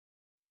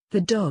The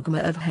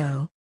dogma of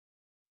hell.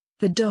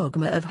 The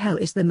dogma of hell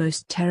is the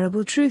most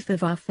terrible truth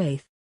of our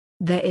faith.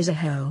 There is a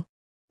hell.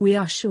 We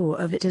are sure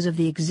of it as of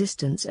the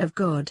existence of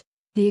God,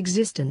 the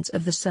existence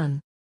of the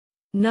Son.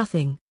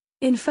 Nothing,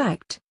 in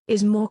fact,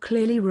 is more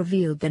clearly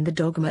revealed than the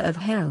dogma of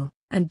hell,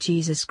 and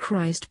Jesus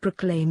Christ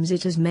proclaims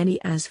it as many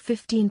as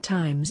 15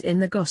 times in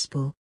the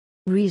Gospel.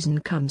 Reason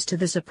comes to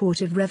the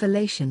support of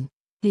revelation.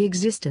 The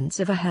existence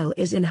of a hell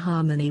is in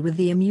harmony with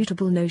the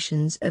immutable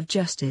notions of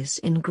justice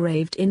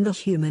engraved in the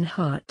human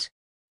heart.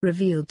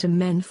 Revealed to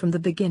men from the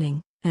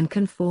beginning, and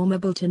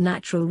conformable to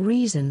natural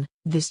reason,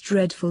 this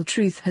dreadful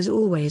truth has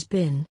always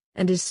been,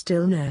 and is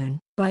still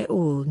known, by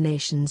all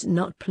nations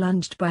not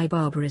plunged by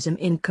barbarism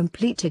in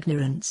complete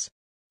ignorance.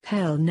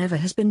 Hell never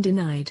has been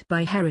denied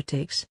by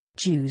heretics,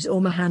 Jews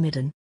or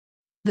Mohammedan.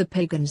 The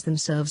pagans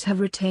themselves have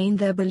retained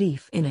their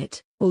belief in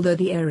it, although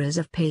the errors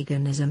of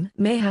paganism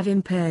may have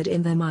impaired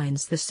in their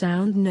minds the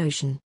sound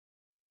notion.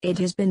 It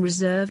has been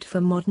reserved for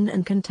modern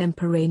and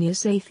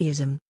contemporaneous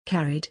atheism,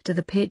 carried to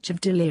the pitch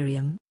of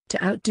delirium,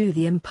 to outdo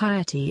the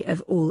impiety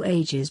of all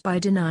ages by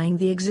denying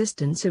the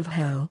existence of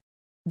hell.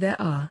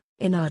 There are,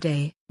 in our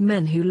day,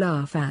 men who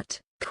laugh at,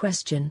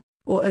 question,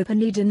 or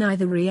openly deny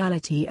the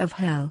reality of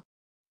hell.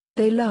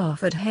 They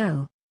laugh at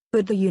hell,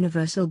 but the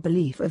universal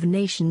belief of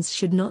nations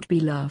should not be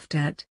laughed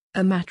at.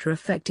 A matter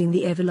affecting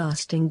the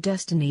everlasting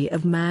destiny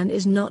of man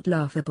is not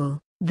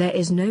laughable. There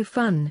is no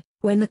fun,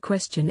 when the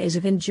question is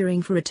of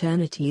enduring for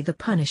eternity the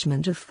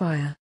punishment of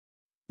fire.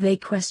 They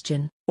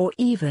question, or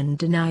even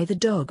deny the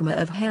dogma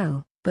of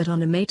hell, but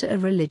on a matter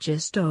of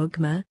religious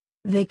dogma,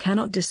 they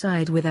cannot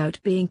decide without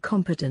being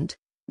competent.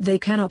 They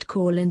cannot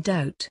call in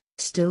doubt,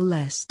 still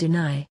less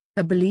deny,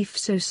 a belief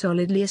so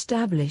solidly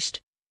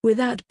established,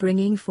 without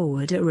bringing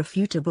forward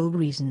irrefutable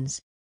reasons.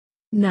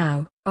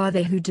 Now, are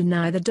they who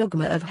deny the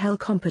dogma of hell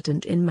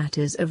competent in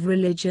matters of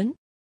religion?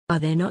 Are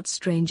they not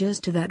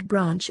strangers to that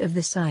branch of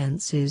the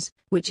sciences,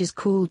 which is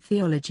called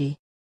theology?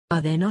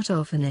 Are they not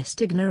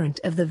oftenest ignorant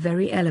of the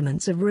very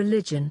elements of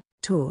religion,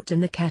 taught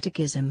in the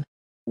Catechism?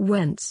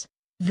 Whence,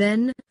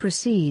 then,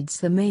 proceeds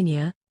the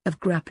mania, of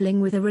grappling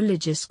with a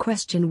religious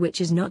question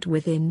which is not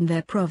within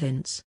their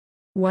province?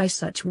 Why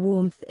such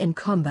warmth in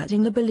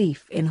combating the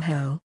belief in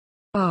hell?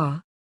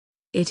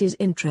 It is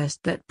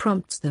interest that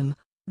prompts them.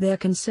 They are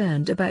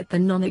concerned about the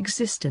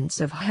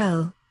non-existence of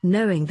hell,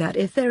 knowing that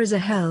if there is a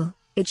hell,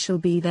 it shall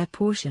be their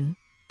portion.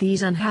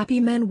 These unhappy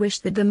men wish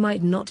that there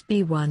might not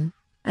be one,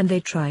 and they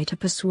try to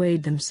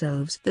persuade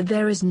themselves that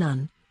there is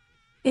none.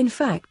 In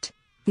fact,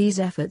 these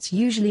efforts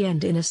usually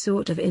end in a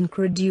sort of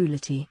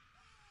incredulity.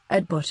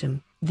 At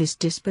bottom, this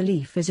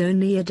disbelief is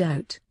only a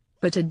doubt,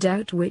 but a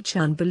doubt which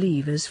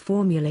unbelievers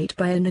formulate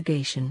by a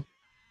negation.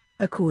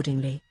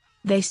 Accordingly,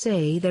 they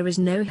say there is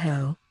no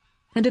hell.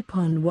 And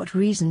upon what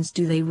reasons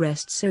do they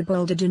rest so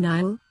bold a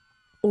denial?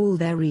 All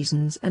their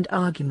reasons and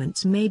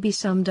arguments may be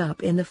summed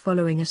up in the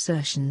following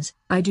assertions: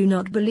 I do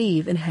not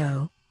believe in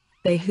hell.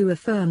 They who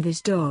affirm this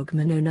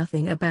dogma know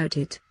nothing about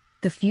it.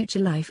 The future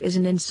life is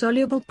an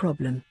insoluble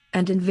problem,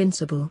 and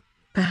invincible,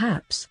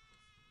 perhaps.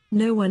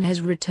 No one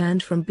has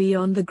returned from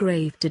beyond the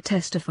grave to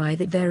testify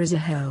that there is a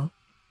hell.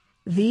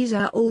 These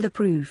are all the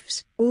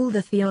proofs, all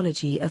the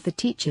theology of the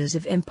teachers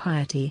of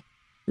impiety.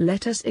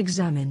 Let us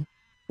examine.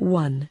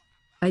 1.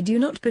 I do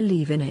not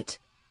believe in it.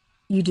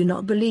 You do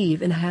not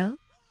believe in hell?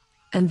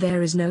 And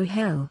there is no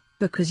hell,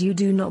 because you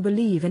do not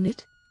believe in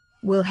it?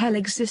 Will hell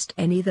exist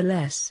any the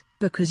less,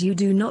 because you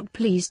do not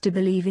please to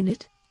believe in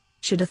it?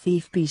 Should a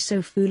thief be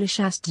so foolish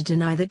as to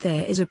deny that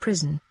there is a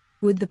prison,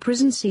 would the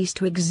prison cease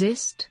to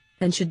exist,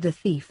 and should the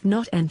thief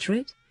not enter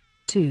it?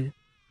 2.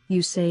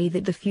 You say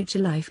that the future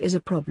life is a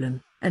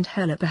problem, and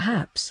hell a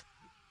perhaps.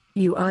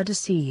 You are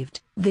deceived.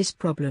 This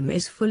problem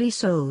is fully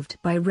solved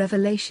by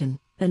revelation,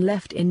 and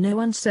left in no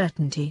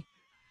uncertainty.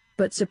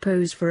 But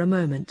suppose for a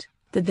moment,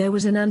 that there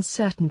was an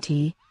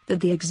uncertainty, that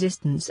the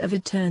existence of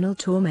eternal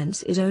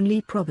torments is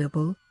only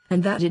probable,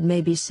 and that it may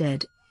be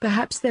said,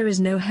 perhaps there is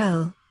no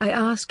hell. I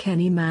ask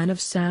any man of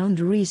sound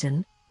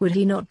reason, would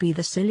he not be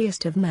the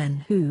silliest of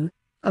men who,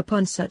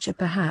 upon such a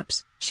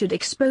perhaps, should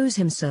expose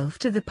himself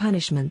to the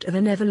punishment of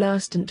an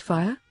everlasting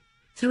fire?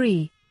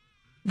 3.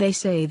 They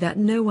say that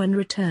no one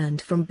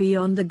returned from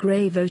beyond the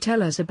grave. Oh,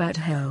 tell us about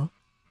hell.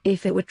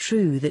 If it were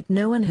true that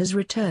no one has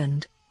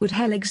returned, would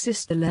hell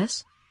exist the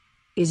less?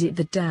 Is it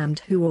the damned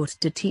who ought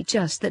to teach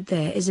us that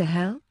there is a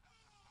hell?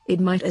 It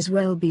might as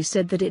well be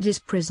said that it is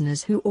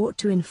prisoners who ought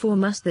to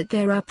inform us that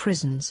there are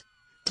prisons.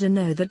 To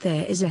know that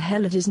there is a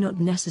hell, it is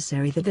not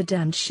necessary that the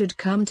damned should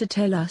come to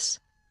tell us.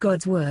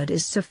 God's word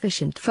is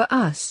sufficient for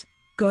us.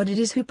 God it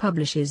is who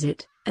publishes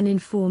it, and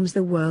informs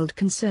the world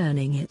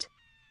concerning it.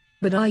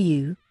 But are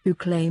you, who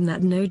claim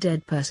that no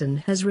dead person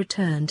has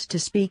returned to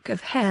speak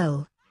of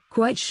hell,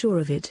 quite sure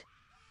of it?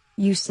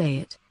 You say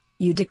it,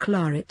 you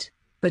declare it,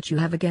 but you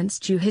have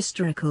against you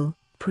historical,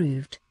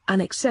 proved,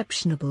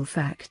 unexceptionable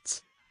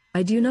facts.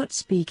 I do not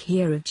speak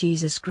here of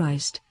Jesus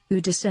Christ,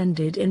 who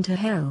descended into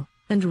hell,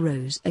 and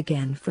rose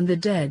again from the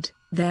dead.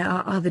 There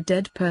are other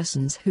dead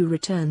persons who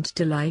returned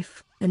to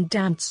life, and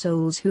damned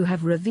souls who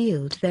have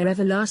revealed their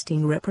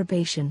everlasting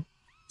reprobation.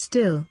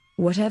 Still,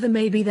 Whatever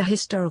may be the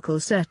historical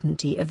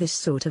certainty of this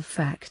sort of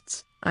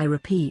facts, I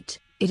repeat,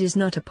 it is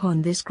not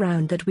upon this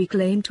ground that we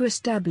claim to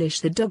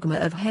establish the dogma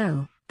of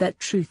hell. That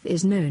truth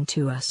is known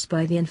to us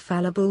by the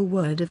infallible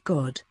word of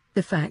God.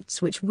 The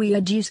facts which we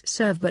adduce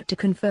serve but to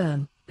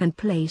confirm, and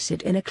place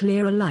it in a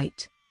clearer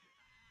light.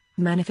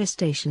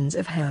 Manifestations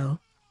of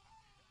hell.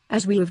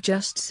 As we have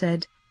just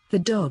said, the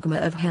dogma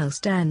of hell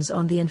stands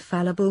on the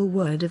infallible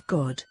word of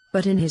God,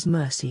 but in His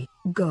mercy,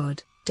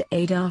 God, to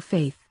aid our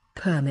faith,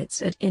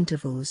 permits at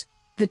intervals,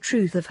 the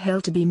truth of hell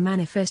to be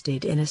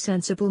manifested in a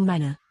sensible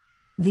manner.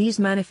 These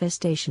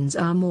manifestations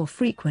are more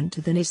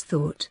frequent than is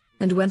thought,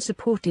 and when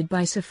supported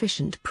by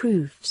sufficient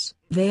proofs,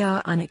 they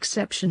are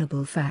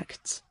unexceptionable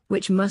facts,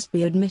 which must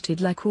be admitted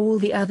like all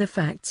the other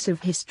facts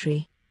of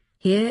history.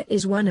 Here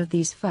is one of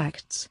these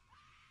facts.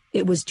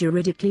 It was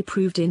juridically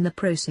proved in the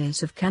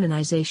process of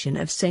canonization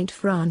of Saint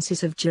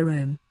Francis of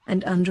Jerome,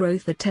 and under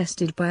oath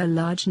attested by a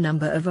large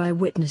number of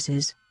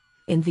eyewitnesses.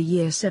 In the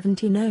year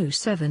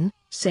 1707,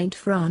 Saint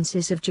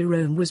Francis of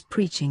Jerome was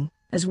preaching,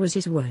 as was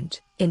his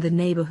wont, in the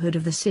neighborhood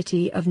of the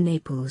city of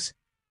Naples.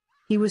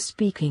 He was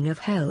speaking of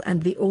hell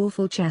and the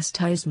awful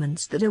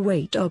chastisements that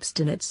await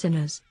obstinate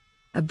sinners.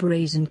 A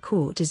brazen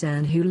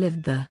courtesan who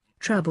lived there,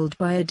 troubled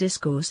by a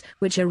discourse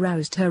which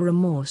aroused her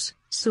remorse,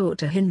 sought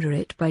to hinder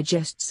it by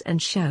jests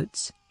and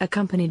shouts,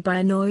 accompanied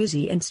by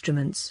noisy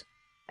instruments.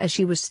 As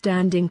she was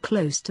standing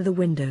close to the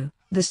window,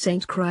 the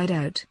saint cried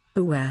out,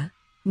 "Beware,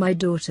 my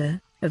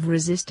daughter, of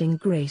resisting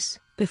grace,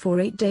 before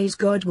 8 days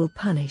God will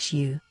punish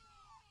you."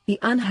 The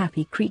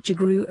unhappy creature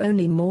grew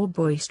only more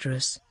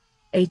boisterous.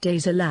 8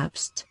 days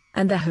elapsed,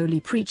 and the holy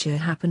preacher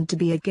happened to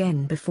be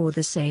again before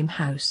the same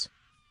house.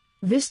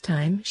 This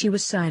time she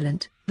was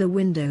silent, the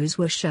windows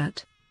were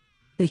shut.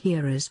 The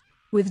hearers,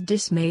 with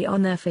dismay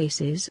on their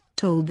faces,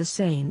 told the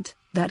saint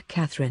that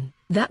Catherine,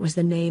 that was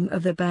the name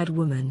of the bad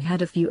woman,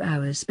 had a few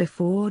hours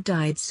before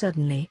died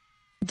suddenly.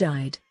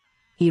 Died.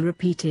 He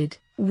repeated,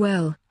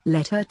 "Well,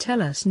 let her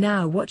tell us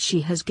now what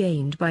she has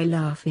gained by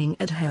laughing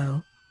at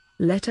hell.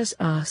 Let us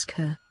ask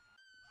her."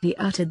 He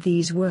uttered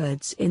these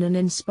words in an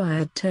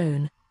inspired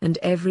tone, and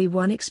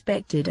everyone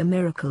expected a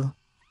miracle.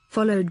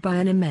 Followed by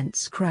an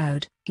immense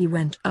crowd, he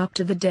went up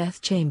to the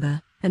death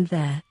chamber, and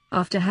there,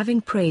 after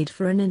having prayed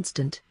for an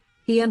instant,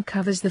 he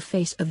uncovers the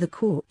face of the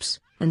corpse,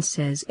 and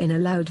says in a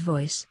loud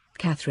voice,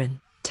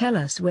 "Catherine, tell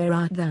us, where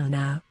art thou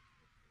now?"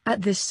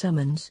 At this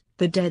summons,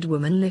 the dead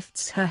woman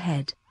lifts her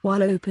head,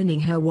 while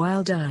opening her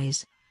wild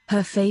eyes.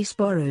 Her face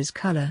borrows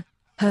color,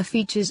 her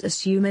features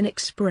assume an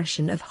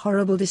expression of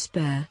horrible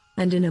despair,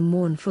 and in a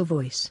mournful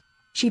voice,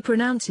 she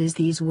pronounces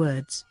these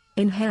words,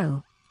 "In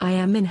hell, I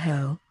am in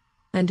hell."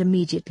 And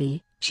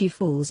immediately, she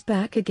falls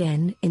back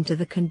again into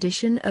the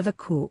condition of a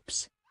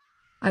corpse.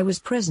 "I was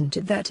present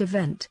at that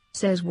event,"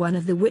 says one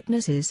of the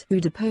witnesses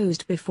who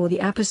deposed before the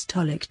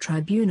apostolic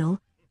tribunal,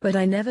 "but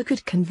I never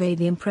could convey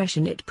the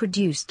impression it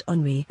produced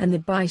on me and the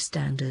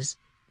bystanders,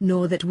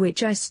 nor that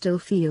which I still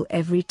feel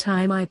every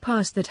time I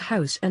pass that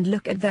house and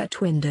look at that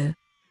window.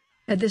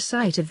 At the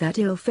sight of that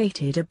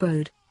ill-fated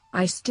abode,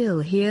 I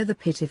still hear the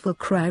pitiful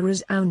cry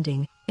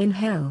resounding, 'In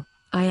hell,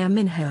 I am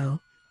in hell.'"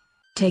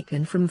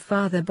 Taken from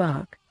Father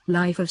Bach,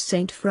 Life of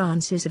Saint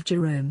Francis of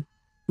Jerome.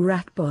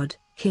 Ratbod,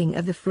 king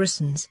of the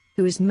Frisons,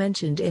 who is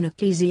mentioned in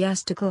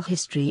ecclesiastical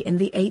history in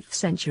the 8th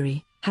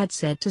century, had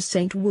said to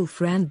Saint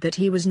Wulfrand that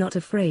he was not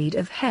afraid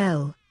of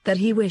hell, that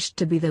he wished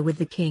to be there with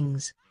the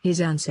kings, his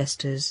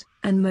ancestors,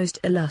 and most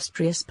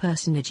illustrious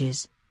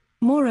personages.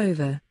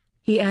 Moreover,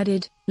 he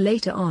added,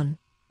 later on,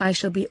 "I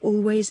shall be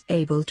always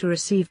able to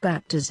receive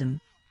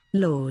baptism."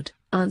 "Lord,"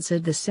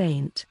 answered the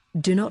saint,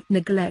 "do not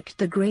neglect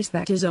the grace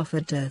that is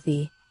offered to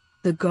thee.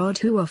 The God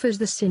who offers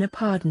the sinner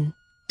pardon,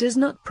 does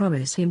not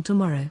promise him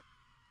tomorrow."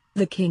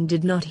 The king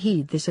did not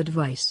heed this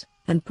advice,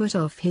 and put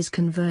off his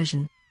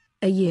conversion.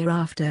 A year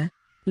after,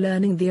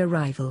 learning the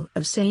arrival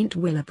of Saint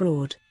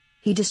Willibrord,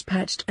 he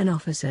dispatched an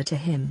officer to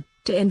him,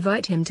 to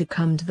invite him to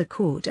come to the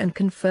court and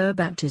confer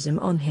baptism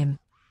on him.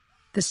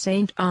 The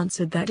saint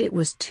answered that it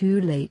was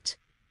too late.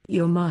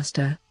 "Your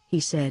master," he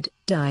said,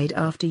 "died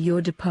after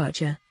your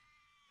departure.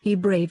 He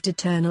braved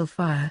eternal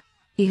fire,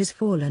 he has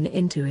fallen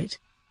into it.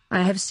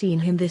 I have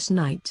seen him this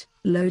night,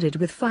 loaded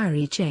with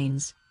fiery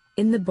chains,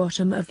 in the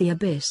bottom of the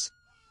abyss."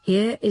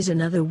 Here is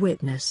another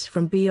witness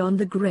from beyond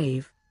the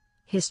grave.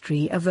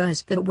 History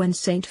avers that when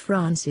Saint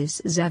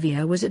Francis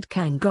Xavier was at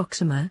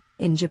Kangokusama,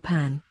 in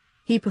Japan,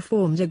 he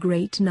performed a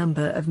great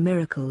number of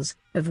miracles,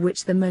 of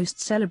which the most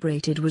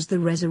celebrated was the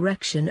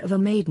resurrection of a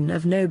maiden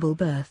of noble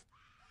birth.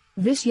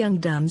 This young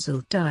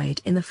damsel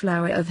died in the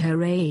flower of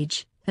her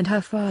age, and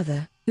her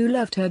father, who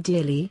loved her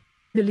dearly,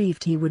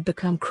 believed he would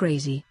become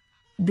crazy.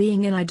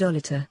 Being an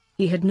idolater,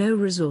 he had no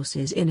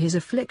resources in his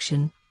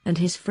affliction, and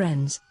his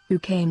friends, who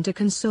came to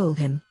console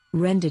him,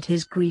 rendered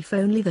his grief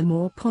only the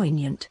more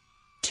poignant.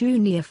 2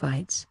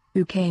 neophytes,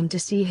 who came to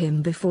see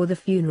him before the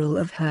funeral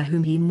of her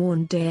whom he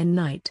mourned day and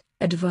night,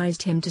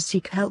 advised him to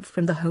seek help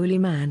from the holy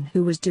man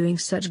who was doing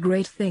such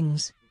great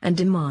things, and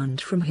demand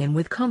from him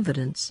with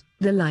confidence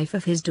the life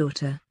of his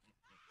daughter.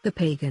 The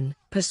pagan,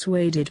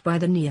 persuaded by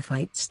the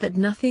neophytes that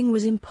nothing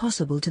was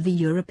impossible to the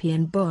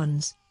European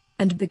bonds,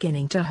 and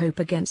beginning to hope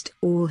against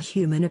all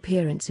human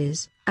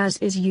appearances, as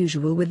is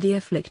usual with the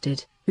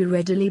afflicted, who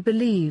readily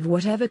believe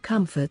whatever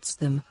comforts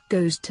them,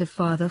 goes to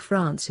Father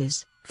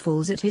Francis,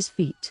 falls at his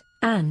feet,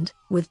 and,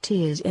 with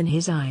tears in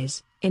his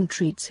eyes,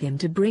 entreats him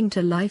to bring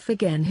to life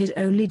again his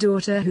only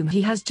daughter whom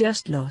he has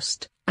just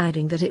lost,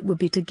 adding that it would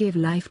be to give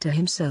life to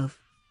himself.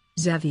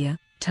 Xavier,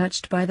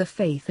 touched by the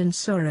faith and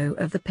sorrow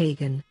of the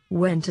pagan,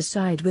 went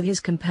aside with his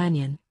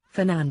companion,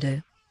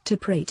 Fernando, to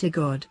pray to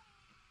God.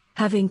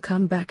 Having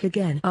come back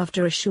again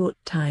after a short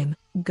time,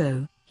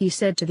 "Go," he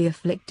said to the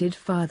afflicted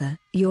father,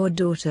 "your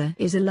daughter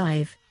is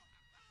alive."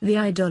 The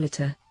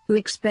idolater, who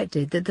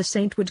expected that the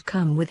saint would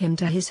come with him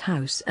to his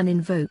house and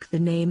invoke the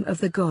name of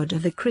the God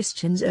of the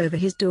Christians over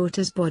his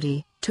daughter's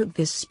body, took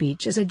this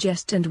speech as a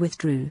jest and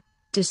withdrew,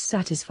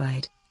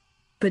 dissatisfied.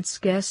 But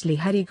scarcely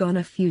had he gone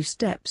a few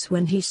steps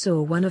when he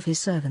saw one of his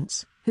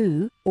servants,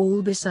 who,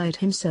 all beside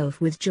himself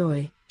with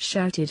joy,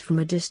 shouted from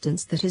a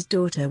distance that his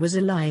daughter was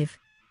alive.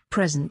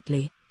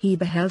 Presently, he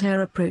beheld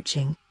her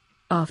approaching.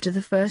 After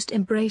the first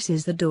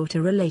embraces, the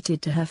daughter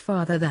related to her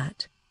father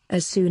that,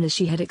 as soon as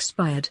she had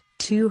expired,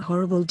 2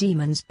 horrible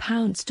demons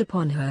pounced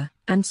upon her,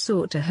 and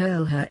sought to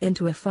hurl her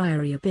into a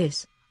fiery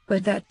abyss,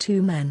 but that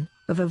 2 men,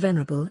 of a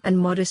venerable and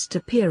modest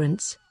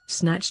appearance,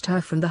 snatched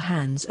her from the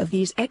hands of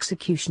these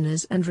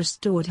executioners and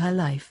restored her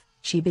life.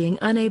 She being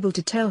unable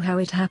to tell how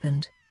it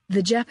happened,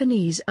 the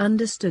Japanese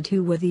understood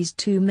who were these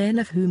 2 men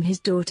of whom his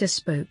daughter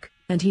spoke,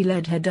 and he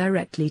led her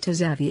directly to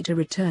Xavier to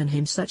return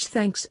him such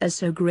thanks as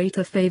so great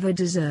a favor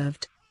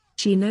deserved.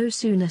 She no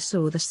sooner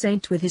saw the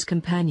saint with his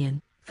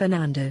companion,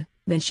 Fernando,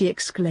 than she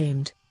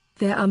exclaimed,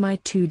 "There are my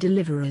 2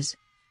 deliverers!"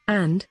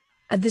 And,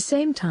 at the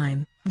same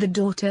time, the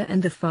daughter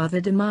and the father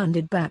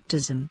demanded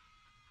baptism.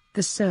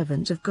 The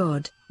servant of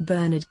God,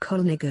 Bernard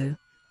Colnigo,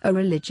 a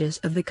religious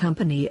of the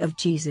Company of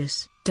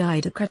Jesus,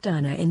 died at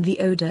Catania in the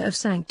odor of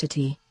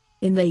sanctity,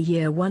 in the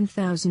year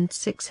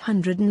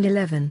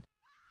 1611.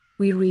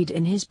 We read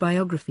in his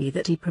biography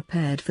that he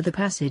prepared for the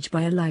passage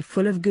by a life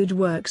full of good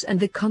works and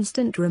the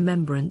constant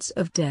remembrance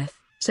of death,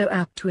 so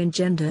apt to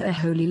engender a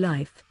holy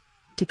life.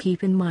 To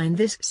keep in mind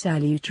this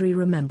salutary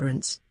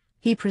remembrance,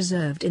 he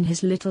preserved in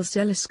his little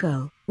cell a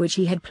skull, which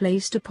he had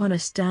placed upon a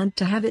stand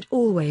to have it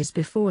always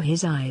before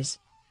his eyes.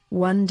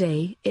 One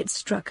day it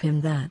struck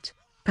him that,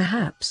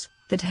 perhaps,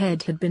 that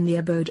head had been the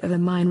abode of a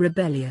mind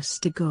rebellious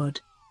to God,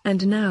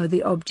 and now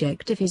the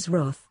object of his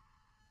wrath.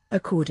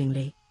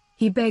 Accordingly,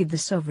 he begged the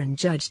sovereign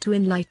judge to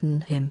enlighten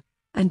him,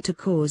 and to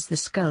cause the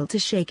skull to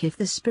shake if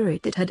the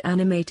spirit that had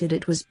animated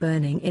it was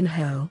burning in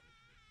hell.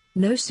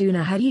 No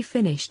sooner had he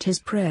finished his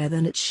prayer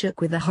than it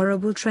shook with a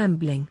horrible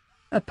trembling,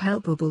 a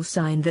palpable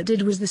sign that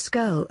it was the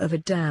skull of a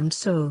damned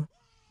soul.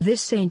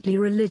 This saintly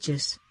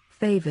religious,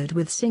 favored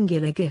with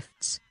singular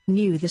gifts,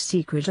 knew the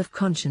secret of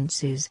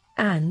consciences,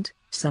 and,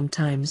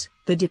 sometimes,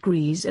 the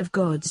decrees of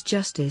God's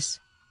justice.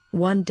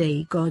 One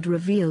day God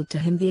revealed to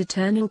him the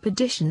eternal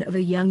perdition of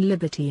a young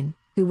libertine,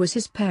 who was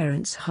his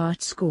parents'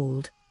 heart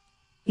scald.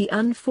 The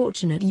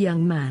unfortunate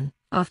young man,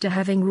 after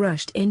having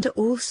rushed into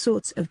all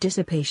sorts of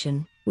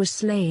dissipation, was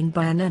slain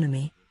by an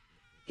enemy.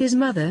 His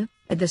mother,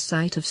 at the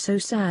sight of so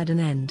sad an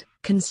end,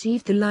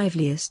 conceived the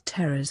liveliest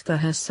terrors for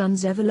her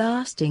son's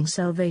everlasting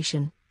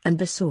salvation, and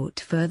besought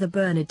Father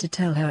Bernard to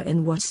tell her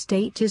in what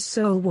state his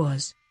soul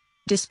was.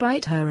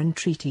 Despite her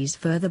entreaties,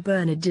 Father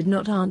Bernard did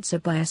not answer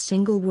by a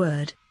single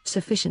word,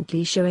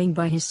 sufficiently showing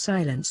by his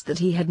silence that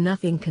he had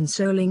nothing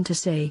consoling to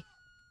say.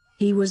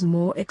 He was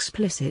more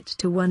explicit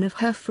to one of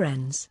her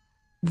friends.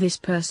 This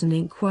person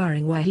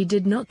inquiring why he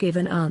did not give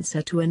an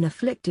answer to an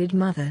afflicted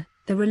mother,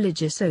 the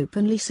religious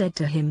openly said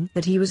to him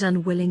that he was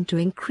unwilling to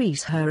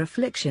increase her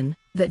affliction,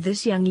 that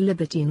this young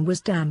libertine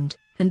was damned,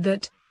 and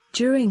that,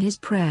 during his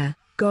prayer,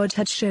 God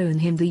had shown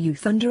him the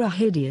youth under a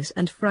hideous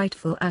and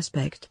frightful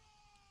aspect.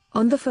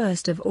 On the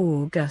 1st of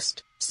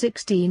August,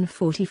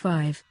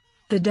 1645,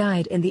 there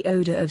died in the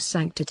odor of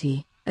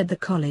sanctity, at the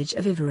College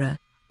of Ivora,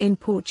 in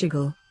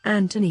Portugal,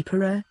 Antony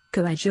Pera,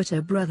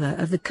 coadjutor brother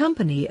of the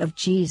Company of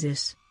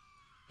Jesus.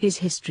 His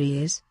history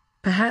is,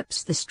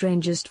 perhaps, the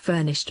strangest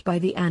furnished by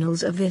the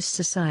annals of this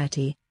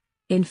society.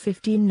 In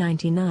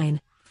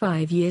 1599,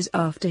 5 years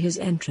after his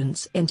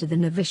entrance into the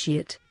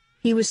novitiate,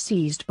 he was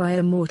seized by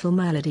a mortal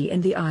malady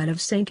in the Isle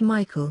of St.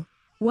 Michael,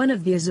 one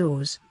of the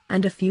Azores,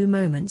 and a few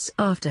moments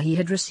after he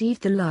had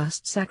received the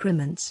last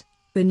sacraments,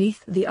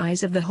 beneath the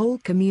eyes of the whole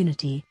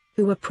community,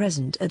 who were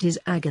present at his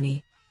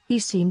agony, he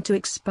seemed to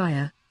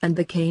expire, and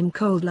became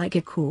cold like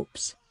a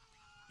corpse.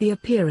 The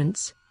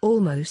appearance,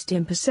 almost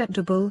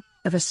imperceptible,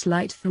 of a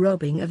slight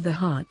throbbing of the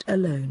heart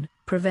alone,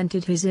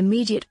 prevented his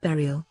immediate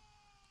burial.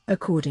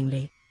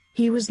 Accordingly,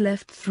 he was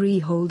left 3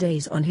 whole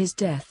days on his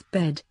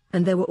death-bed,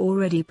 and there were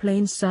already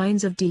plain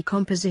signs of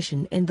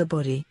decomposition in the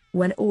body,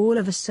 when all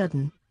of a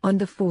sudden, on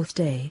the 4th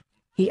day,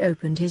 he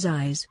opened his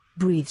eyes,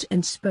 breathed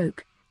and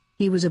spoke.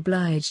 He was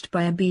obliged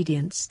by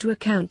obedience to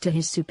account to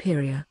his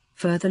superior,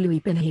 Father Louis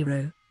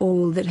Pinheiro,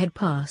 all that had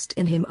passed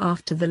in him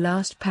after the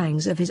last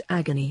pangs of his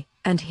agony,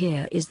 and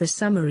here is the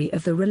summary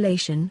of the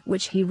relation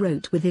which he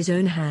wrote with his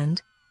own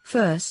hand.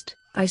 First,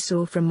 I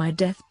saw from my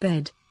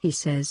deathbed, he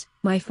says,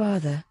 my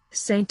father,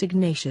 Saint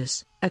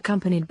Ignatius,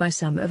 accompanied by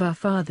some of our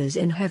fathers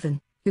in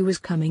heaven, who was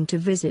coming to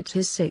visit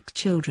his sick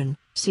children,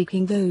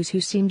 seeking those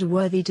who seemed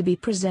worthy to be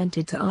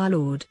presented to our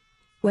Lord.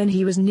 When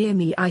he was near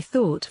me I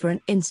thought for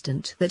an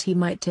instant that he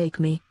might take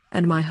me,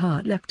 and my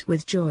heart leapt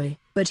with joy,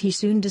 but he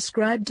soon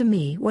described to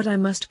me what I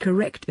must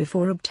correct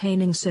before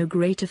obtaining so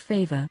great a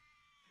favor.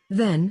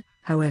 Then,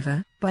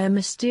 however, by a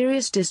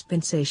mysterious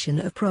dispensation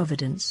of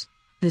Providence,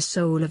 the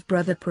soul of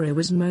Brother Pura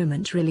was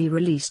momentarily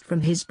released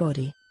from his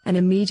body, and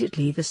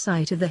immediately the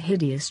sight of the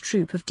hideous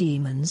troop of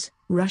demons,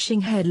 rushing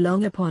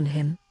headlong upon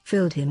him,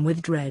 filled him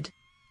with dread.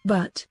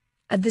 But,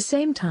 at the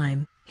same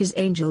time, his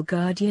angel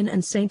guardian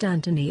and Saint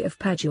Anthony of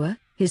Padua,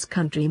 his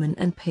countryman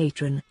and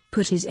patron,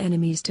 put his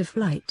enemies to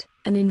flight,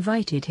 and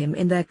invited him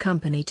in their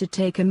company to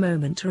take a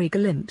momentary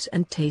glimpse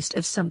and taste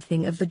of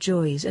something of the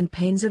joys and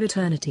pains of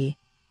eternity.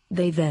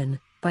 They then,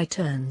 by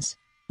turns,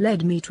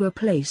 led me to a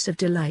place of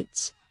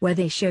delights, where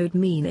they showed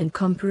me an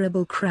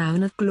incomparable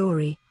crown of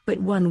glory, but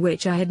one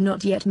which I had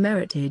not yet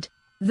merited.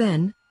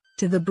 Then,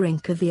 to the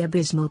brink of the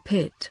abysmal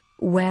pit,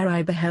 where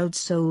I beheld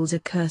souls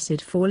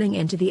accursed falling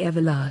into the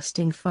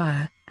everlasting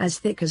fire, as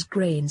thick as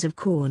grains of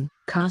corn,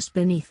 cast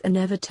beneath an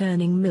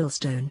ever-turning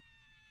millstone.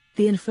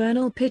 The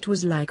infernal pit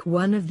was like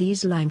one of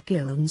these lime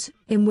kilns,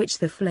 in which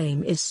the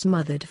flame is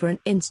smothered for an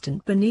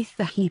instant beneath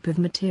the heap of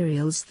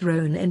materials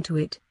thrown into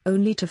it,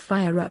 only to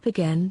fire up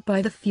again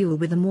by the fuel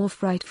with a more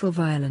frightful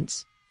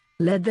violence.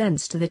 Led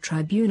thence to the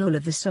tribunal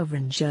of the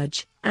sovereign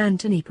judge,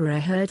 Antony Pura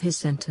heard his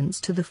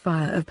sentence to the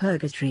fire of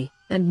purgatory,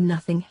 and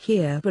nothing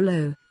here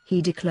below,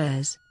 he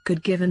declares,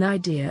 could give an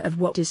idea of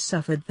what is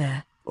suffered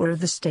there, or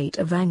of the state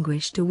of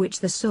anguish to which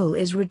the soul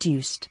is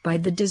reduced by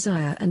the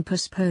desire and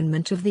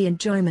postponement of the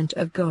enjoyment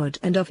of God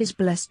and of His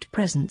blessed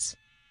presence.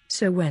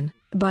 So when,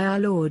 by our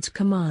Lord's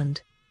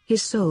command,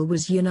 his soul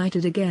was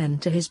united again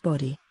to his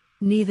body,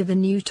 neither the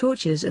new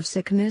tortures of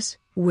sickness,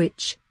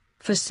 which,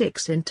 for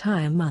 6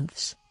 entire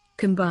months,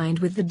 combined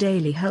with the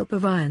daily help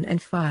of iron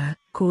and fire,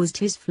 caused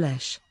his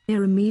flesh,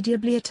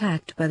 irremediably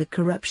attacked by the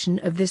corruption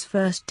of this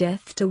first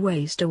death, to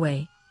waste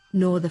away,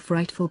 nor the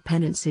frightful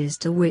penances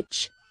to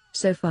which,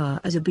 so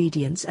far as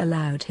obedience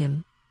allowed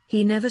him,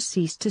 he never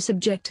ceased to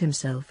subject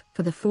himself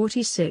for the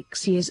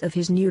 46 years of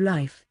his new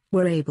life,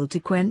 were able to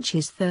quench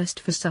his thirst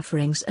for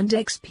sufferings and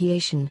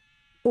expiation.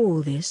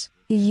 All this,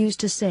 he used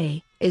to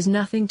say, is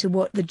nothing to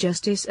what the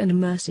justice and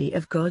mercy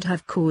of God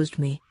have caused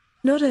me,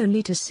 not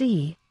only to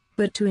see,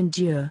 but to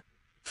endure.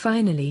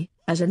 Finally,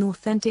 as an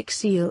authentic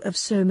seal of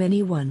so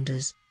many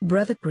wonders,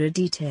 Brother Pura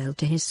detailed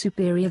to his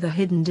superior the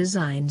hidden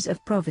designs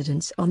of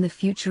Providence on the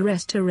future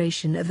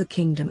restoration of the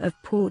Kingdom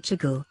of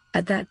Portugal,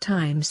 at that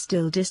time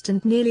still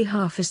distant nearly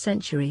half a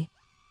century.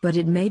 But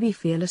it may be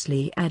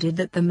fearlessly added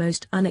that the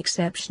most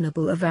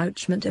unexceptionable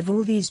avouchment of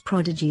all these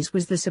prodigies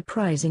was the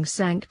surprising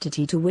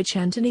sanctity to which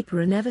Antony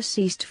Pura never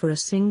ceased for a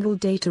single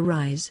day to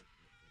rise.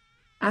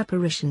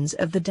 Apparitions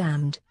of the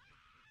damned.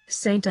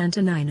 Saint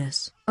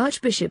Antoninus,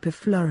 Archbishop of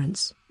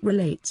Florence,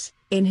 relates,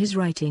 in his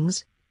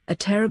writings, a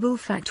terrible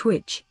fact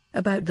which,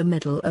 about the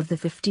middle of the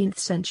 15th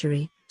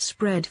century,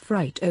 spread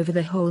fright over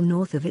the whole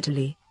north of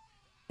Italy.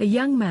 A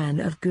young man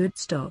of good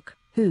stock,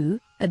 who,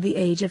 at the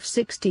age of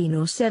 16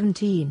 or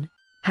 17,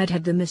 had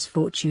had the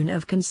misfortune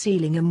of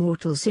concealing a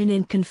mortal sin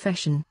in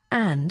confession,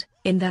 and,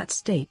 in that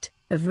state,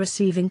 of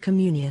receiving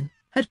communion,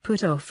 had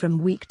put off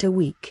from week to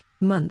week,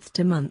 month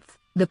to month,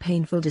 the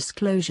painful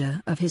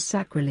disclosure of his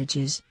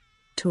sacrileges.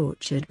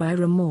 Tortured by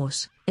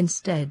remorse,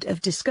 instead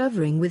of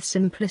discovering with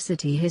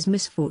simplicity his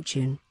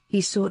misfortune,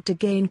 he sought to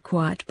gain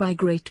quiet by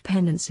great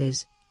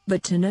penances,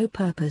 but to no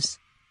purpose.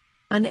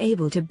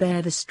 Unable to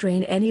bear the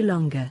strain any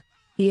longer,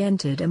 he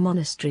entered a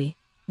monastery.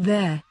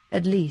 There,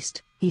 at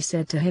least, he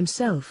said to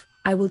himself,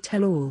 I will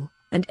tell all,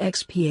 and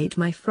expiate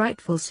my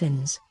frightful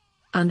sins.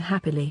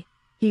 Unhappily,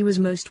 he was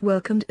most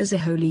welcomed as a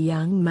holy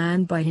young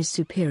man by his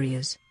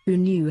superiors, who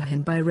knew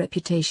him by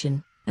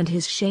reputation, and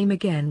his shame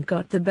again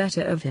got the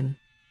better of him.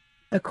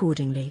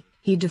 Accordingly,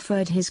 he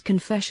deferred his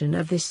confession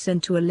of this sin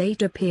to a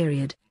later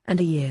period, and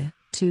a year,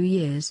 2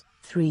 years,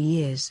 3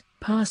 years,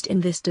 passed in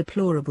this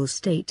deplorable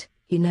state.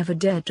 He never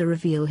dared to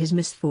reveal his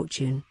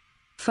misfortune.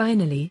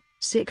 Finally,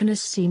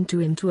 sickness seemed to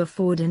him to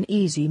afford an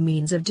easy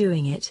means of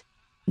doing it.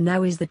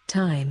 Now is the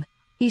time,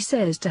 he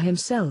says to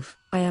himself,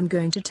 I am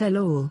going to tell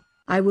all,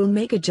 I will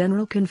make a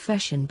general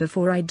confession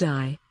before I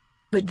die.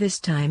 But this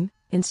time,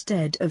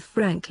 instead of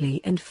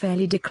frankly and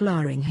fairly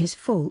declaring his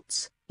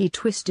faults, he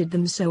twisted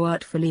them so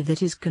artfully that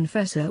his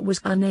confessor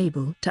was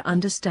unable to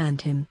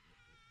understand him.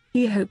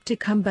 He hoped to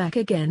come back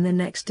again the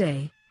next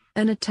day.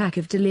 An attack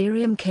of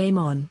delirium came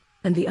on,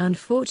 and the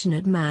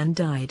unfortunate man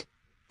died.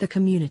 The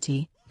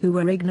community, who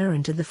were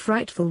ignorant of the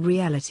frightful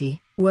reality,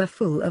 were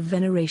full of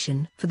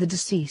veneration for the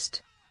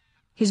deceased.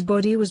 His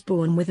body was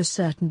borne with a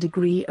certain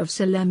degree of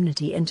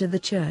solemnity into the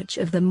church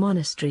of the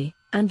monastery,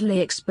 and lay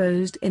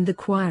exposed in the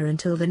choir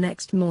until the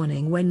next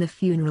morning when the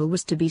funeral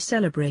was to be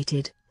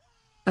celebrated.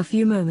 A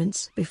few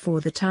moments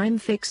before the time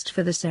fixed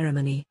for the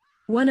ceremony,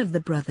 one of the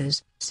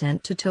brothers,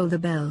 sent to toll the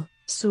bell,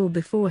 saw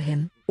before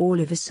him, all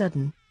of a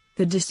sudden,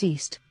 the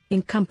deceased,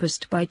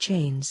 encompassed by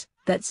chains,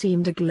 that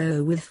seemed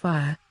aglow with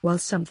fire, while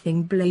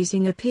something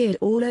blazing appeared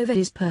all over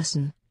his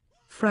person.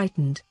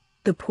 Frightened,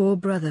 the poor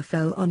brother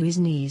fell on his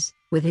knees,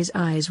 with his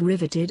eyes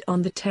riveted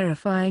on the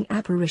terrifying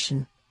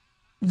apparition.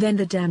 Then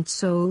the damned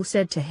soul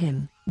said to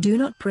him, "Do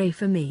not pray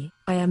for me,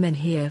 I am in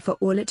here for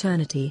all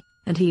eternity,"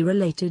 and he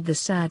related the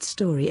sad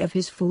story of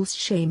his false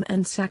shame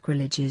and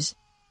sacrileges.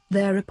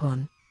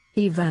 Thereupon,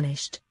 he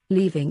vanished,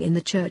 leaving in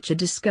the church a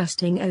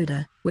disgusting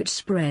odor, which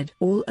spread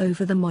all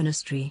over the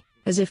monastery,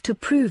 as if to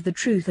prove the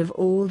truth of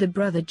all the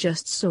brother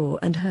just saw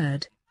and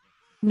heard.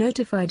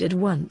 Notified at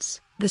once,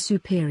 the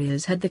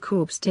superiors had the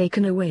corpse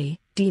taken away,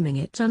 deeming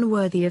it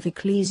unworthy of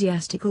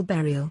ecclesiastical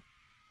burial.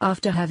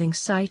 After having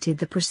cited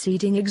the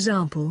preceding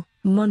example,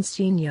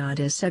 Monsignor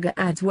de Sugar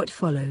adds what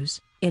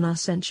follows: "In our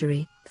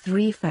century,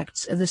 3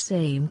 facts of the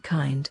same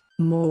kind,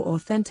 more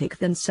authentic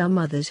than some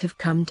others, have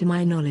come to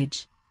my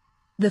knowledge.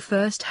 The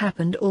first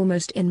happened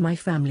almost in my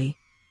family.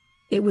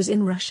 It was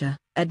in Russia,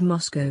 at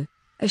Moscow,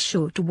 a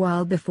short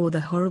while before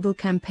the horrible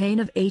campaign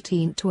of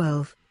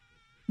 1812.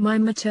 My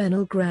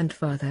maternal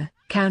grandfather,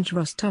 Count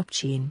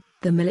Rostopchin,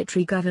 the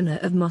military governor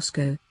of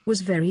Moscow,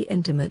 was very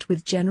intimate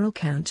with General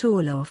Count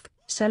Orlov,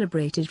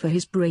 celebrated for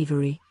his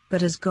bravery,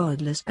 but as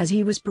godless as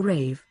he was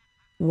brave.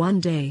 One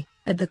day,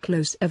 at the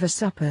close of a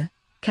supper,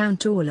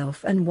 Count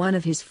Orlov and one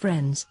of his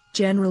friends,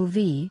 General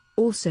V,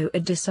 also a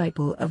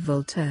disciple of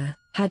Voltaire,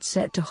 had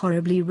set to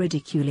horribly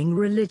ridiculing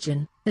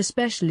religion,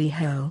 especially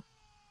hell.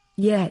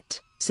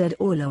 "Yet," said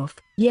Orlov,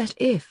 "yet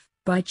if,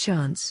 by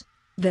chance,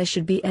 there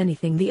should be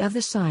anything the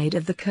other side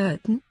of the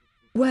curtain?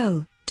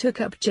 Well," took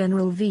up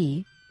General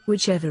V,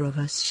 "whichever of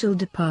us shall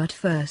depart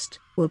first,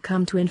 will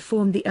come to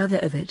inform the other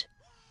of it.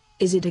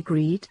 Is it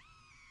agreed?"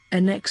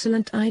 "An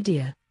excellent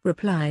idea,"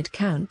 replied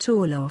Count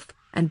Orlov,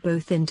 and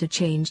both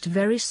interchanged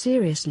very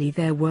seriously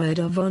their word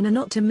of honor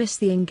not to miss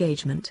the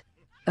engagement.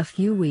 A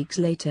few weeks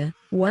later,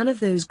 one of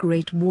those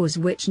great wars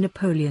which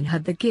Napoleon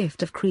had the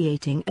gift of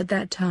creating at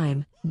that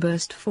time,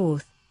 burst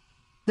forth.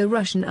 The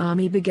Russian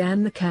army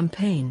began the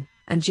campaign,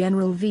 and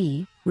General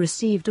V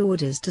received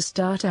orders to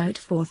start out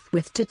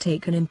forthwith to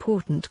take an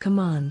important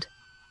command.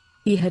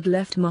 He had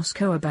left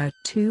Moscow about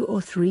 2 or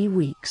 3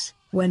 weeks,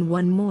 when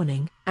one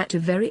morning, at a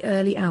very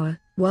early hour,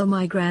 while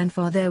my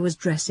grandfather was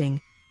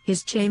dressing,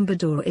 his chamber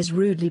door is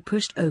rudely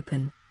pushed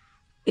open.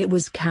 It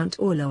was Count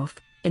Orlov,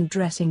 in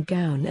dressing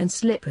gown and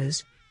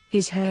slippers,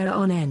 his hair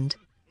on end,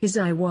 his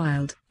eye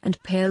wild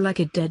and pale like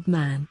a dead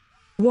man.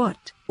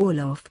 "What,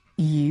 Orlov,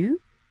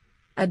 you?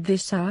 At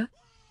this hour?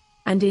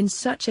 And in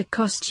such a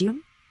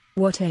costume?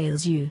 What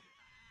ails you?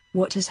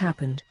 What has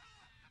happened?"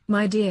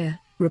 "My dear,"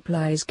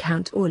 replies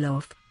Count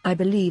Orlov, "I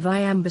believe I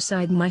am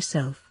beside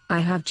myself. I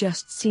have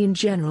just seen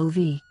General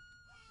V."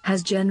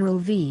 "Has General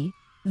V,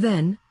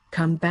 then,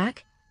 come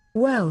back?"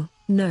 "Well,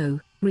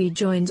 no,"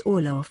 rejoins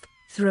Orlov,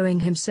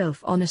 throwing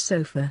himself on a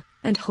sofa,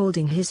 and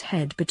holding his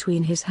head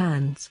between his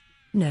hands.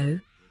 "No,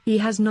 he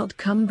has not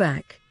come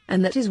back,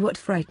 and that is what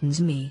frightens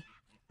me.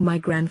 My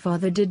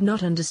grandfather did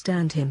not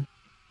understand him.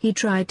 He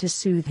tried to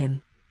soothe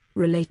him.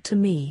 'Relate to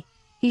me,'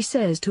 he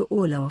says to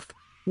Orlov,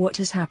 'what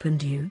has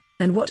happened you,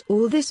 and what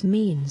all this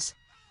means.'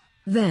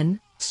 Then,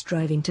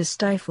 striving to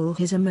stifle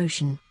his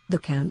emotion, the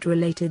Count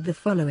related the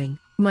following: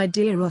 'My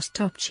dear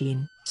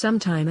Rostopchin, some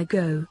time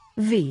ago,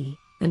 V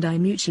and I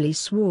mutually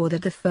swore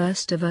that the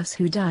first of us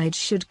who died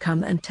should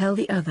come and tell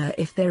the other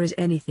if there is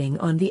anything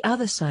on the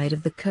other side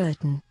of the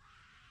curtain.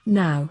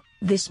 Now,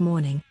 this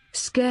morning,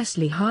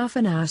 scarcely half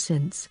an hour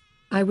since,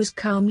 I was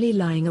calmly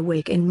lying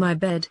awake in my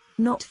bed,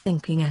 not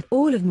thinking at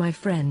all of my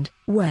friend,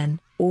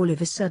 when, all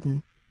of a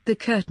sudden, the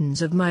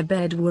curtains of my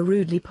bed were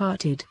rudely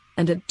parted,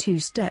 and at 2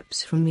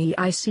 steps from me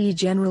I see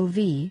General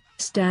V,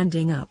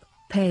 standing up,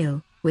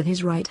 pale, with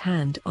his right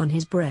hand on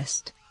his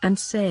breast, and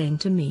saying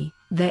to me,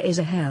 'There is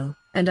a hell,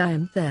 and I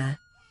am there.'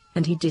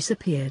 And he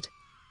disappeared.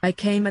 I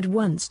came at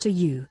once to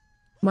you.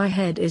 My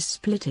head is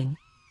splitting.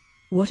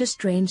 What a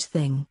strange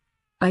thing.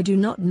 I do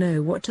not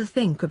know what to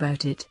think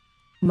about it.'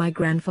 My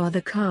grandfather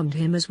calmed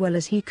him as well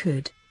as he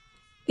could.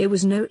 It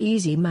was no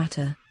easy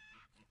matter.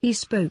 He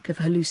spoke of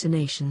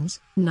hallucinations,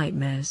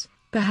 nightmares,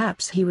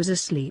 perhaps he was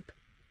asleep.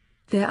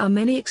 There are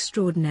many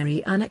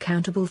extraordinary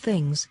unaccountable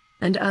things,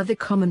 and other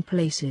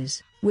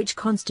commonplaces, which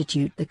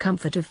constitute the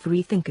comfort of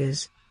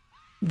freethinkers.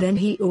 Then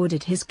he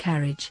ordered his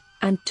carriage,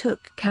 and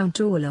took Count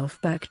Orlov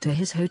back to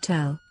his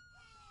hotel.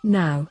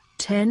 Now,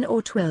 10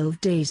 or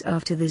 12 days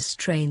after this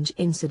strange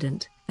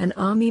incident, an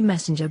army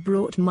messenger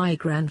brought my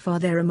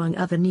grandfather among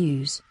other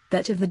news,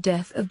 that of the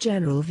death of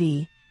General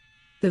V.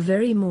 The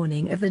very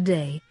morning of the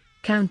day,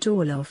 Count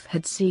Orlov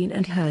had seen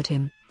and heard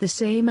him. The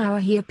same hour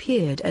he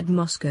appeared at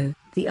Moscow.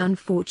 The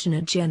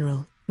unfortunate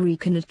general,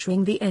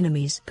 reconnoitering the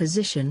enemy's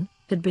position,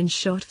 had been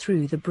shot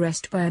through the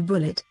breast by a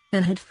bullet,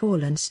 and had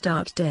fallen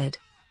stark dead.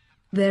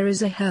 There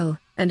is a hell,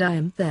 and I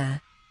am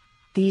there.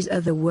 These are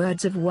the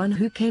words of one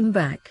who came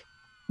back.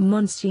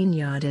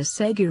 Monsignor de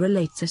Segu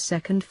relates a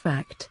second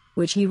fact,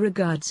 which he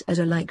regards as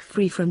alike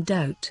free from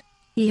doubt.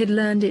 He had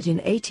learned it in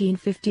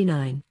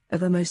 1859,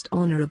 of a most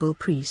honorable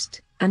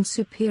priest, and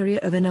superior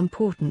of an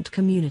important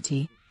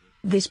community.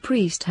 This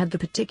priest had the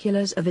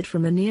particulars of it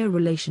from a near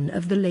relation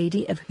of the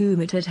lady of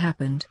whom it had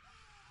happened.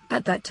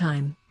 At that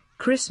time,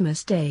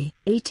 Christmas Day,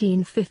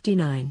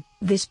 1859,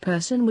 this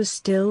person was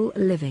still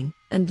living,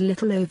 and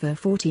little over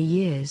 40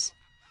 years.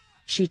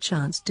 She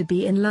chanced to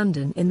be in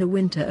London in the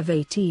winter of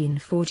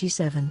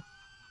 1847.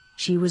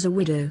 She was a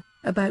widow,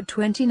 about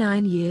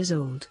 29 years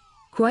old,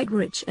 quite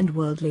rich and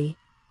worldly.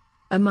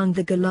 Among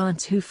the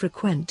gallants who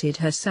frequented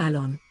her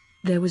salon,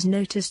 there was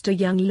noticed a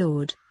young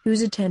lord,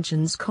 whose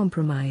attentions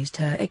compromised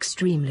her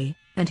extremely,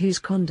 and whose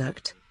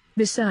conduct,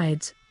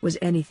 besides, was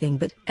anything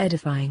but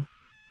edifying.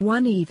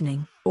 One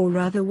evening, or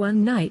rather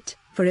one night,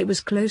 for it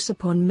was close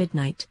upon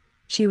midnight,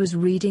 she was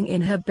reading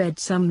in her bed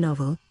some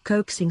novel,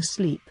 coaxing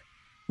sleep.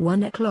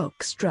 1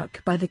 o'clock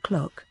struck. By the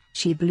clock,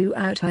 she blew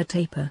out her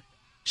taper.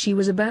 She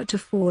was about to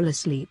fall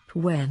asleep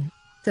when,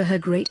 to her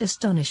great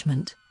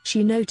astonishment,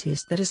 she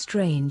noticed that a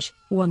strange,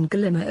 one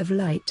glimmer of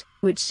light,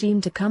 which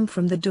seemed to come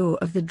from the door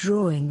of the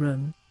drawing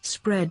room,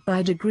 spread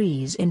by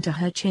degrees into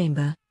her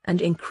chamber,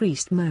 and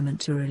increased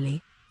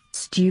momentarily.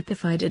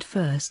 Stupefied at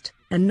first,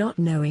 and not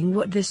knowing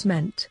what this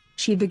meant,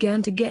 she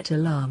began to get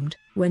alarmed,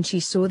 when she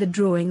saw the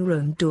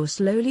drawing-room door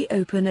slowly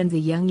open and the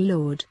young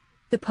lord,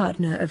 the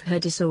partner of her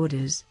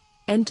disorders,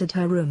 entered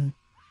her room.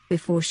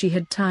 Before she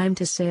had time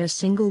to say a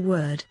single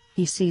word,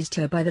 he seized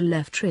her by the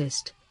left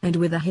wrist, and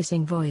with a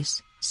hissing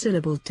voice,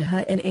 syllabled to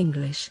her in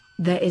English,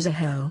 "There is a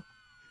hell."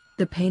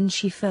 The pain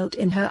she felt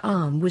in her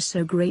arm was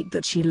so great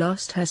that she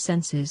lost her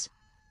senses.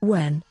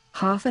 When,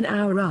 half an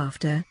hour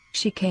after,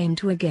 she came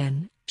to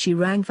again, she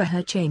rang for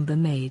her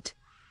chambermaid.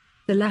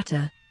 The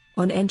latter,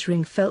 on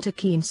entering, felt a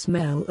keen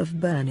smell of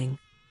burning.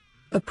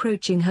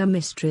 Approaching her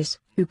mistress,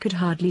 who could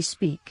hardly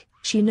speak,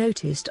 she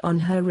noticed on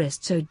her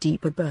wrist so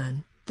deep a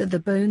burn, that the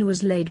bone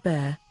was laid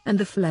bare, and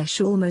the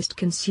flesh almost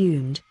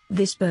consumed.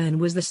 This burn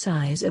was the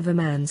size of a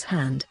man's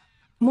hand.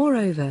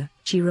 Moreover,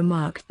 she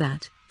remarked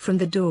that, from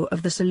the door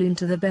of the saloon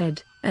to the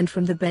bed, and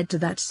from the bed to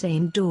that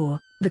same door,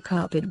 the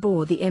carpet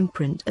bore the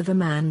imprint of a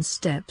man's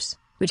steps,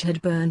 which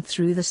had burned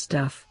through the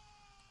stuff.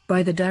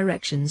 By the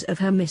directions of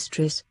her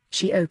mistress,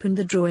 she opened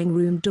the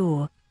drawing-room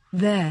door.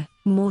 There,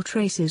 more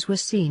traces were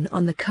seen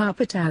on the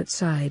carpet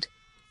outside.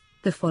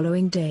 The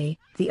following day,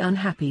 the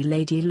unhappy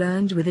lady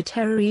learned with a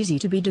terror easy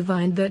to be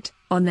divined that,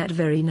 on that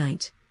very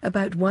night,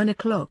 about 1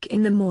 o'clock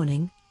in the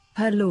morning,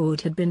 her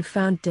lord had been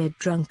found dead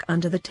drunk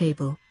under the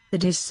table,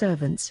 that his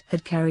servants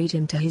had carried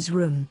him to his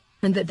room,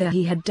 and that there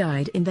he had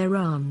died in their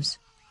arms.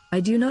 "I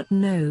do not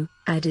know,"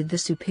 added the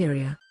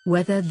superior,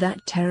 "whether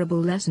that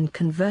terrible lesson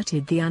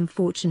converted the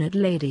unfortunate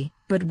lady,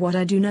 but what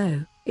I do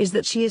know, is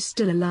that she is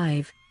still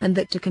alive, and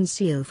that to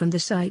conceal from the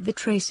sight the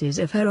traces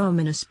of her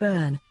ominous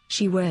burn,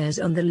 she wears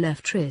on the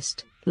left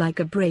wrist, like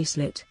a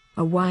bracelet,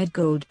 a wide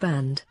gold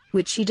band,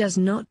 which she does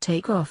not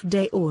take off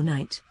day or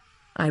night.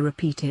 I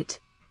repeat it,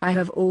 I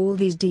have all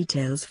these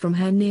details from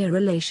her near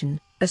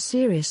relation, a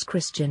serious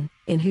Christian,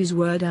 in whose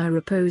word I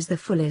repose the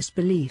fullest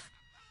belief.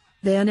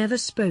 They are never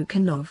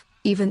spoken of,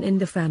 even in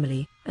the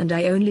family, and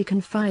I only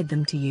confide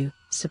them to you,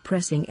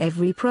 suppressing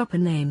every proper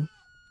name.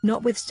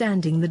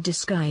 Notwithstanding the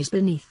disguise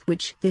beneath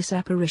which this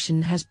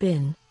apparition has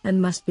been, and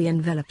must be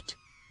enveloped,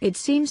 it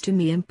seems to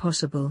me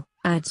impossible,"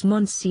 adds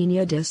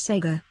Monsignor de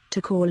Sega,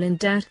 "to call in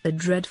doubt the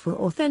dreadful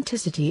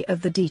authenticity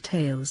of the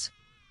details."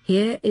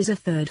 Here is a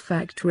third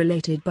fact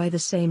related by the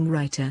same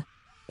writer.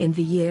 In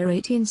the year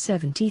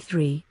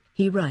 1873,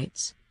 he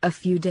writes, a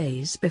few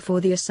days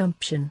before the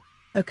Assumption,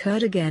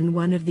 occurred again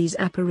one of these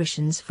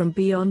apparitions from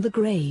beyond the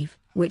grave,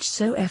 which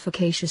so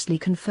efficaciously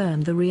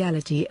confirmed the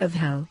reality of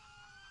hell.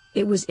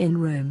 It was in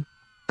Rome.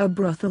 A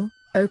brothel,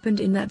 opened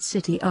in that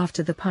city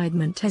after the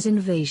Piedmontese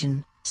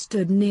invasion,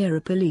 stood near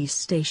a police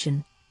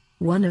station.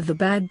 One of the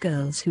bad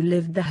girls who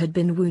lived there had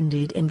been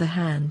wounded in the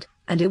hand,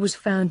 and it was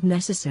found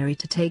necessary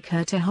to take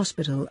her to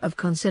hospital of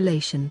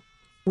Consolation.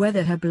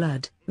 Whether her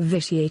blood,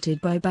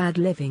 vitiated by bad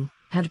living,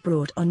 had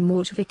brought on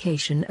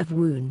mortification of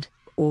wound,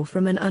 or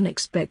from an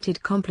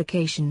unexpected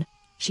complication,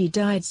 she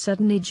died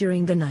suddenly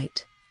during the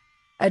night.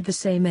 At the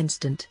same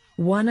instant,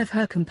 one of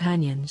her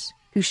companions,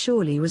 who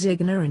surely was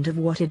ignorant of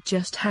what had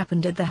just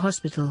happened at the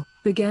hospital,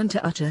 began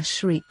to utter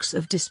shrieks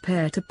of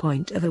despair to the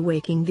point of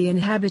awaking the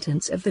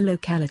inhabitants of the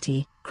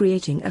locality,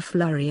 creating a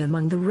flurry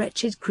among the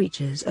wretched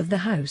creatures of the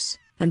house,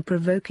 and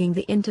provoking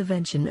the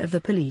intervention of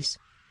the police.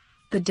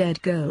 The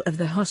dead girl of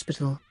the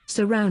hospital,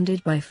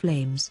 surrounded by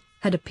flames,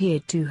 had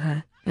appeared to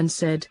her, and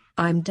said,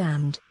 "I'm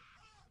damned.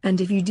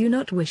 And if you do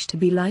not wish to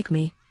be like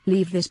me,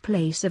 leave this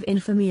place of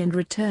infamy and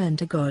return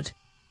to God."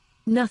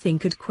 Nothing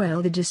could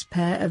quell the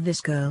despair of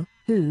this girl,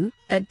 who,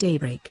 at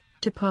daybreak,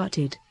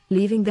 departed,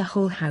 leaving the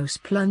whole house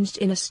plunged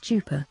in a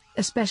stupor,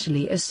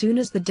 especially as soon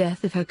as the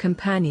death of her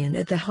companion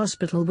at the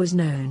hospital was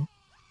known.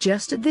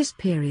 Just at this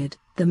period,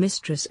 the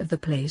mistress of the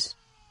place,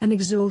 an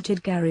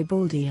exalted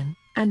Garibaldian,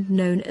 and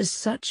known as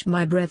such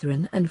my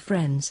brethren and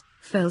friends,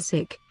 fell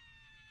sick.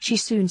 She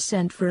soon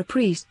sent for a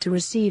priest to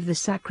receive the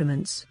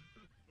sacraments.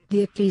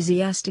 The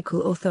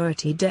ecclesiastical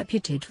authority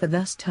deputed for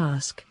this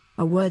task,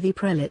 a worthy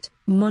prelate,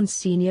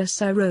 Monsignor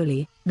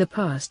Ciroli, the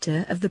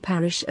pastor of the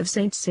parish of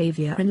St.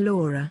 Saviour in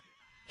Laura.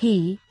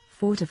 He,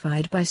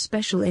 fortified by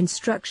special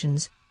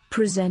instructions,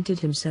 presented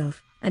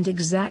himself, and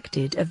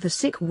exacted of the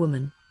sick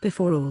woman,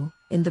 before all,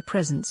 in the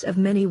presence of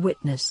many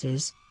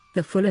witnesses,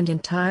 the full and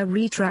entire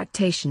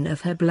retractation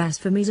of her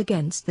blasphemies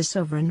against the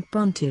sovereign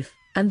pontiff,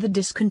 and the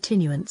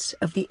discontinuance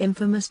of the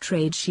infamous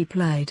trade she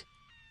plied.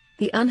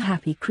 The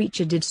unhappy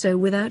creature did so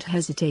without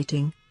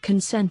hesitating,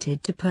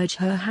 consented to purge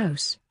her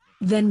house,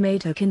 then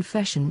made her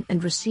confession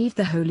and received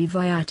the Holy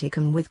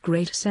Viaticum with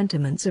great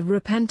sentiments of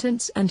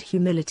repentance and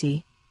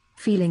humility.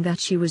 Feeling that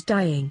she was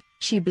dying,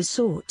 she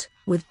besought,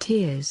 with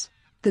tears,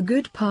 the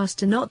good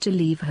pastor not to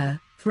leave her,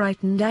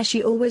 frightened as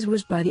she always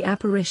was by the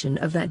apparition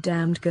of that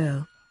damned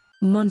girl.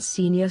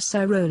 Monsignor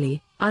Ciroli,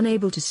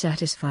 unable to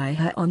satisfy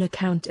her on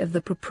account of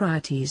the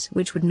proprieties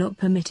which would not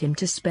permit him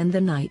to spend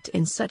the night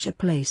in such a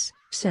place,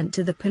 sent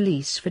to the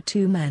police for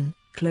 2 men,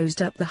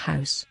 closed up the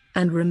house,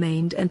 and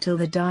remained until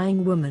the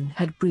dying woman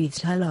had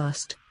breathed her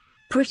last.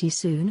 Pretty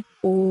soon,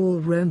 all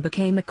Rome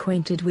became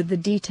acquainted with the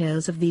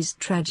details of these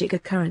tragic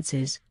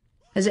occurrences.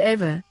 As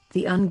ever,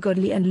 the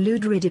ungodly and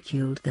lewd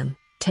ridiculed them,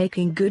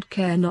 taking good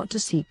care not to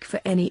seek for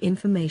any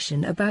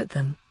information about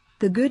them.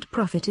 The good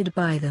profited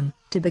by them,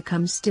 to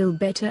become still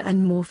better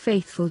and more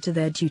faithful to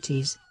their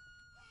duties.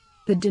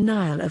 The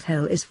denial of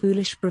hell is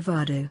foolish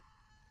bravado.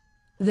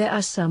 There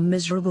are some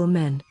miserable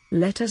men,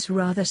 let us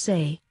rather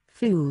say,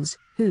 fools,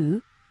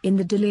 who, in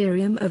the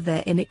delirium of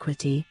their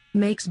iniquity,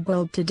 makes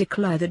bold to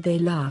declare that they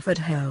laugh at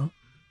hell.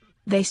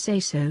 They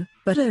say so,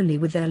 but only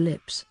with their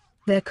lips.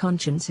 Their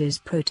consciences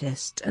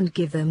protest and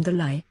give them the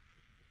lie.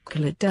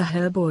 Claude de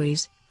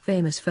Herbois,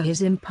 famous for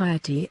his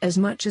impiety as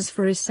much as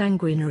for his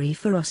sanguinary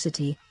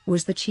ferocity,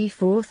 was the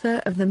chief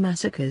author of the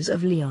massacres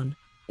of Lyon.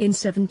 In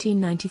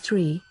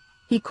 1793,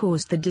 he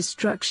caused the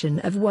destruction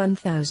of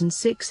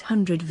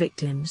 1,600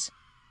 victims.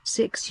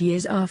 6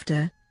 years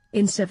after,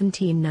 in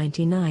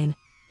 1799,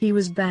 he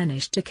was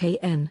banished to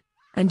Caen,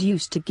 and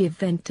used to give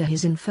vent to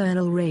his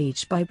infernal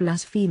rage by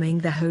blaspheming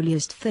the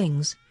holiest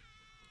things.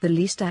 The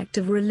least act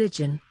of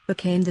religion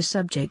became the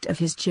subject of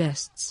his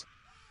jests.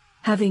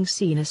 Having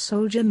seen a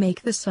soldier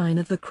make the sign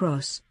of the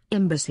cross,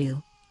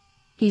 imbecile,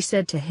 he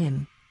said to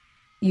him,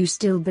 "You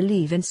still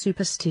believe in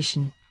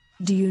superstition.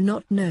 Do you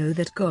not know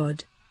that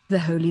God, the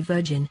Holy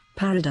Virgin,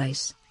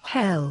 Paradise,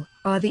 Hell,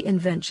 are the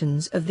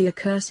inventions of the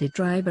accursed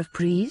tribe of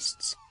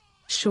priests?"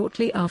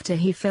 Shortly after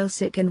he fell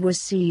sick and was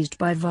seized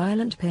by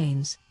violent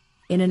pains.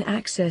 In an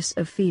access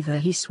of fever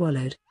he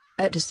swallowed,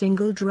 at a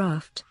single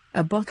draught,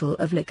 a bottle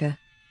of liquor.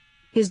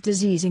 His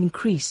disease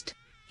increased.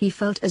 He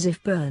felt as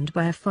if burned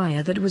by a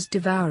fire that was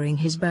devouring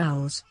his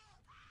bowels.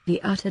 He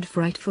uttered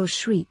frightful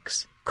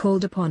shrieks,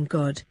 called upon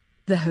God,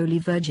 the Holy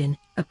Virgin,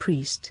 a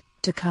priest,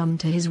 to come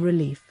to his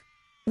relief.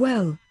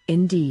 "Well,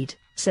 indeed,"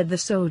 said the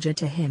soldier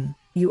to him,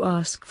 "you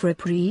ask for a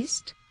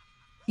priest?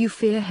 You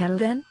fear hell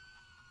then?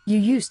 You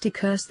used to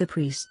curse the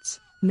priests,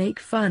 make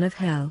fun of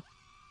hell."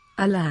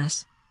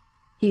 "Alas!"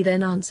 he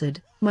then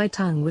answered, "my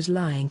tongue was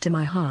lying to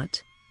my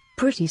heart."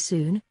 Pretty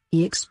soon,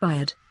 he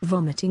expired,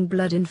 vomiting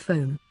blood and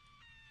foam.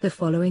 The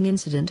following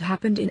incident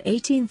happened in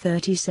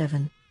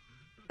 1837.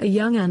 A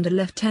young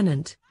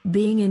under-lieutenant,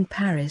 being in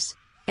Paris,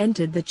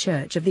 entered the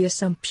Church of the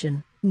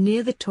Assumption,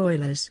 near the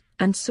Toilers,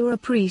 and saw a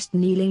priest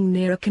kneeling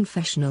near a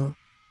confessional.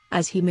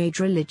 As he made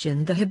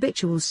religion the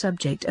habitual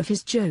subject of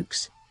his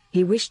jokes,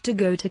 he wished to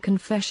go to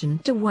confession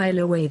to while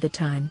away the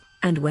time,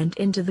 and went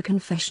into the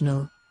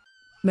confessional.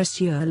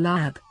 "Monsieur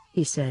l'Abbé,"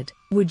 he said,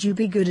 "would you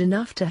be good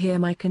enough to hear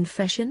my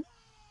confession?"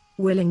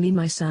 "Willingly,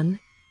 my son.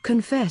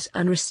 Confess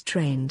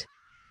unrestrained.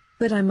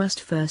 But I must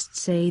first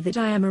say that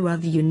I am a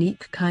rather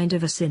unique kind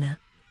of a sinner."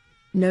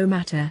 "No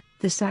matter,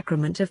 the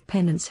sacrament of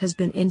penance has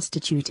been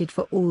instituted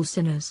for all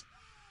sinners.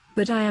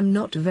 But I am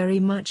not very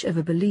much of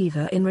a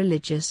believer in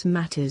religious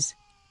matters."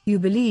 "You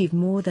believe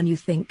more than you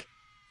think."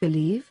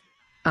 "Believe?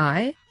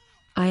 I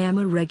am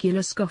a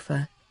regular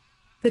scoffer."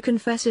 The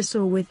confessor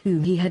saw with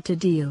whom he had to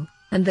deal,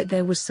 and that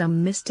there was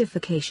some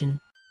mystification.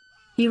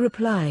 He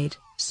replied,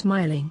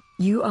 smiling,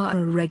 "You are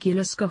a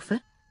regular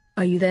scoffer?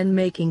 Are you then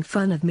making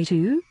fun of me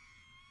too?"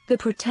 The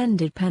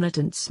pretended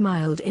penitent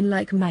smiled in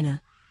like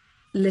manner.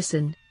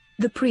 "Listen,"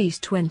 the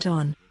priest went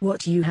on,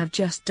 "what you have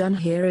just done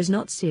here is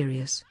not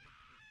serious.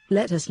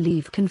 Let us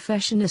leave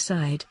confession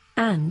aside,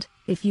 and,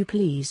 if you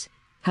please,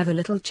 have a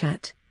little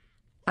chat.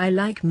 I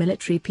like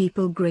military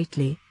people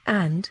greatly,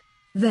 and,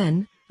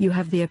 then, you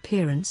have the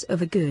appearance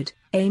of a good,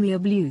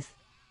 amiable youth.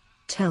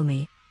 Tell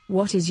me,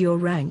 what is your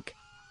rank?"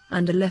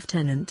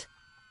 "Under-lieutenant."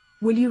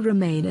 "Will you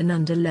remain an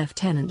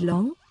under-lieutenant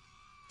long?"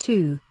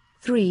 2,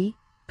 3,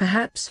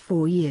 perhaps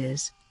 4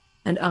 years.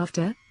 "And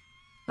after?"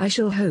 "I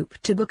shall hope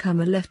to become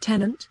a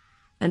lieutenant."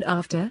 "And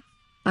after?"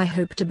 "I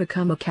hope to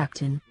become a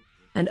captain."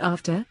 "And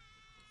after?"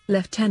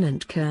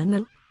 "Lieutenant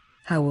colonel."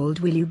 "How old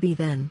will you be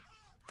then?"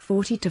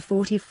 40 to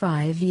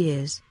 45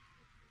 years.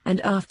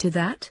 "And after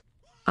that?"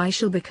 "I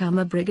shall become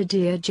a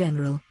brigadier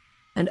general."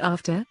 "And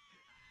after?"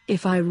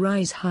 "If I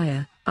rise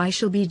higher, I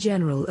shall be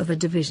general of a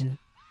division."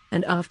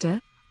 And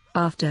after?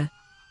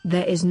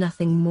 There is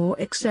nothing more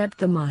except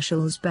the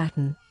marshal's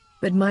baton.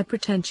 But my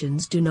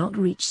pretensions do not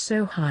reach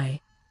so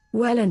high.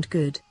 Well and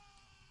good.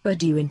 But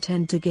do you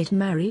intend to get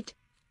married?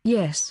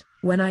 Yes,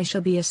 when I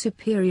shall be a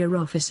superior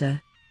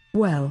officer.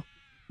 Well.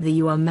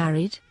 You are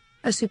married?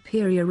 A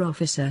superior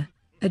officer,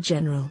 a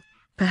general,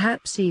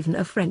 perhaps even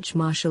a French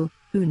marshal,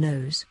 who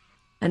knows?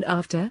 And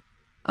after?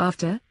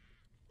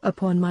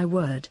 Upon my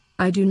word,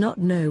 I do not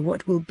know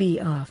what will be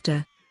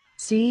after.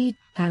 See,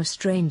 how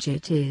strange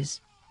it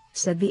is,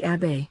 said the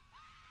abbé.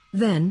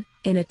 Then,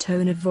 in a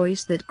tone of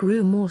voice that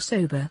grew more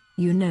sober,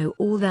 you know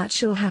all that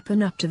shall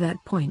happen up to that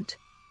point,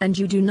 and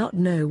you do not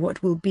know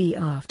what will be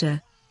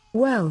after.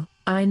 Well,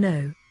 I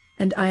know,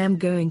 and I am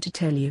going to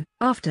tell you.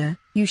 After,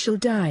 you shall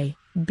die,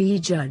 be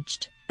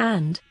judged,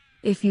 and,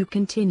 if you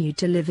continue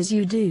to live as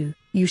you do,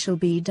 you shall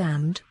be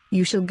damned,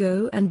 you shall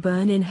go and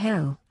burn in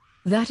hell.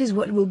 That is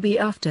what will be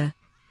after.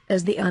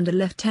 As the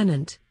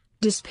under-lieutenant,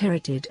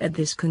 dispirited at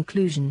this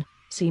conclusion,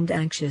 seemed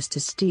anxious to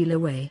steal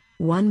away.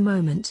 One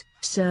moment,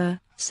 sir,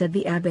 said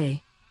the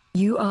abbé.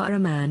 You are a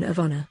man of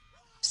honor.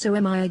 So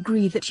am I.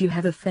 Agree that you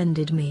have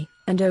offended me,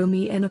 and owe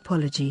me an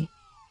apology.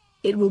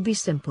 It will be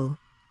simple.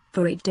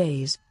 For 8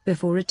 days,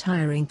 before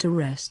retiring to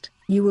rest,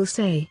 you will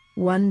say,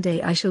 one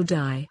day I shall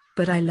die,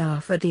 but I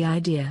laugh at the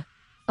idea.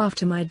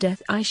 After my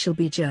death I shall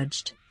be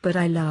judged, but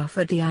I laugh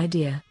at the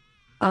idea.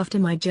 After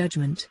my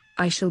judgment,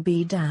 I shall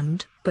be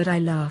damned, but I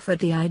laugh at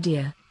the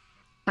idea.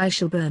 I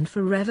shall burn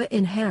forever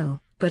in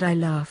hell, but I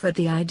laugh at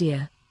the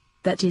idea.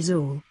 That is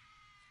all.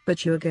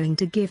 But you're going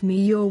to give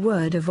me your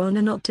word of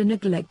honor not to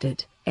neglect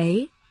it,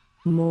 eh?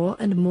 More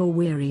and more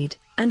wearied,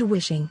 and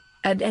wishing,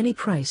 at any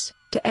price,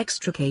 to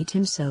extricate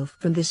himself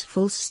from this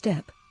false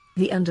step,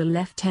 the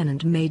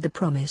under-lieutenant made the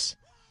promise.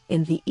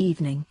 In the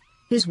evening,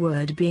 his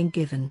word being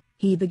given,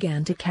 he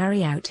began to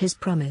carry out his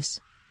promise.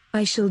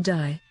 I shall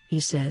die, he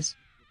says.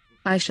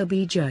 I shall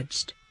be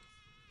judged.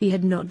 He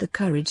had not the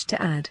courage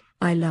to add,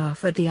 I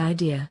laugh at the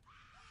idea.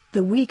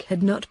 The week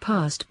had not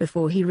passed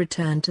before he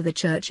returned to the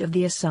Church of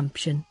the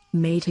Assumption,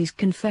 made his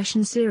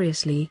confession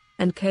seriously,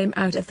 and came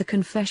out of the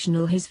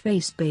confessional his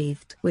face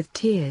bathed with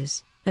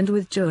tears, and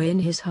with joy in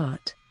his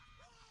heart.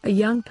 A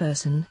young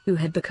person who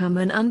had become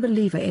an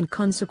unbeliever in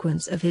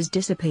consequence of his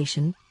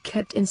dissipation,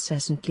 kept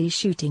incessantly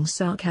shooting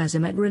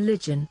sarcasm at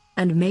religion,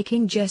 and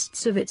making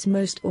jests of its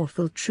most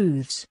awful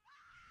truths.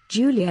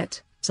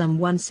 Juliet,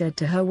 someone said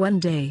to her one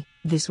day,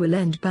 this will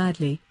end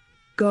badly.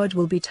 God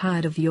will be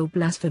tired of your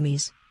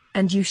blasphemies,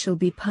 and you shall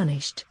be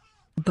punished.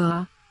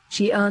 Bah,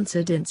 she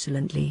answered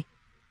insolently.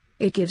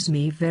 It gives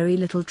me very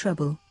little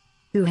trouble.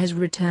 Who has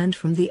returned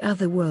from the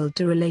other world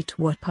to relate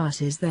what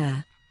passes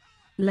there?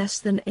 Less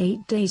than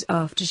 8 days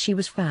after she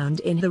was found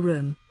in the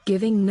room,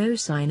 giving no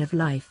sign of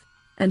life,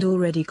 and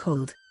already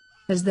cold.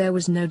 As there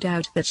was no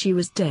doubt that she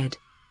was dead,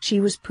 she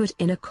was put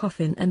in a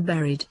coffin and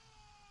buried.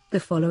 The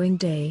following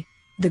day,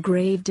 the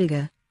grave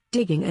digger,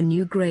 digging a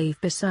new grave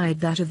beside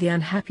that of the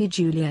unhappy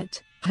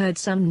Juliet, heard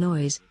some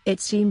noise. It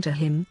seemed to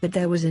him that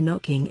there was a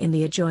knocking in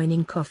the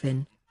adjoining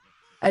coffin.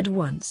 At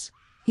once,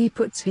 he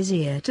puts his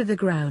ear to the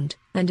ground,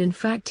 and in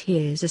fact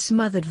hears a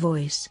smothered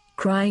voice,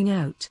 crying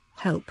out,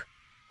 "Help!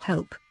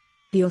 Help!"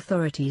 The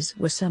authorities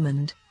were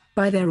summoned.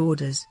 By their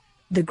orders,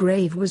 the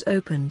grave was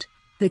opened,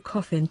 the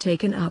coffin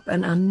taken up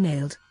and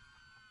unnailed.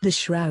 The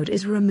shroud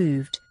is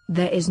removed.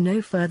 There is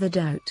no further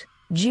doubt,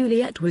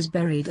 Juliet was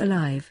buried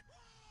alive.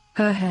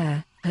 Her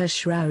hair, her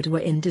shroud were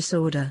in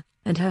disorder,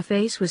 and her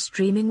face was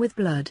streaming with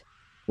blood.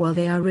 While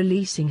they are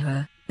releasing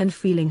her, and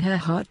feeling her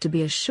heart to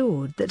be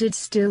assured that it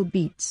still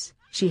beats,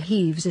 she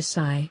heaves a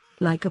sigh,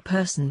 like a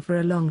person for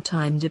a long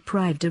time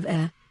deprived of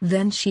air.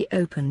 Then she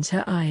opens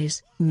her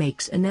eyes,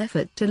 makes an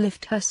effort to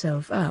lift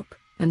herself up,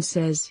 and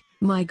says,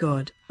 "My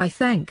God, I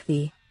thank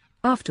thee."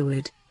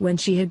 Afterward, when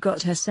she had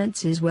got her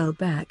senses well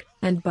back,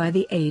 and by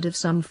the aid of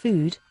some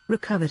food,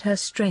 recovered her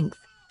strength,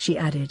 she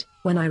added,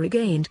 "When I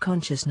regained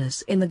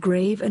consciousness in the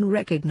grave and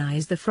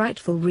recognized the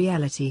frightful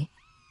reality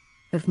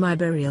of my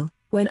burial,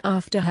 when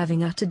after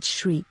having uttered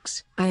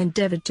shrieks, I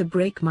endeavored to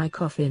break my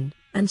coffin,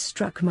 and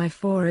struck my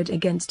forehead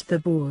against the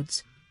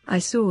boards, I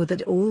saw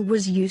that all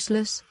was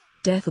useless.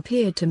 Death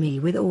appeared to me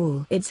with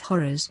all its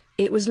horrors.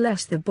 It was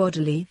less the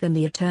bodily than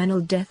the eternal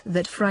death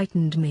that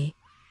frightened me.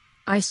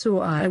 I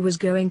saw I was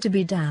going to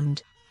be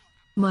damned.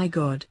 My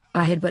God,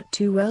 I had but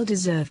too well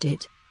deserved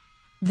it.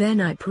 Then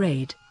I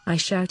prayed, I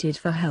shouted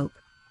for help.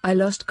 I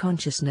lost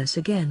consciousness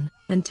again,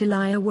 until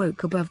I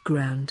awoke above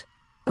ground.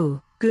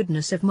 Oh,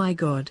 goodness of my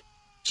God!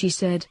 She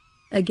said,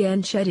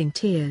 again shedding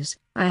tears,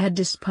 I had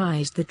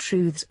despised the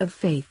truths of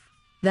faith.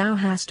 Thou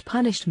hast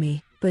punished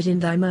me, but in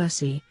thy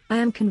mercy, I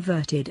am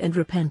converted and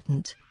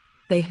repentant.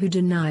 They who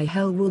deny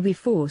hell will be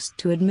forced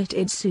to admit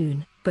it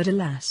soon, but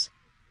alas,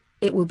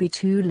 it will be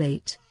too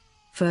late.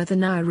 Further,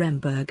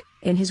 Nuremberg,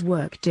 in his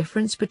work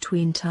Difference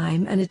Between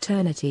Time and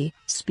Eternity,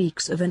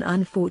 speaks of an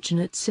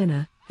unfortunate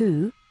sinner,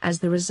 who, as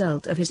the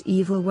result of his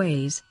evil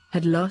ways,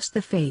 had lost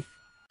the faith.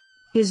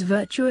 His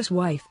virtuous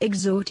wife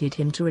exhorted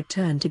him to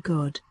return to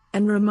God,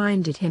 and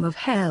reminded him of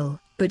hell,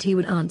 but he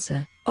would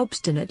answer,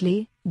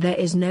 obstinately, there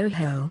is no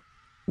hell.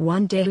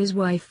 One day his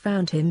wife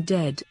found him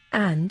dead,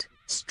 and,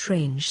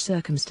 strange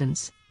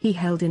circumstance, he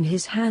held in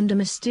his hand a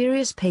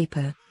mysterious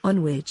paper,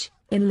 on which,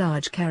 in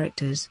large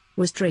characters,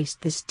 was traced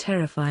this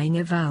terrifying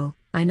avowal: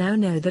 I now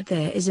know that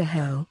there is a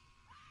hell.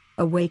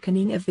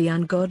 Awakening of the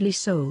ungodly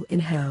soul in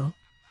hell.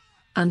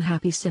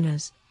 Unhappy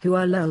sinners, who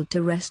are lulled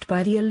to rest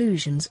by the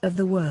illusions of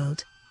the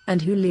world,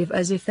 and who live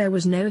as if there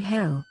was no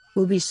hell,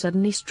 will be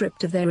suddenly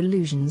stripped of their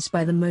illusions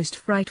by the most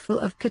frightful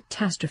of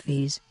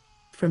catastrophes.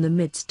 From the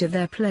midst of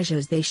their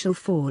pleasures they shall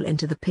fall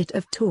into the pit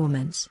of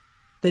torments.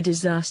 The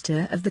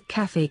disaster of the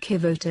Café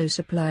Kivoto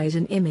supplies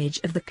an image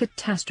of the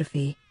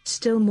catastrophe,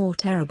 still more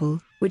terrible,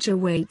 which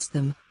awaits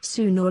them,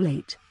 soon or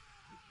late.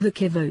 The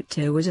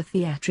Kivoto was a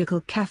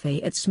theatrical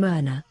café at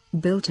Smyrna,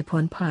 built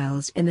upon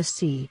piles in the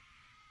sea.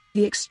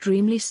 The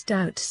extremely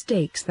stout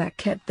stakes that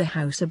kept the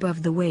house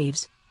above the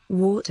waves,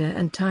 water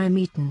and time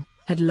eaten,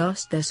 had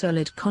lost their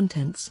solid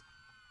contents.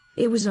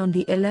 It was on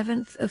the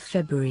 11th of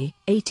February,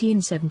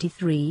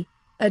 1873,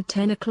 at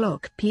 10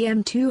 o'clock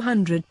p.m.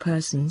 200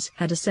 persons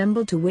had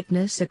assembled to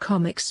witness a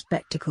comic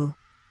spectacle.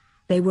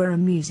 They were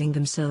amusing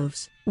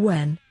themselves,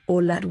 when,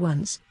 all at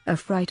once, a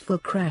frightful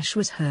crash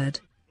was heard.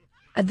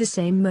 At the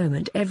same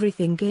moment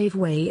everything gave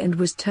way and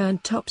was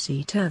turned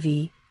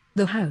topsy-turvy.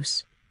 The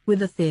house, with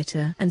the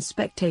theatre and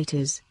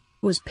spectators,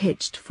 was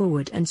pitched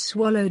forward and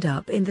swallowed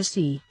up in the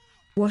sea.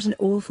 What an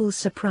awful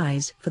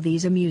surprise for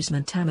these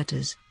amusement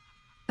amateurs!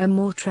 A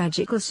more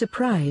tragical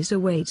surprise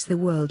awaits the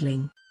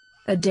worldling.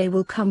 A day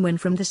will come when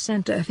from the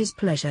center of his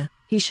pleasure,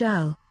 he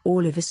shall,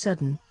 all of a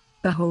sudden,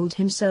 behold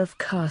himself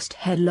cast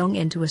headlong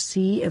into a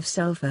sea of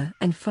sulfur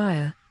and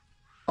fire.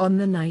 On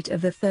the night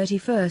of the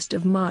 31st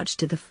of March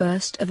to the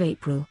 1st of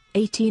April,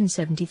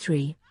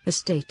 1873, a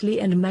stately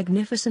and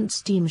magnificent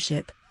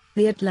steamship,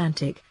 the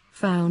Atlantic,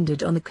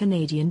 foundered on the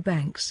Canadian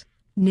banks,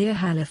 near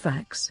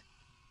Halifax.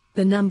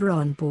 The number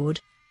on board,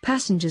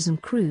 passengers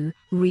and crew,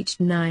 reached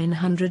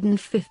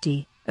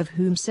 950, of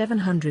whom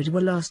 700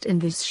 were lost in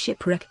this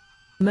shipwreck.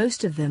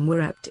 Most of them were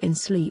wrapped in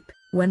sleep,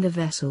 when the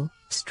vessel,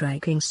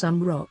 striking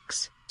some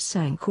rocks,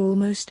 sank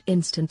almost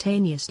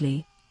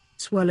instantaneously.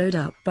 Swallowed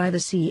up by the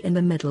sea in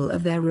the middle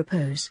of their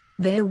repose,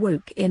 they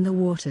awoke in the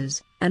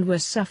waters, and were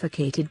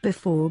suffocated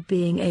before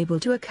being able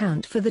to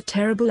account for the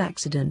terrible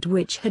accident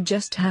which had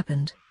just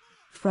happened.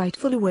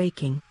 Frightful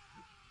awaking!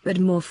 But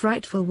more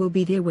frightful will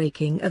be the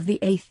awaking of the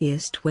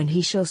atheist when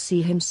he shall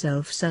see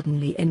himself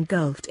suddenly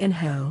engulfed in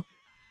hell.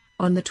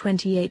 On the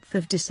 28th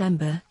of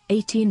December,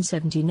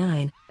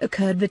 1879,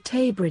 occurred the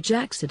Tay Bridge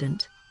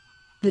accident.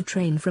 The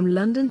train from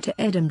London to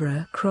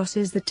Edinburgh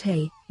crosses the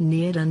Tay,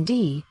 near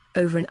Dundee,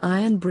 over an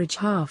iron bridge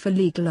half a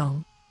league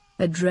long.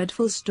 A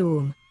dreadful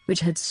storm, which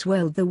had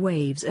swelled the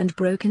waves and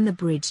broken the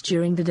bridge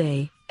during the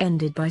day,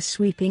 ended by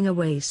sweeping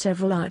away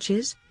several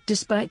arches,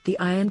 despite the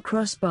iron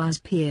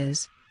crossbars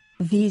piers.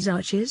 These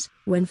arches,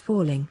 when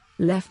falling,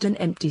 left an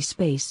empty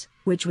space,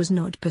 which was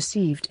not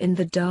perceived in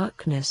the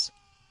darkness.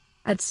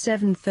 At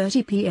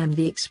 7:30 p.m.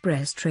 the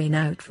express train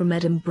out from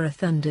Edinburgh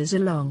thunders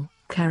along,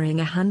 carrying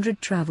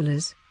 100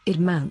 travellers. It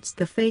mounts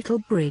the fatal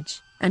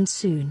bridge, and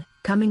soon,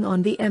 coming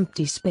on the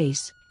empty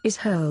space, is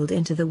hurled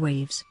into the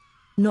waves.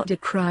 Not a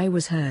cry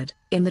was heard.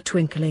 In the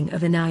twinkling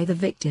of an eye the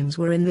victims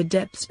were in the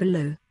depths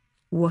below.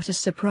 What a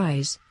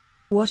surprise!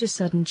 What a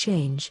sudden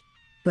change!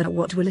 But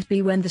what will it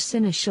be when the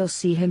sinner shall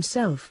see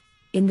himself,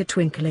 in the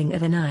twinkling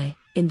of an eye,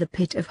 in the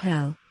pit of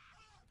hell?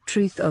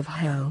 Truth of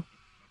hell.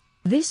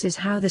 This is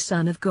how the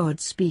Son of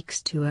God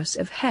speaks to us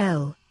of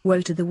hell.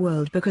 Woe to the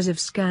world because of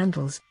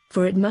scandals,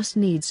 for it must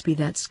needs be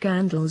that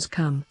scandals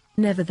come.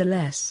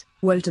 Nevertheless,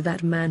 woe to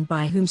that man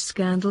by whom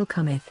scandal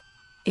cometh.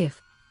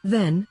 If,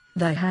 then,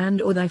 thy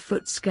hand or thy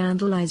foot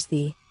scandalize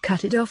thee,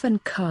 cut it off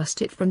and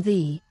cast it from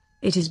thee.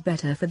 It is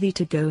better for thee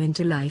to go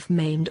into life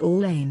maimed or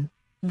lame,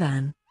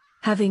 than,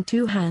 having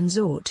 2 hands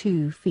or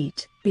 2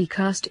 feet, be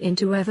cast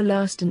into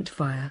everlasting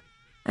fire.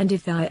 And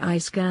if thy eye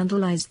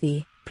scandalize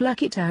thee,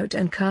 pluck it out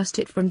and cast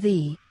it from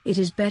thee. It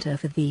is better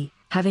for thee,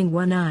 having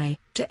 1 eye,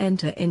 to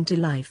enter into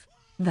life,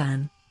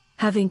 than,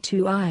 having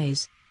 2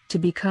 eyes, to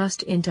be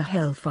cast into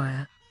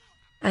hellfire.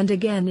 And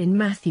again in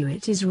Matthew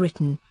it is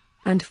written,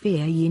 And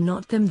fear ye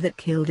not them that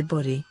kill the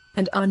body,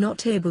 and are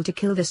not able to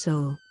kill the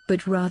soul,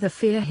 but rather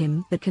fear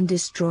him that can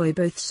destroy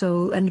both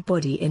soul and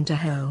body into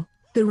hell.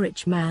 The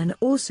rich man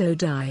also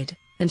died,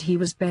 and he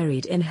was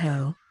buried in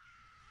hell.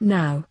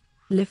 Now,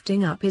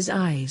 lifting up his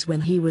eyes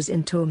when he was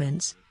in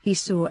torments, he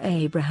saw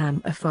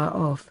Abraham afar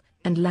off,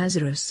 and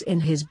Lazarus in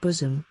his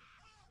bosom.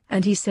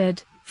 And he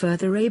said,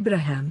 Father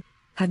Abraham,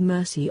 have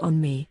mercy on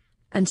me,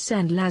 and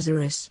send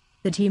Lazarus,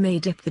 that he may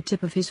dip the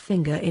tip of his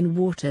finger in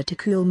water to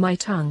cool my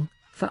tongue,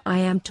 for I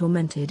am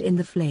tormented in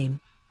the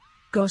flame.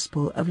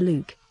 Gospel of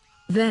Luke.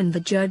 Then the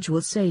judge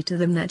will say to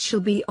them that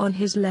shall be on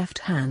his left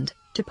hand,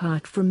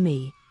 Depart from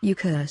me, you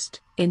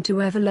cursed,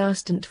 into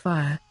everlasting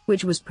fire,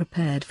 which was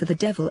prepared for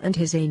the devil and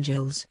his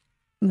angels.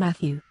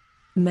 Matthew.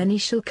 Many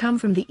shall come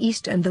from the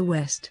east and the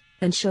west,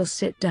 and shall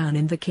sit down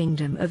in the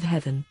kingdom of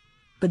heaven.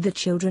 But the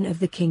children of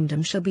the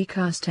kingdom shall be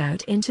cast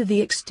out into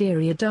the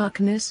exterior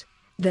darkness.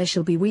 There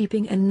shall be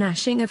weeping and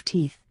gnashing of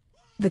teeth.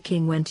 The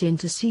king went in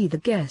to see the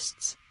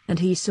guests, and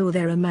he saw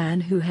there a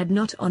man who had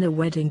not on a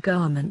wedding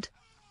garment.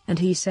 And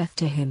he saith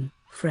to him,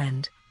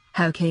 Friend,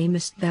 how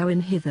camest thou in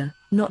hither,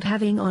 not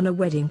having on a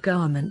wedding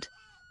garment?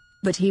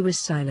 But he was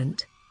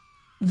silent.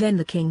 Then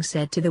the king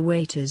said to the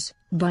waiters,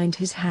 Bind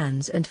his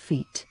hands and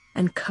feet,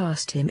 and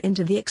cast him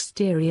into the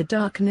exterior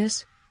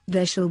darkness,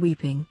 there shall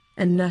weeping,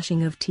 and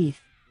gnashing of teeth.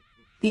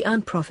 The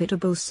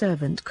unprofitable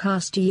servant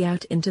cast ye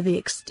out into the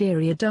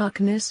exterior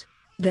darkness,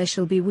 there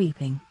shall be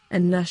weeping,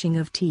 and gnashing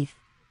of teeth.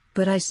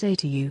 But I say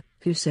to you,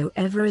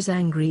 whosoever is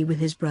angry with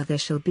his brother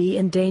shall be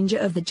in danger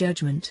of the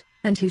judgment,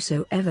 and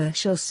whosoever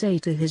shall say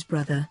to his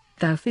brother,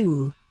 Thou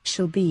fool,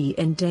 shall be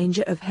in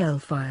danger of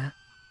hellfire.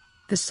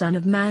 The Son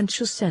of Man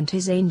shall send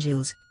his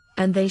angels,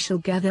 and they shall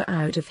gather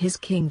out of his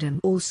kingdom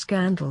all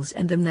scandals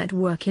and them that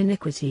work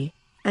iniquity,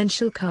 and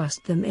shall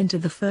cast them into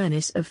the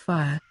furnace of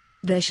fire,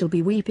 there shall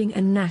be weeping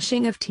and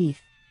gnashing of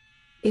teeth.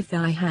 If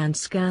thy hand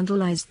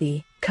scandalize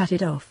thee, cut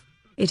it off.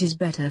 It is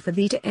better for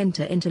thee to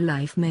enter into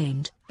life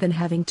maimed, than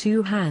having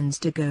 2 hands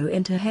to go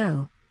into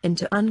hell,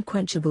 into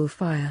unquenchable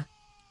fire.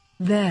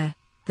 There,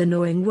 the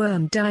gnawing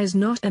worm dies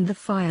not and the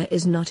fire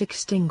is not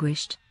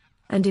extinguished.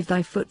 And if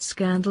thy foot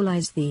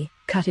scandalize thee,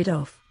 cut it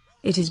off.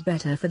 It is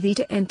better for thee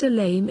to enter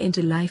lame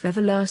into life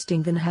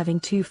everlasting than having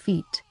 2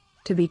 feet,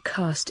 to be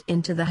cast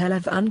into the hell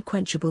of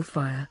unquenchable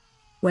fire,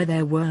 where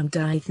their worm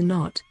dieth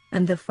not,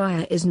 and the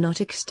fire is not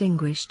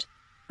extinguished.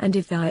 And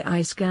if thy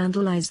eye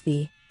scandalize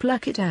thee,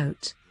 pluck it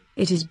out.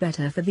 It is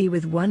better for thee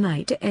with 1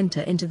 eye to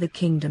enter into the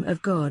kingdom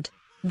of God,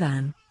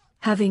 than,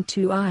 having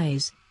 2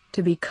 eyes,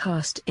 to be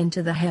cast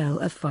into the hell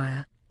of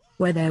fire,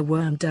 where their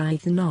worm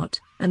dieth not,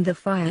 and the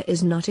fire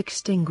is not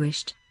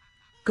extinguished.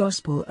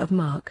 Gospel of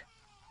Mark.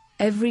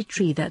 Every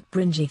tree that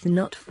bringeth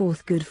not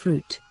forth good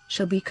fruit,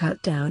 shall be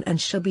cut down and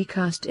shall be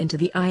cast into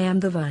the I am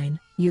the vine,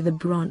 you the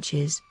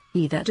branches.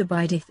 He that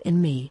abideth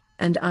in me,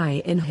 and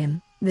I in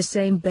him, the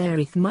same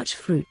beareth much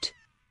fruit.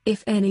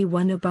 If any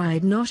one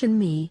abide not in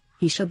me,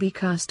 he shall be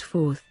cast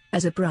forth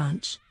as a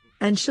branch,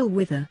 and shall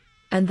wither,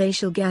 and they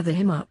shall gather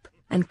him up,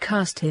 and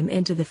cast him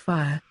into the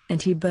fire,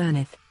 and he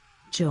burneth.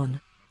 John.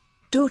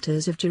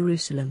 Daughters of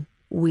Jerusalem,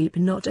 weep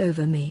not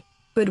over me,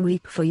 but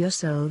weep for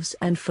yourselves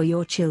and for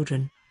your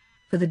children.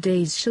 For the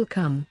days shall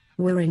come,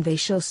 wherein they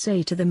shall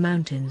say to the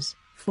mountains,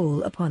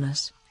 Fall upon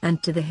us,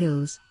 and to the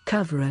hills,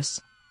 Cover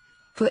us.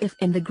 For if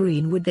in the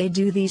green wood they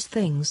do these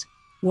things,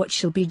 what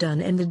shall be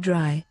done in the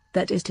dry,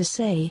 that is to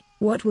say,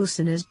 what will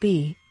sinners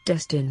be,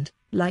 destined,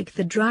 like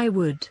the dry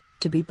wood,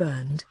 to be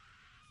burned?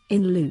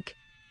 In Luke.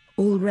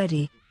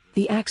 Already,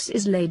 the axe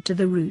is laid to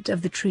the root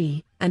of the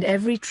tree, and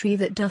every tree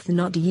that doth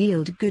not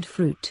yield good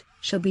fruit,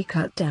 shall be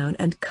cut down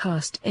and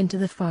cast into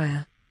the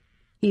fire.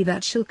 He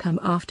that shall come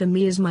after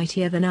me is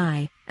mightier than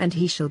I, and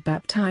he shall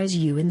baptize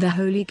you in the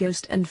Holy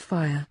Ghost and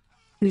fire,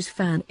 whose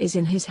fan is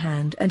in his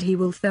hand, and he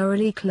will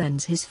thoroughly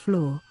cleanse his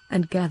floor,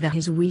 and gather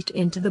his wheat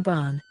into the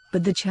barn,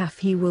 but the chaff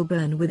he will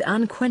burn with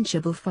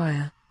unquenchable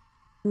fire.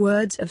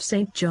 Words of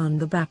St. John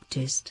the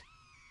Baptist.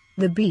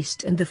 The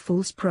beast and the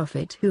false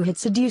prophet who had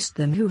seduced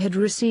them, who had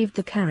received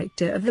the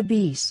character of the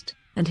beast,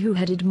 and who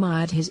had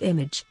admired his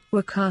image,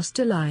 were cast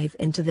alive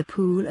into the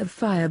pool of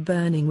fire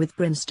burning with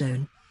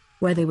brimstone,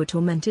 where they were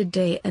tormented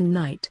day and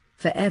night,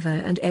 for ever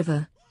and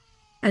ever.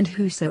 And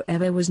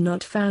whosoever was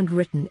not found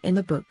written in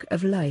the book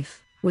of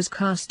life, was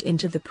cast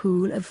into the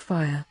pool of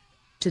fire.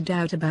 To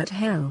doubt about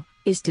hell,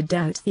 is to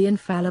doubt the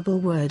infallible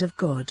word of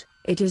God.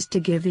 It is to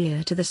give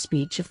ear to the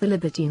speech of the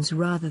libertines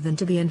rather than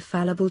to the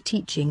infallible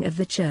teaching of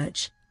the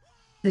Church.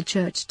 The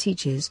Church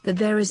teaches that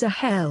there is a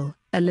hell,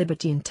 a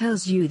libertine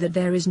tells you that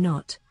there is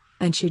not,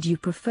 and should you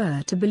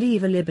prefer to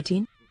believe a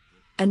libertine?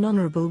 An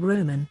honorable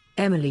Roman,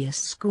 Aemilius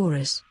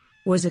Scaurus,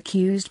 was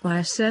accused by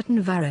a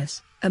certain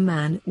Varus, a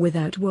man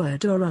without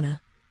word or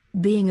honor.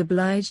 Being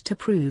obliged to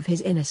prove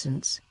his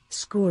innocence,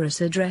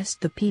 Scaurus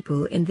addressed the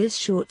people in this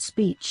short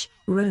speech,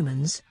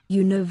 Romans,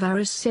 you know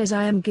Varus says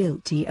I am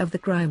guilty of the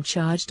crime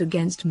charged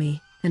against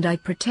me, and I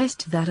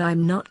protest that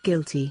I'm not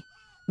guilty.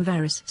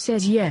 Varus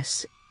says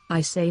yes, I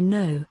say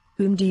no,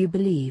 whom do you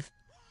believe?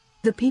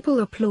 The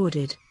people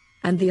applauded,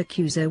 and the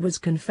accuser was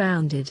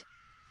confounded.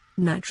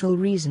 Natural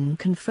reason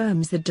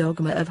confirms the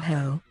dogma of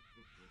hell.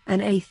 An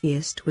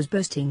atheist was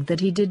boasting that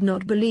he did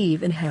not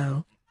believe in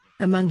hell.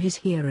 Among his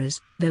hearers,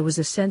 there was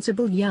a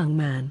sensible young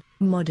man,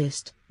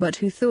 modest, but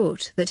who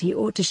thought that he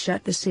ought to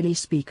shut the silly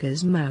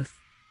speaker's mouth.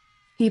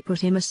 He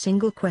put him a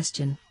single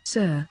question.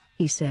 Sir,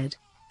 he said,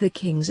 the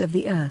kings of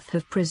the earth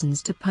have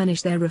prisons to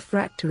punish their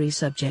refractory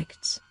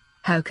subjects.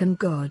 How can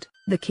God,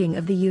 the King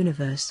of the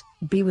universe,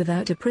 be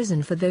without a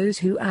prison for those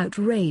who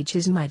outrage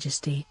his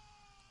majesty?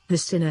 The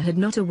sinner had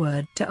not a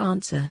word to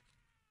answer.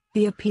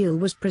 The appeal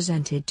was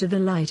presented to the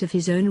light of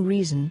his own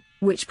reason,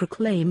 which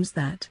proclaims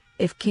that,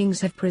 if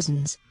kings have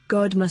prisons,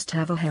 God must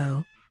have a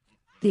hell.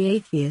 The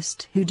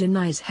atheist who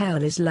denies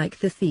hell is like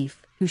the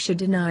thief who should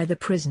deny the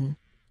prison.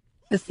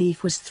 The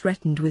thief was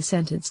threatened with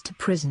sentence to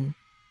prison.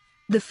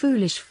 The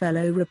foolish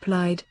fellow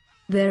replied,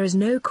 there is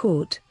no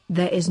court,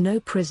 there is no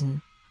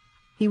prison.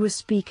 He was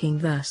speaking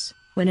thus,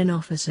 when an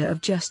officer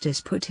of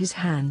justice put his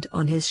hand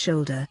on his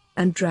shoulder,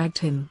 and dragged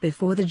him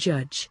before the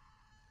judge.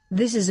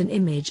 This is an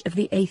image of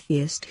the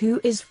atheist who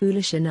is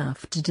foolish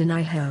enough to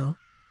deny hell.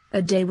 A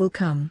day will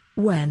come,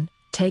 when,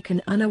 taken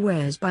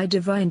unawares by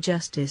divine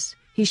justice,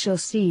 he shall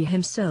see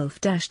himself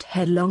dashed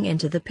headlong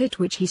into the pit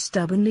which he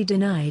stubbornly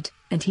denied,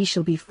 and he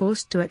shall be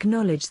forced to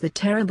acknowledge the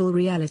terrible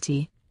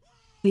reality.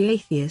 The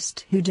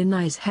atheist who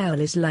denies hell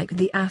is like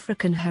the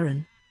African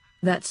heron.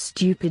 That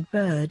stupid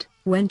bird,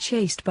 when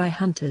chased by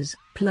hunters,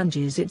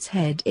 plunges its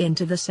head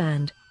into the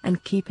sand,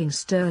 and keeping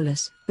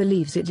stirless,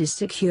 believes it is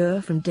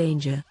secure from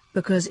danger,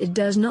 because it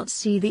does not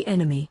see the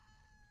enemy.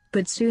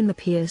 But soon the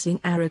piercing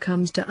arrow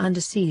comes to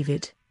undeceive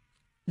it.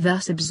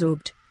 Thus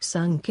absorbed,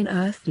 sunk in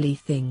earthly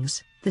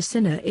things, the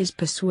sinner is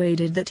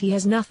persuaded that he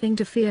has nothing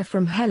to fear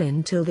from hell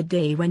until the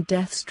day when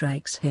death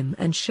strikes him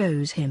and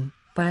shows him,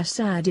 by a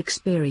sad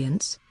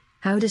experience,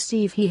 how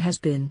deceived he has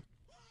been.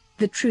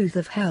 The truth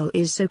of hell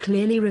is so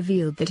clearly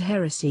revealed that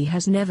heresy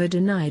has never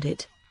denied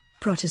it.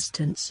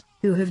 Protestants,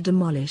 who have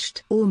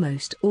demolished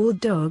almost all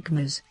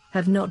dogmas,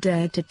 have not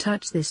dared to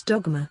touch this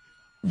dogma.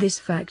 This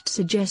fact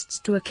suggests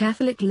to a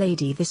Catholic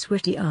lady this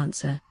witty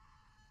answer.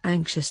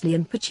 Anxiously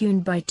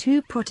importuned by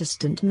two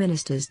Protestant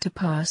ministers to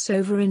pass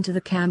over into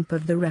the camp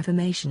of the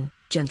Reformation,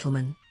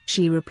 "Gentlemen,"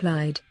 she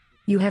replied,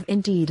 "you have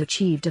indeed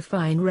achieved a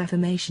fine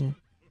Reformation.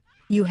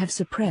 You have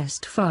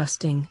suppressed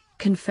fasting,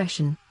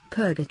 confession,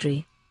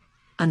 purgatory.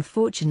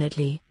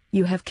 Unfortunately,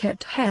 you have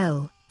kept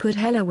hell, put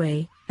hell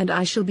away, and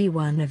I shall be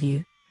one of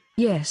you.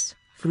 Yes,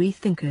 free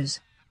thinkers,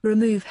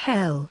 remove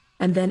hell,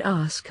 and then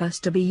ask us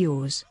to be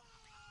yours.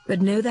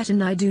 But know that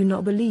an I do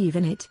not believe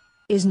in it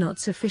is not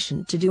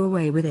sufficient to do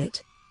away with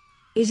it.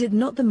 Is it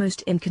not the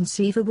most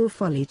inconceivable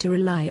folly to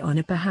rely on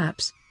a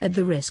perhaps, at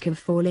the risk of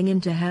falling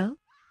into hell?"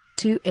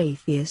 Two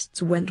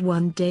atheists went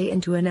one day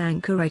into an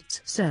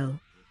anchorite's cell.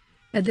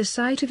 At the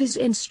sight of his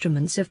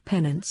instruments of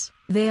penance,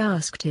 they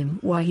asked him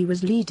why he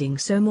was leading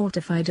so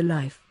mortified a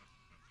life.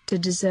 "To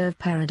deserve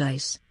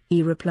paradise,"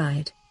 he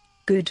replied.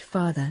 "Good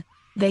Father,"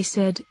 they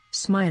said,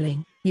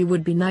 smiling, "you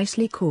would be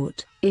nicely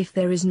caught, if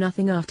there is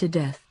nothing after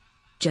death."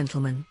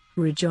 "Gentlemen,"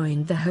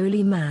 rejoined the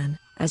holy man,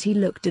 as he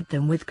looked at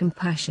them with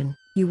compassion,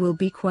 "you will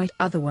be quite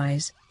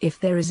otherwise, if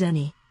there is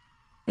any."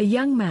 A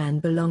young man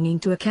belonging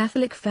to a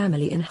Catholic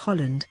family in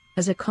Holland,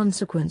 as a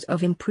consequence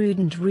of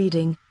imprudent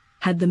reading,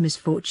 had the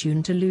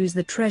misfortune to lose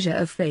the treasure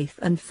of faith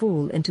and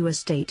fall into a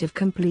state of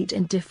complete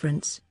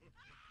indifference.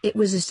 It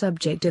was a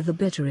subject of the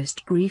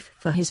bitterest grief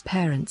for his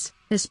parents,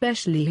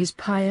 especially his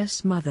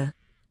pious mother.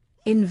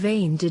 In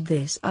vain did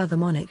this other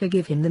Monica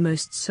give him the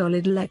most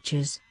solid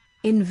lectures.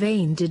 In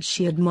vain did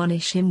she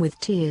admonish him with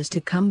tears to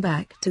come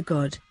back to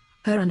God.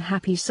 Her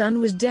unhappy son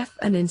was deaf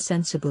and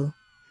insensible.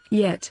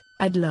 Yet,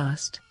 at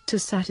last, to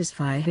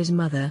satisfy his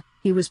mother,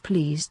 he was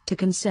pleased to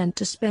consent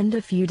to spend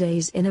a few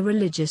days in a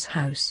religious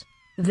house,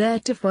 there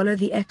to follow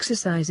the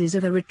exercises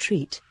of a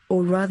retreat,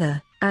 or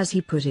rather, as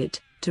he put it,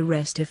 to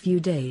rest a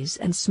few days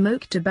and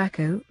smoke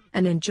tobacco,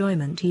 an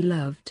enjoyment he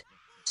loved.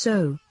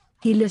 So,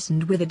 he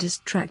listened with a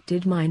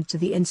distracted mind to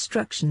the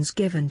instructions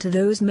given to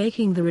those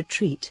making the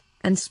retreat,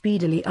 and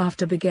speedily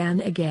after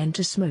began again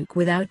to smoke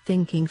without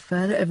thinking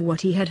further of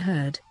what he had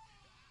heard.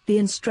 The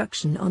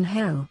instruction on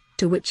hell,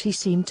 to which he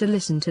seemed to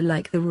listen to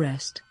like the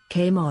rest,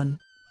 came on,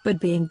 but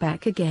being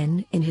back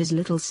again in his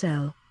little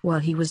cell, while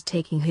he was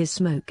taking his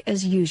smoke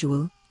as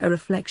usual, a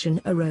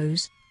reflection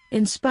arose,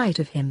 in spite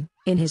of him,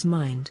 in his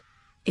mind.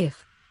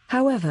 If,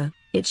 however,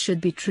 it should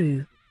be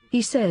true,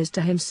 he says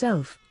to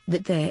himself,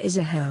 that there is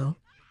a hell.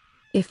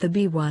 If there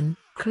be one,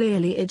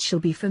 clearly it shall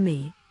be for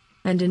me.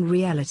 And in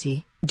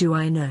reality, do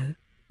I know,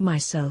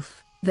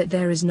 myself, that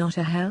there is not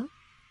a hell?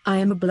 I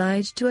am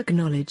obliged to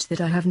acknowledge that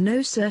I have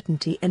no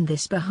certainty in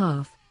this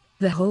behalf.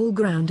 The whole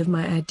ground of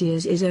my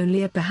ideas is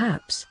only a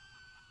perhaps.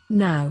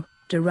 Now,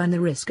 to run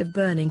the risk of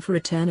burning for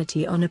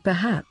eternity on a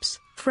perhaps,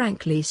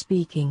 frankly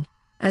speaking,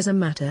 as a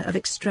matter of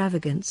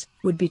extravagance,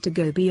 would be to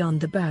go beyond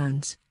the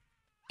bounds.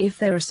 If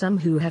there are some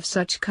who have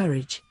such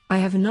courage, I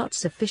have not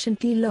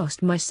sufficiently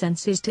lost my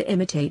senses to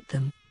imitate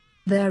them.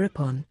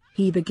 Thereupon,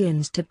 he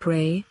begins to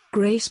pray,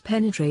 grace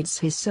penetrates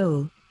his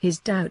soul, his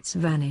doubts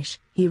vanish,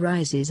 he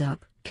rises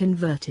up,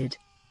 converted.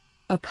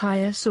 A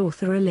pious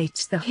author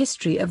relates the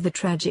history of the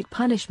tragic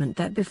punishment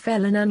that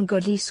befell an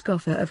ungodly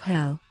scoffer of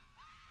hell.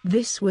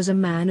 This was a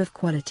man of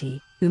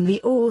quality, whom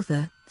the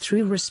author,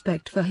 through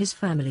respect for his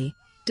family,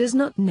 does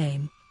not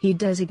name. He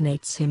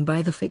designates him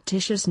by the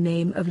fictitious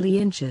name of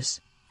Leontius.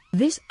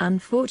 This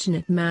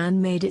unfortunate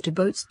man made it to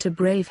boats to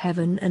brave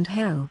heaven and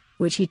hell,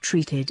 which he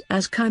treated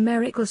as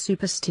chimerical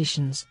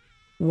superstitions.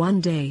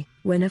 One day,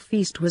 when a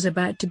feast was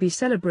about to be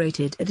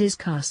celebrated at his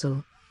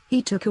castle,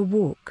 he took a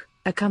walk,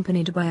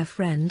 accompanied by a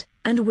friend,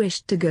 and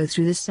wished to go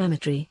through the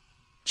cemetery.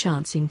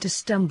 Chancing to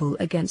stumble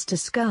against a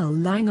skull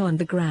lying on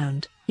the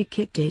ground, he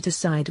kicked it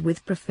aside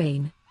with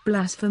profane,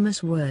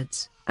 blasphemous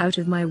words. "Out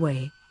of my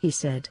way," he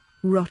said,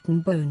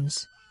 "rotten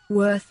bones,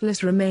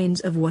 worthless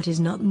remains of what is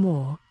not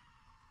more."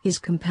 His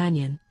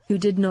companion, who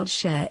did not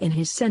share in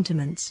his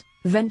sentiments,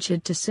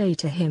 ventured to say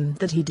to him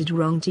that he did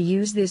wrong to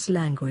use this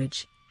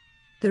language.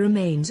 "The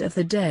remains of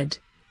the dead,"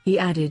 he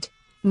added,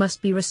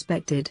 "must be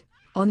respected.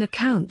 on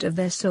account of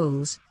their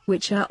souls,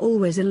 which are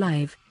always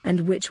alive,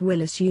 and which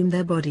will assume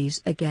their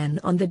bodies again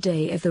on the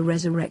day of the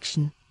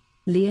resurrection.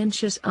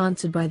 Leontius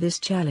answered by this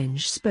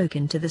challenge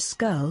spoken to the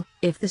skull,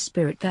 if the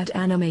spirit that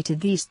animated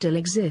thee still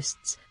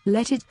exists,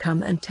 let it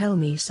come and tell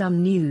me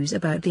some news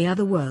about the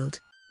other world.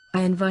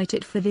 I invite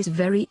it for this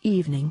very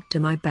evening to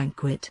my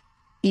banquet.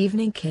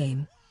 Evening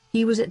came.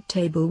 He was at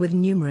table with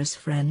numerous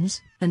friends,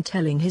 and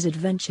telling his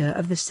adventure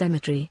of the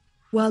cemetery,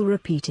 while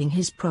repeating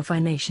his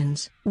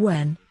profanations,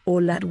 when,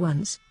 all at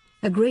once,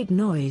 a great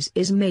noise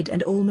is made,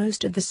 and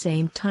almost at the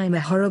same time a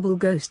horrible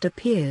ghost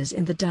appears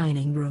in the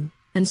dining room,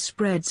 and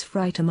spreads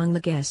fright among the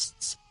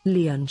guests.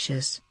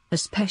 Leontius,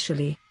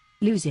 especially,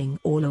 losing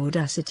all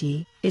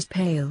audacity, is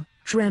pale,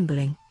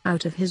 trembling,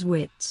 out of his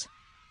wits.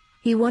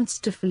 He wants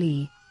to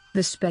flee.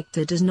 The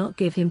spectre does not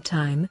give him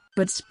time,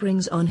 but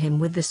springs on him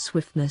with the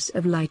swiftness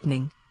of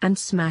lightning, and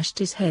smashed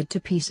his head to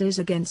pieces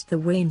against the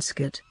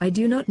wainscot. I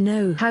do not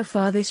know how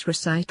far this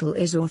recital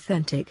is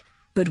authentic,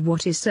 but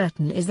what is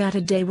certain is that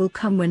a day will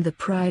come when the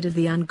pride of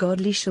the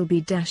ungodly shall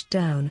be dashed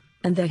down,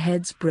 and their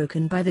heads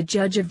broken by the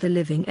judge of the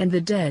living and the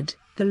dead.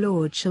 The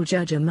Lord shall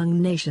judge among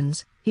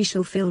nations, he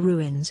shall fill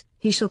ruins,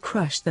 he shall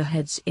crush the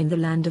heads in the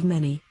land of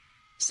many.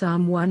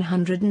 Psalm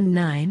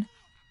 109.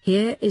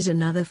 Here is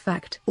another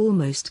fact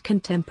almost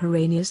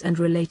contemporaneous and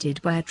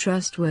related by a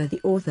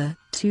trustworthy author.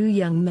 Two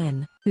young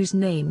men, whose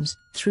names,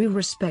 through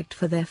respect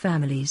for their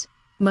families,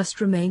 must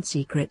remain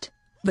secret,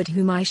 but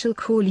whom I shall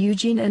call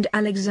Eugene and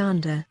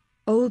Alexander,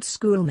 old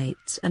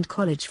schoolmates and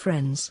college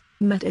friends,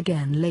 met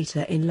again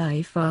later in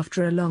life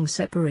after a long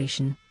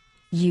separation.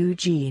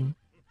 Eugene,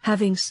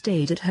 having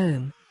stayed at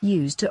home,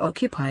 used to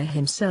occupy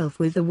himself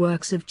with the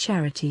works of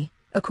charity,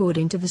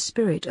 according to the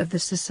spirit of the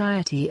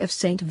Society of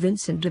St.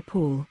 Vincent de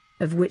Paul,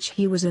 of which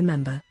he was a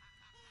member.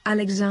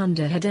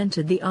 Alexander had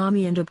entered the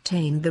army and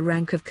obtained the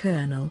rank of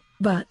colonel,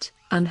 but,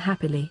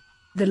 unhappily,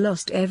 they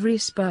lost every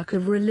spark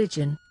of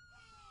religion.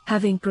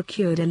 Having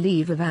procured a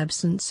leave of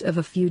absence of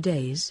a few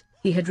days,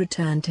 he had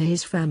returned to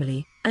his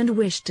family, and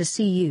wished to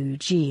see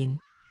Eugene.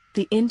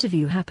 The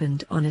interview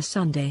happened on a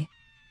Sunday.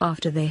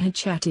 After they had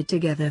chatted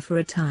together for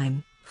a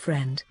time,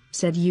 "Friend,"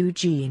 said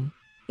Eugene,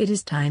 "it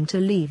is time to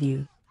leave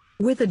you.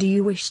 Whither do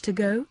you wish to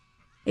go?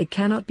 It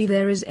cannot be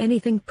there is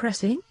anything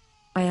pressing?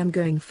 I am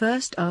going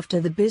first after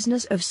the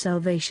business of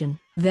salvation,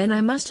 then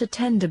I must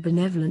attend a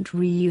benevolent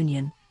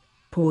reunion."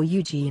 Poor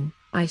Eugene,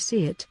 I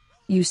see it.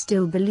 You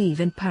still believe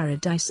in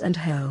paradise and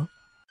hell.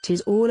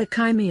 'Tis all a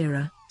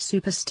chimera,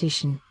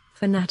 superstition,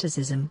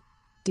 fanaticism.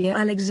 Dear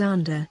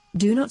Alexander,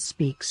 do not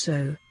speak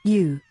so.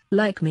 You,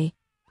 like me,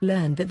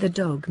 learn that the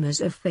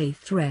dogmas of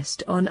faith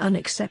rest on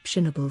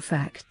unexceptionable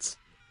facts.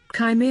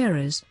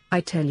 Chimeras,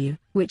 I tell you,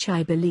 which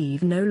I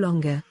believe no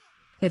longer.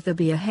 If there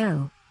be a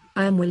hell,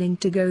 I am willing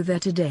to go there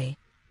today.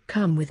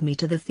 Come with me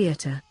to the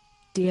theater.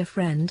 Dear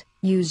friend,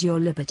 use your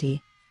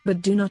liberty,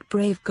 but do not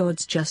brave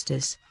God's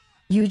justice.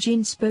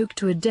 Eugene spoke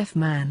to a deaf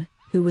man,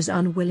 who was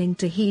unwilling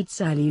to heed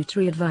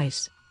salutary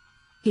advice.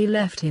 He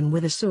left him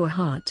with a sore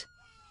heart.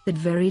 That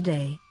very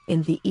day,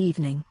 in the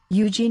evening,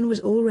 Eugene was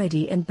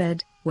already in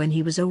bed, when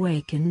he was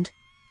awakened.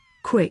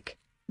 "Quick,"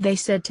 they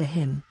said to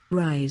him,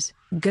 "rise,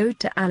 go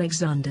to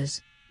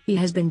Alexander's. He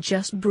has been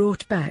just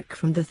brought back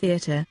from the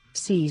theater,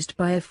 seized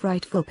by a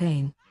frightful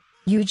pain."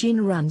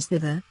 Eugene runs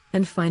thither,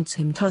 and finds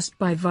him tossed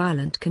by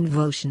violent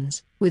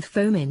convulsions, with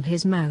foam in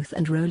his mouth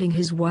and rolling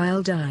his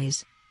wild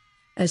eyes.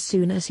 As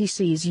soon as he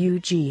sees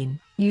Eugene,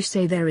 "You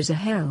say there is a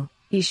hell,"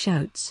 he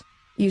shouts.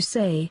 "You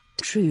say,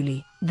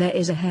 truly, there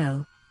is a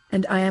hell.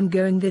 And I am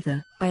going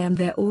thither. I am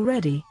there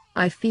already,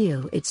 I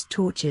feel its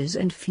tortures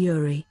and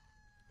fury."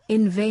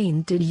 In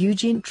vain did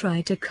Eugene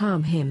try to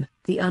calm him,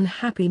 the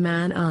unhappy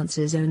man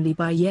answers only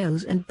by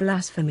yells and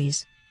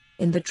blasphemies.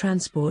 In the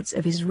transports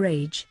of his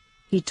rage,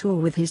 he tore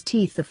with his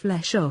teeth the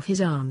flesh off his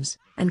arms,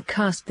 and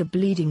cast the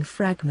bleeding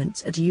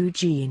fragments at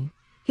Eugene,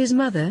 his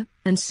mother,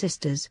 and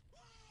sisters.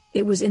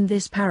 It was in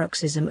this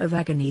paroxysm of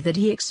agony that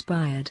he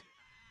expired.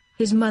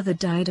 His mother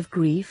died of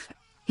grief,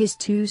 his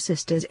two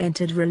sisters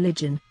entered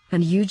religion,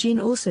 and Eugene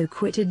also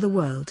quitted the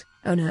world.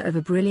 Owner of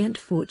a brilliant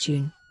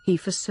fortune, he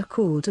forsook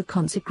all to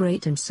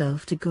consecrate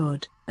himself to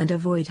God, and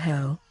avoid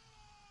hell.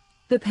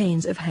 The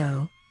pains of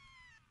hell.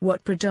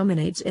 What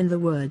predominates in the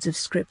words of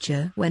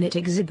Scripture when it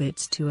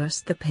exhibits to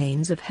us the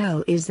pains of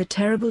hell is the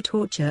terrible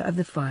torture of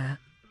the fire.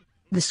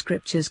 The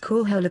Scriptures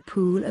call hell a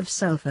pool of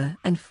sulfur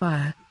and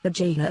fire, the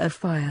Gehenna of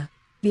fire,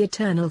 the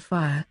eternal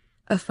fire,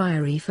 a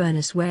fiery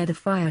furnace where the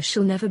fire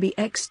shall never be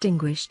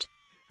extinguished.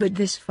 But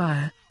this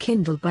fire,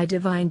 kindled by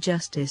divine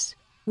justice,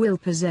 will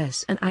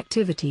possess an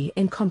activity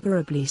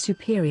incomparably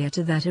superior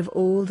to that of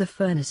all the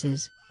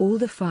furnaces, all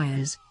the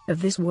fires,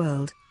 of this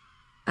world.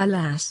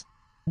 Alas!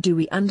 Do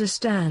we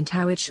understand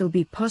how it shall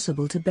be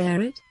possible to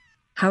bear it?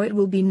 How it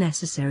will be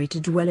necessary to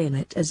dwell in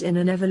it as in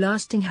an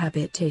everlasting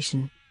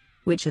habitation?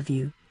 Which of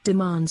you,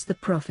 demands the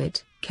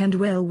prophet, can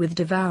dwell with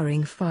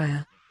devouring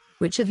fire?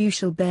 Which of you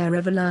shall bear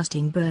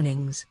everlasting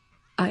burnings?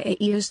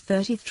 Isaiah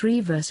 33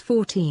 verse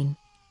 14.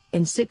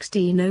 In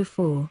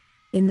 1604,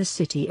 in the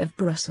city of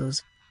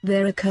Brussels,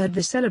 there occurred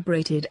the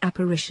celebrated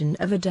apparition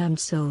of a damned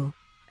soul.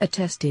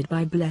 attested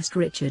by Blessed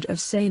Richard of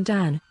St.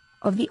 Anne,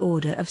 of the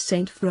Order of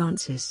St.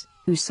 Francis,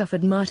 who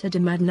suffered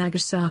martyrdom at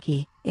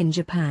Nagasaki, in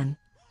Japan,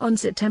 on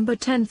September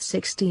 10,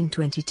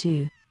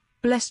 1622.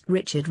 Blessed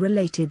Richard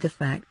related the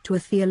fact to a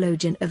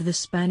theologian of the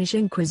Spanish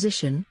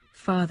Inquisition,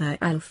 Father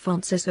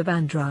Alphonsus of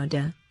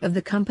Andrada, of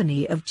the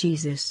Company of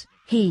Jesus.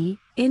 He,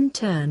 in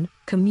turn,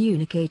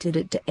 communicated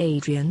it to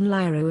Adrian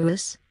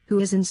Lyroeus, who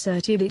has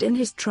inserted it in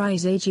his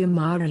Trisagium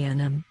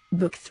Marianum,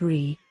 Book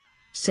 3.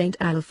 Saint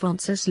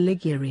Alphonsus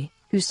Liguori,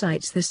 who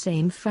cites the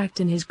same fact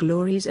in his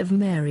Glories of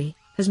Mary,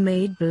 has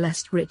made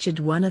Blessed Richard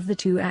one of the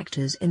two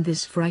actors in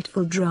this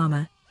frightful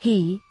drama.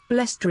 He,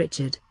 Blessed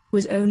Richard,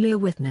 was only a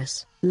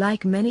witness,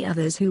 like many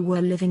others who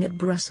were living at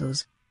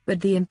Brussels, but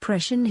the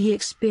impression he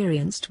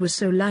experienced was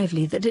so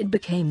lively that it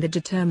became the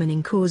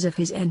determining cause of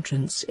his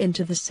entrance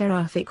into the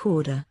Seraphic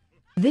Order.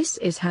 This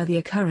is how the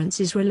occurrence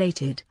is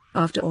related,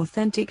 after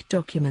authentic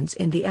documents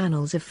in the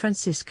Annals of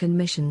Franciscan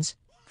Missions,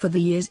 for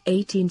the years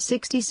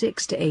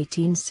 1866 to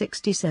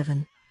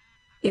 1867.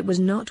 It was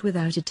not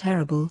without a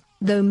terrible,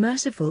 though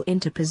merciful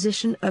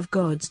interposition of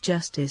God's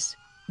justice,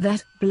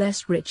 that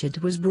Blessed Richard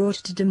was brought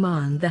to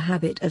demand the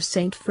habit of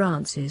St.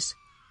 Francis.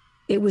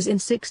 It was in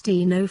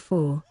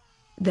 1604.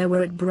 There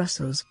were at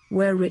Brussels,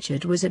 where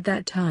Richard was at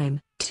that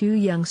time, two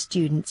young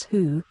students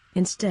who,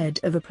 instead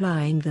of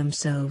applying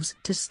themselves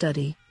to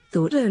study,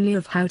 thought only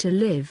of how to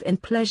live in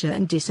pleasure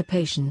and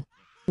dissipation.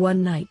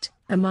 One night,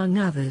 among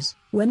others,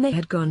 when they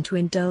had gone to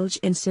indulge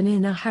in sin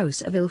in a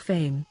house of ill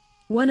fame,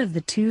 one of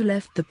the two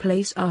left the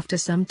place after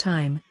some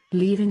time,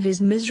 leaving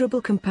his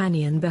miserable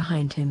companion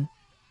behind him.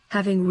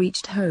 Having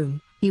reached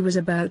home, he was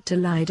about to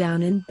lie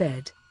down in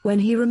bed, when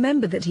he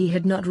remembered that he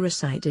had not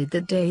recited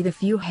that day the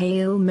few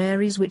Hail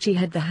Marys which he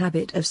had the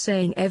habit of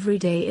saying every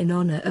day in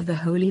honor of the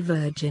Holy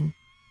Virgin.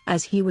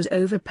 As he was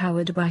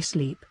overpowered by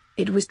sleep,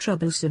 it was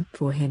troublesome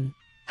for him.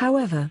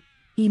 However,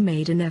 he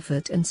made an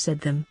effort and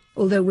said them,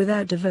 although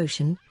without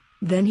devotion.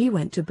 Then he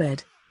went to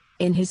bed.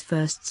 In his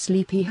first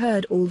sleep he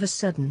heard all of a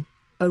sudden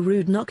a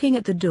rude knocking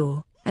at the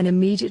door, and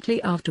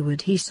immediately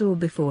afterward he saw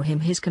before him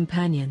his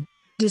companion,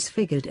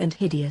 disfigured and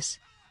hideous.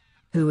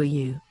 "Who are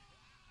you?"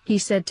 he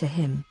said to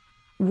him.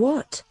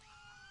 "What?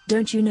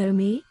 Don't you know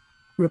me?"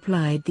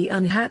 replied the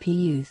unhappy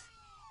youth.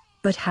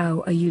 "But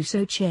how are you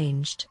so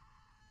changed?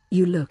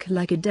 You look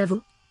like a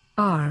devil."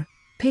 "Ah,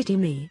 pity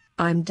me,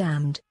 I'm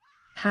damned."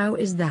 "How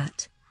is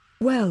that?"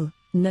 "Well,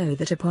 know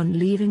that upon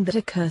leaving that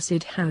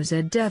accursed house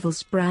a devil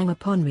sprang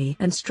upon me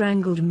and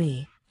strangled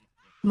me.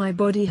 My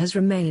body has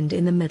remained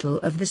in the middle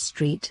of the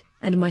street,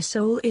 and my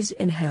soul is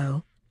in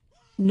hell.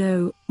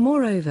 Know,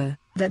 moreover,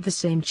 that the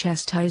same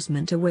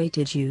chastisement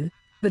awaited you,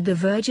 but the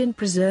Virgin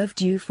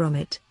preserved you from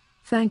it,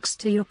 thanks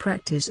to your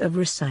practice of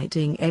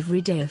reciting every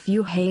day a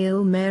few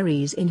Hail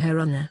Marys in her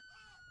honor.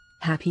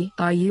 Happy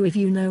are you if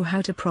you know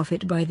how to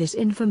profit by this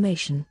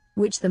information,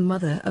 which the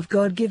Mother of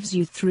God gives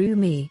you through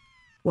me."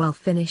 While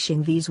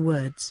finishing these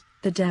words,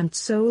 the damned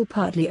soul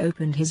partly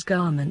opened his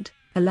garment,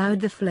 allowed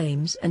the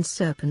flames and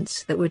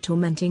serpents that were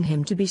tormenting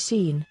him to be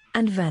seen,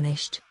 and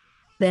vanished.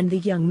 Then the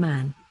young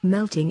man,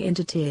 melting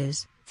into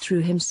tears,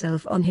 threw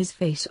himself on his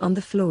face on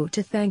the floor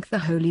to thank the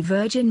Holy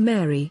Virgin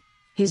Mary,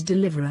 his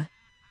deliverer.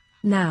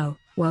 Now,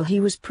 while he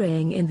was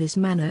praying in this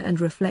manner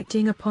and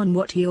reflecting upon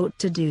what he ought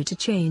to do to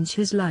change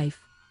his life,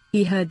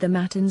 he heard the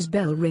matins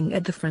bell ring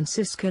at the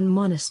Franciscan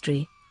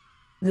monastery.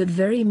 That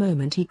very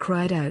moment he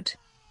cried out,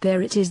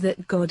 "There it is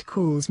that God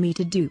calls me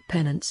to do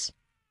penance."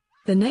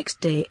 The next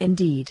day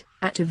indeed,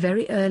 at a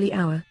very early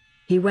hour,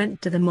 he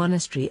went to the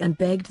monastery and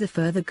begged the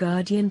Father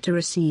Guardian to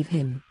receive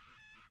him.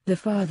 The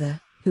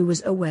father, who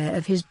was aware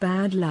of his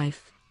bad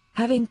life,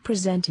 having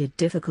presented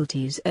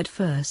difficulties at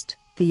first,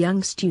 the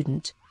young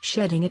student,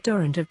 shedding a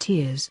torrent of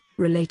tears,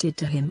 related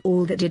to him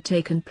all that had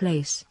taken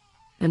place.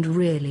 And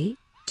really,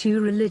 two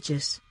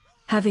religious,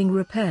 having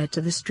repaired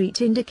to the street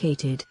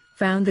indicated,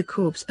 found the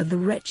corpse of the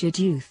wretched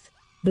youth,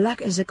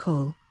 black as a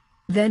coal.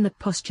 Then a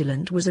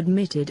postulant was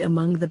admitted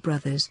among the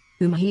brothers,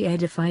 whom he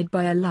edified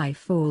by a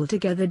life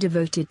altogether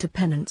devoted to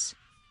penance.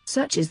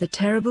 Such is the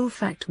terrible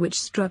fact which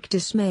struck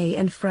dismay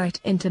and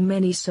fright into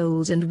many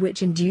souls and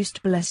which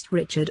induced Blessed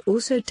Richard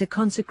also to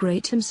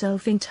consecrate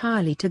himself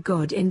entirely to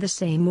God in the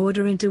same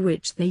order into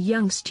which the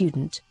young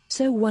student,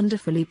 so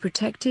wonderfully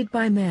protected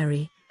by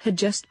Mary, had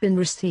just been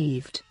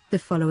received. The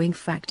following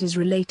fact is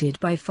related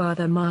by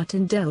Father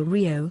Martin del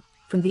Rio,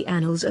 from the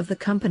Annals of the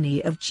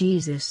Company of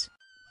Jesus.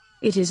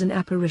 It is an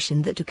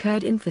apparition that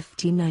occurred in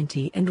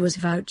 1590 and was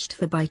vouched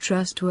for by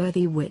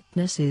trustworthy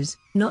witnesses.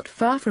 Not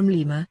far from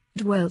Lima,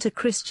 dwelt a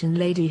Christian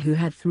lady who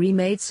had 3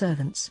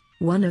 maidservants,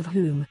 one of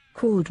whom,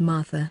 called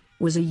Martha,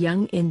 was a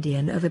young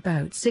Indian of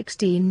about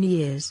 16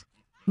 years.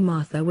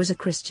 Martha was a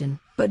Christian,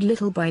 but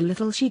little by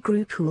little she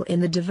grew cool in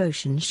the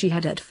devotion she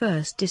had at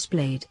first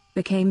displayed,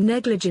 became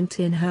negligent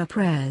in her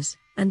prayers,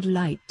 and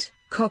light,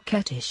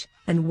 coquettish,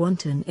 and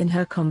wanton in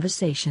her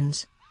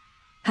conversations.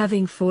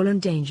 Having fallen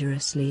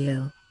dangerously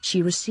ill,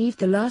 she received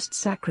the last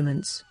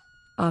sacraments.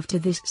 After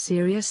this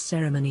serious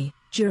ceremony,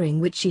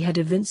 during which she had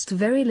evinced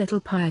very little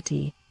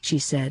piety, she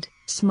said,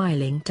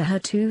 smiling to her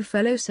 2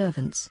 fellow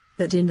servants,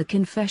 that in the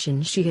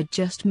confession she had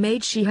just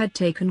made she had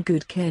taken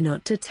good care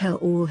not to tell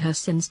all her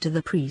sins to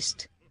the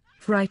priest.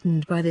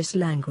 Frightened by this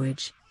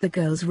language, the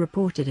girls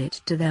reported it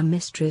to their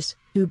mistress,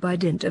 who by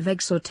dint of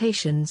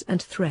exhortations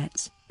and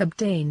threats,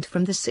 obtained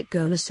from the sick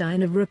girl a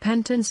sign of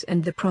repentance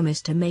and the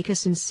promise to make a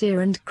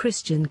sincere and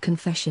Christian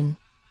confession.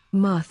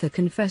 Martha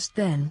confessed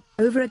then,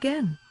 over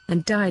again,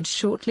 and died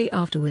shortly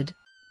afterward.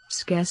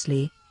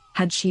 Scarcely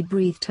had she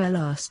breathed her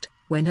last,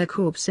 when her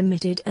corpse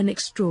emitted an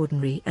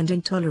extraordinary and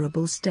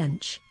intolerable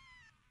stench.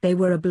 They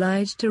were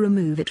obliged to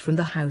remove it from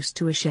the house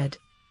to a shed.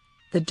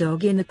 The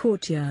dog in the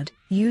courtyard,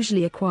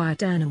 usually a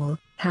quiet animal,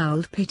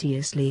 howled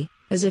piteously,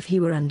 as if he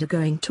were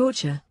undergoing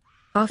torture.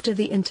 After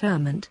the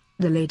interment,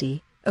 the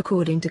lady,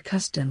 according to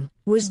custom,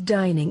 was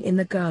dining in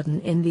the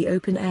garden in the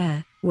open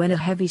air, when a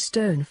heavy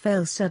stone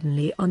fell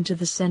suddenly onto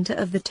the center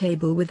of the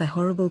table with a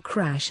horrible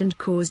crash and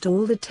caused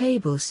all the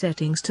table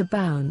settings to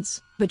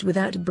bounce, but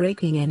without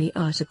breaking any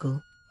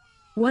article.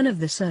 One of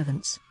the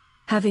servants,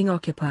 having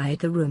occupied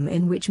the room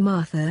in which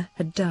Martha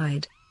had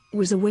died,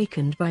 was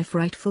awakened by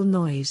frightful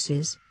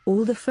noises.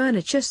 All the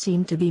furniture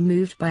seemed to be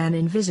moved by an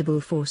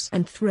invisible force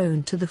and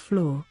thrown to the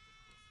floor.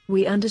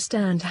 We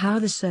understand how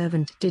the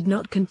servant did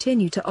not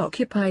continue to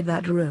occupy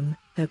that room.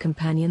 Her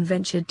companion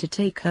ventured to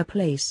take her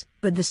place,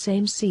 but the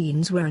same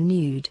scenes were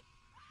renewed.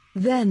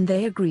 Then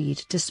they agreed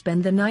to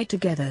spend the night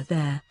together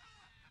there.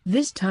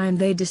 This time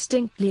they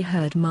distinctly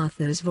heard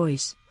Martha's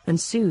voice, and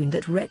soon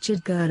that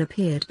wretched girl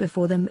appeared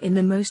before them in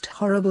the most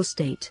horrible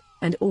state,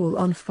 and all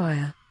on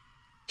fire.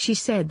 She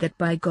said that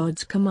by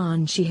God's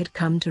command she had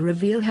come to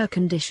reveal her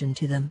condition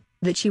to them,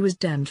 that she was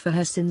damned for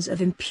her sins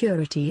of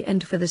impurity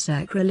and for the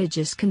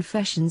sacrilegious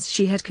confessions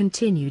she had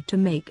continued to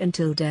make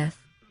until death.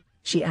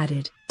 She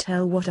added,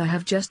 "Tell what I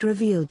have just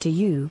revealed to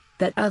you,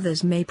 that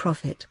others may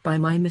profit by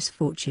my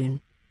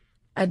misfortune."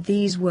 At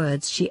these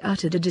words she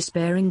uttered a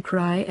despairing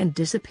cry and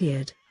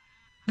disappeared.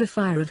 The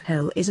fire of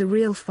hell is a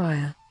real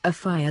fire, a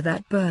fire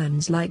that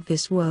burns like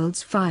this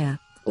world's fire,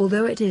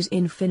 although it is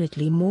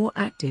infinitely more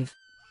active.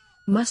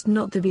 Must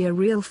not there be a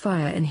real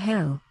fire in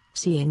hell,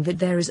 seeing that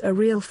there is a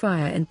real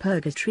fire in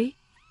purgatory?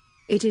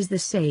 It is the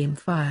same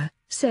fire,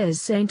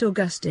 says St.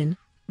 Augustine,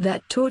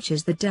 that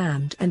tortures the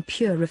damned and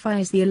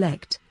purifies the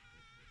elect.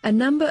 A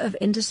number of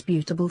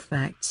indisputable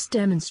facts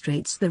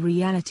demonstrates the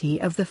reality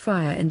of the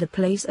fire in the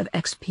place of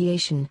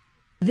expiation.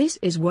 This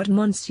is what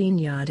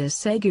Monsignor de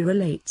Segu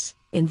relates.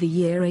 In the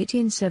year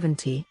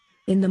 1870,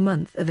 in the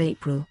month of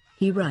April,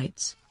 he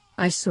writes,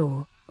 "I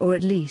saw, or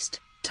at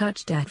least,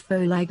 touched at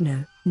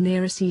Foligno,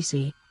 near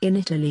Assisi, in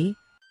Italy,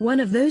 one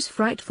of those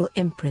frightful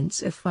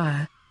imprints of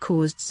fire,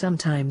 caused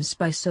sometimes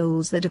by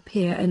souls that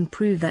appear and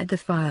prove that the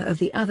fire of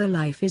the other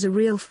life is a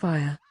real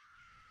fire."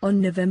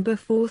 On November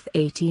 4,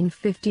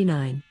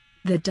 1859,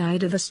 there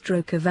died of a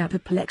stroke of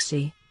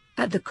apoplexy,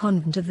 at the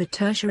convent of the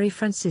Tertiary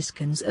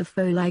Franciscans of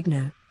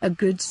Foligno, a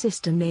good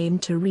sister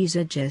named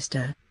Teresa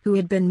Gesta, who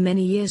had been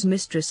many years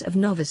mistress of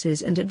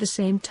novices and at the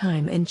same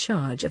time in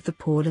charge of the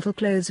poor little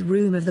clothes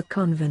room of the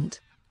convent.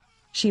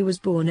 She was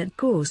born at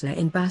Corsa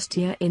in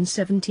Bastia in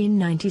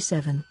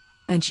 1797,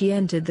 and she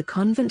entered the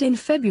convent in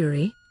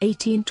February,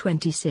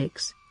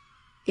 1826.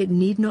 It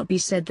need not be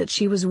said that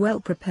she was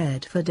well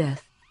prepared for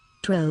death.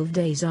 12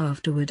 days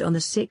afterward, on the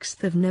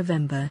 6th of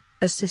November,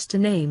 a sister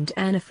named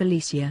Anna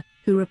Felicia,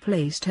 who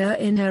replaced her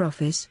in her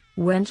office,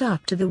 went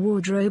up to the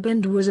wardrobe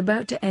and was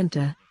about to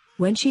enter,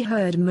 when she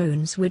heard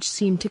moans which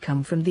seemed to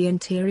come from the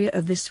interior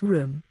of this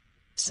room.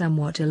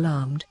 Somewhat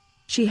alarmed,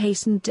 she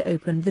hastened to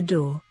open the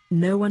door.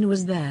 No one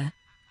was there.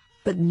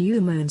 But new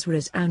moans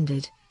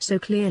resounded, so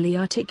clearly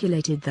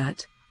articulated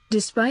that,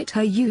 despite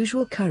her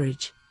usual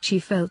courage, she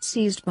felt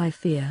seized by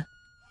fear.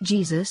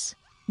 "Jesus,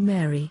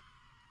 Mary!"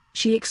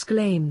 she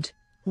exclaimed.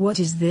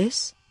 "What is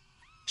this?"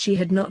 She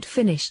had not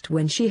finished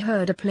when she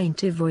heard a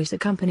plaintive voice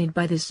accompanied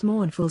by this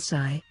mournful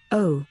sigh,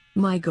 "Oh,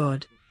 my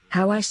God,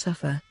 how I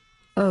suffer!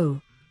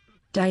 Oh,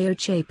 Dio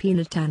che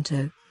pena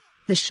tanto!"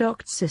 The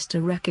shocked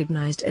sister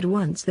recognized at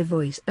once the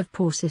voice of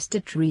poor Sister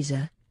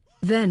Teresa.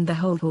 Then the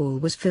whole hall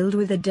was filled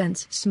with a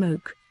dense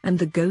smoke, and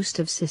the ghost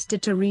of Sister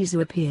Teresa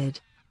appeared,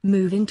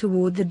 moving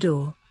toward the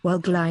door, while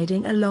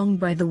gliding along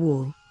by the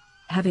wall.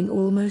 Having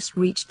almost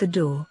reached the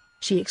door,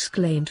 she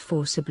exclaimed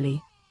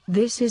forcibly,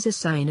 "This is a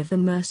sign of the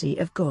mercy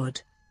of God."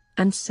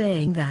 And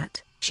saying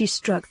that, she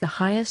struck the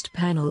highest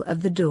panel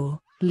of the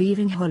door,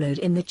 leaving hollowed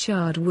in the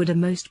charred wood a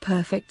most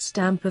perfect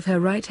stamp of her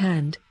right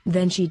hand.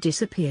 Then she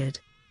disappeared.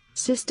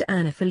 Sister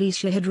Anna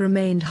Felicia had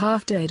remained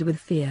half dead with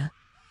fear.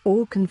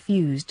 All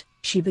confused,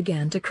 she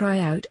began to cry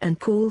out and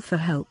call for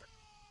help.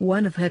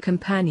 One of her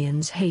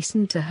companions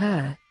hastened to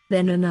her,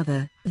 then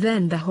another,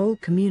 then the whole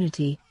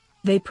community.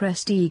 They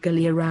pressed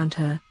eagerly around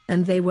her,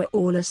 and they were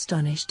all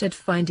astonished at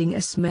finding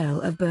a smell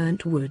of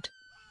burnt wood.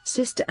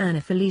 Sister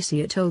Anna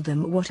Felicia told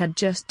them what had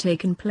just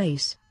taken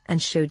place,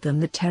 and showed them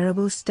the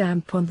terrible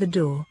stamp on the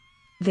door.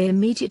 They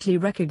immediately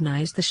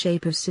recognized the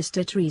shape of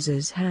Sister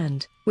Teresa's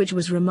hand, which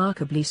was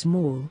remarkably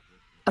small.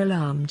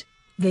 Alarmed,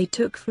 they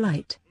took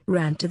flight,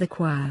 ran to the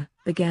choir,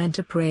 began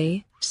to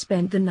pray,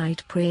 spent the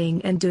night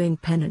praying and doing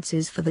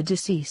penances for the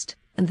deceased,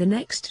 and the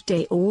next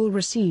day all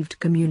received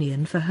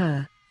communion for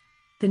her.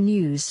 The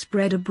news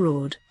spread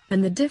abroad,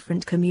 and the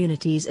different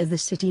communities of the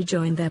city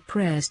joined their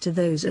prayers to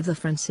those of the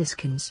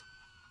Franciscans.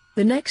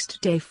 The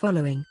next day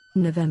following,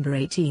 November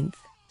 18,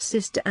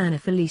 Sister Anna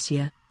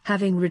Felicia,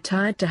 having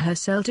retired to her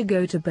cell to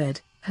go to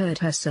bed, heard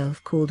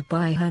herself called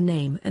by her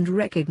name and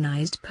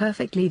recognized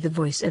perfectly the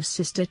voice of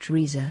Sister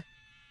Teresa.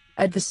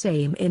 At the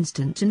same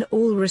instant an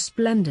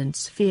all-resplendent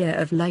sphere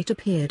of light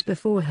appeared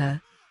before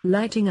her,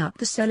 lighting up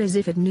the cell as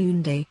if at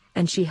noonday,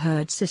 and she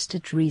heard Sister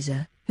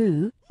Teresa,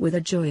 who, with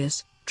a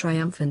joyous,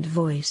 triumphant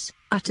voice,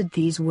 uttered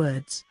these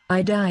words: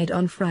 "I died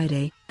on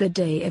Friday, the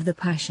day of the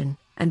Passion,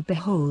 and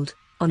behold,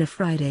 on a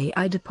Friday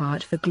I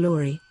depart for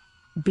glory.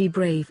 Be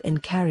brave in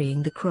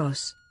carrying the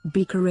cross,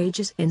 be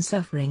courageous in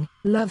suffering,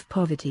 love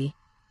poverty."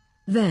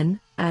 Then,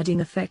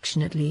 adding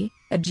affectionately,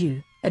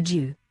 "Adieu,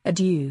 adieu,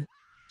 adieu,"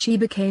 she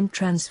became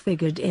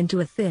transfigured into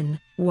a thin,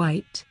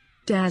 white,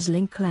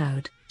 dazzling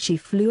cloud. She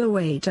flew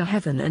away to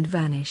heaven and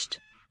vanished.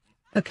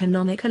 A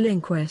canonical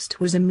inquest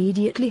was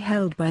immediately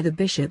held by the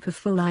Bishop of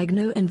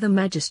Foligno and the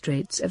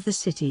magistrates of the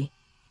city.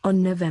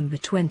 On November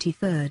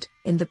 23,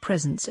 in the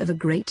presence of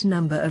a great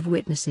number of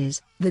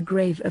witnesses, the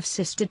grave of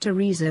Sister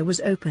Teresa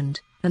was opened,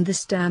 and the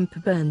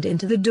stamp burned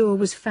into the door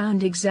was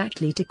found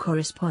exactly to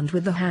correspond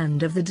with the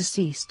hand of the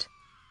deceased.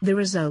 The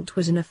result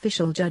was an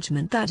official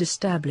judgment that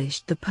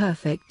established the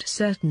perfect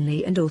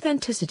certainty and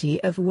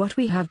authenticity of what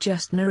we have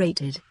just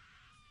narrated.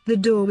 The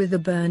door with the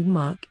burned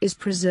mark is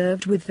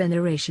preserved with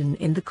veneration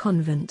in the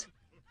convent.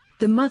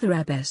 The Mother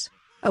Abbess,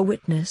 a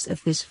witness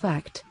of this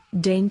fact,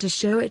 deigned to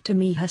show it to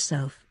me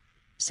herself.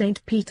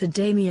 Saint Peter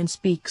Damian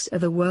speaks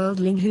of a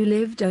worldling who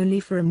lived only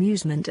for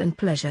amusement and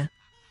pleasure.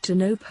 To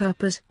no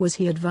purpose was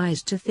he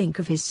advised to think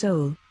of his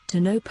soul, to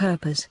no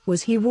purpose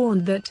was he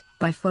warned that,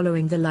 by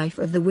following the life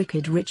of the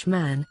wicked rich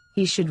man,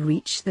 he should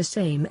reach the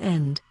same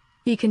end.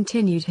 He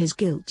continued his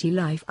guilty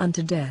life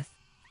unto death.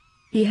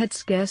 He had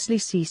scarcely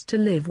ceased to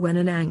live when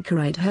an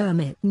anchorite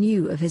hermit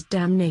knew of his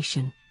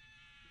damnation.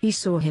 He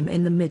saw him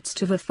in the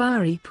midst of a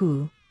fiery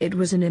pool. It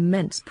was an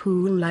immense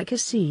pool like a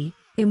sea,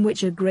 in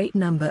which a great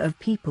number of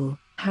people,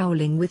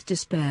 howling with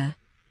despair,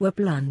 were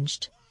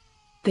plunged.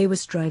 They were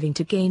striving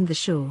to gain the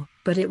shore,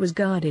 but it was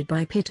guarded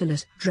by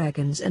pitiless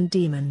dragons and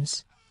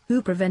demons,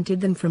 who prevented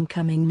them from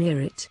coming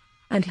near it,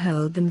 and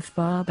hurled them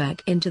far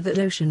back into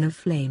the ocean of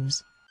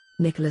flames.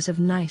 Nicholas of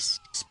Nice,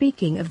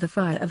 speaking of the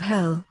fire of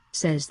hell,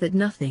 says that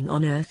nothing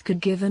on earth could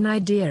give an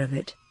idea of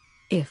it.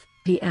 If,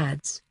 he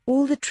adds,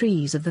 all the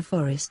trees of the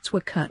forests were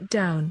cut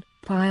down,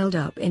 piled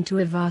up into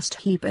a vast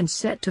heap and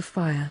set to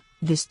fire,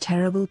 this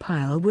terrible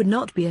pile would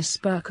not be a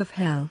spark of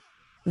hell.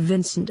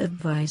 Vincent of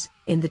Vise,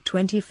 in the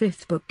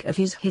 25th book of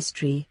his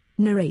history,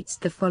 narrates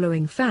the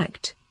following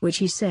fact, which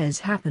he says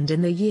happened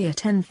in the year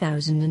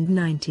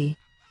 10,090.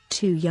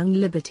 Two young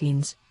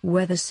libertines,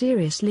 whether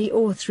seriously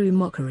or through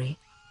mockery,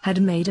 had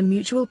made a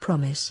mutual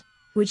promise: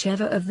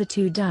 whichever of the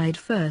two died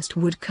first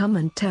would come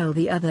and tell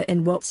the other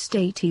in what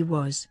state he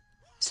was.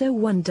 So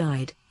one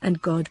died,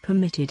 and God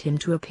permitted him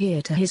to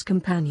appear to his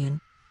companion.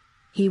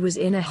 He was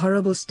in a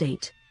horrible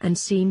state, and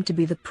seemed to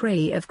be the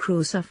prey of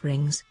cruel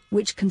sufferings,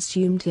 which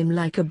consumed him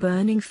like a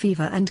burning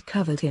fever and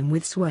covered him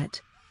with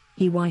sweat.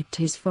 He wiped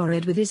his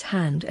forehead with his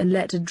hand and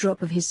let a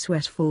drop of his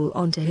sweat fall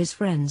onto his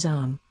friend's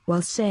arm,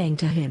 while saying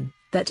to him,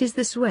 "That is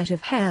the sweat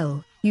of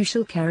hell, you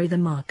shall carry the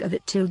mark of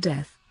it till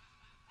death."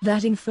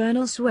 That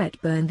infernal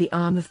sweat burned the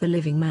arm of the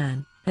living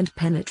man, and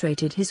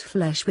penetrated his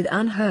flesh with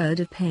unheard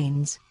of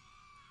pains.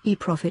 He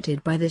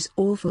profited by this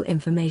awful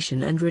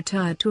information and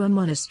retired to a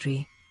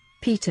monastery.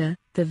 Peter,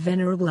 the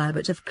venerable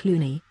abbot of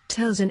Cluny,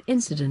 tells an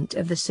incident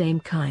of the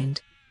same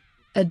kind.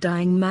 A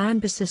dying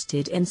man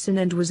persisted in sin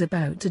and was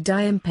about to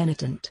die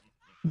impenitent.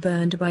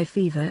 Burned by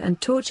fever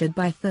and tortured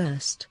by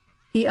thirst,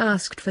 he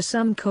asked for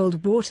some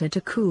cold water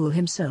to cool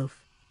himself.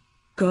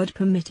 God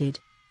permitted,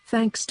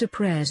 thanks to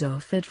prayers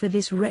offered for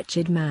this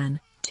wretched man,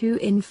 two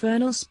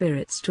infernal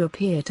spirits to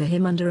appear to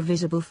him under a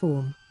visible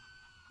form.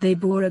 They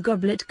bore a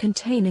goblet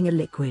containing a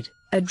liquid,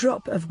 a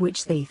drop of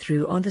which they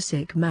threw on the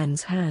sick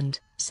man's hand,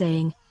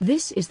 saying,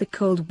 "This is the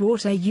cold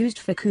water used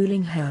for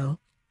cooling hell."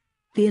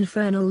 The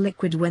infernal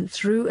liquid went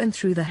through and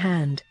through the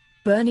hand,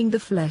 burning the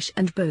flesh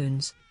and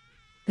bones.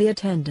 The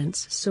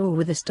attendants saw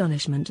with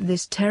astonishment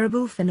this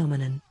terrible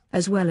phenomenon,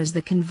 as well as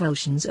the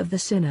convulsions of the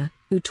sinner,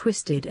 who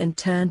twisted and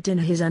turned in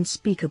his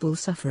unspeakable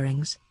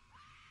sufferings.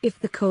 If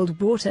the cold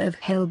water of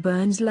hell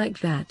burns like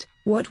that,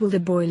 what will the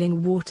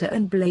boiling water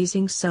and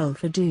blazing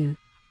sulfur do?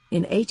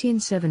 In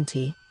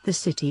 1870, the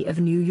city of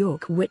New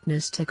York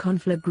witnessed a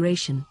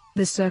conflagration,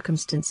 the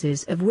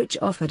circumstances of which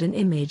offered an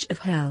image of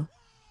hell.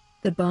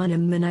 The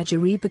Barnum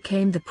menagerie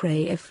became the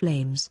prey of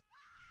flames.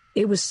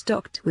 It was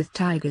stocked with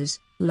tigers,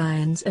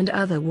 lions and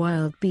other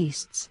wild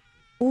beasts.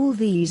 All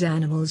these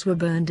animals were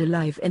burned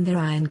alive in their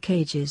iron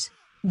cages,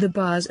 the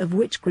bars of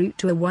which grew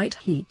to a white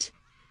heat.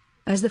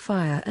 As the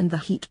fire and the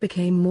heat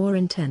became more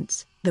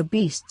intense, the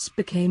beasts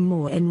became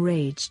more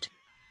enraged.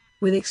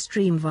 With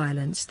extreme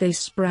violence they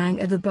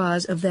sprang at the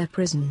bars of their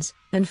prisons,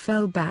 and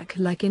fell back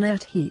like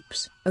inert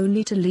heaps,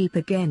 only to leap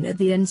again at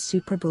the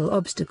insuperable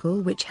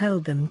obstacle which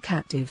held them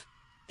captive.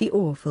 The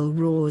awful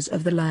roars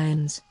of the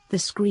lions, the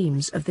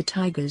screams of the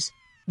tigers,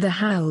 the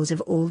howls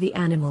of all the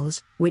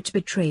animals, which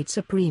betrayed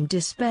supreme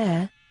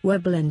despair, were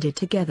blended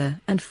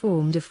together and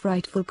formed a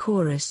frightful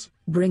chorus,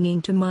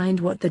 bringing to mind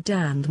what the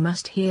damned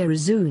must hear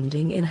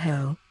resounding in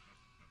hell.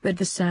 But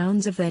the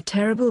sounds of their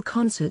terrible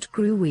concert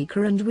grew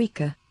weaker and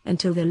weaker,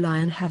 until the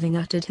lion having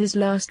uttered his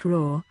last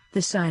roar,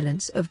 the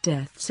silence of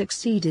death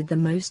succeeded the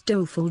most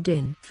doleful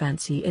din.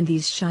 Fancy in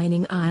these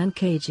shining iron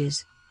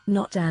cages,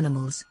 not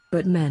animals,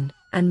 but men,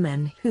 and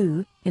men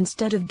who,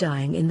 instead of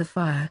dying in the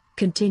fire,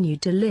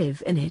 continued to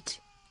live in it,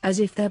 as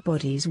if their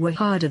bodies were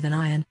harder than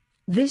iron.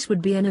 This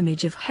would be an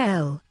image of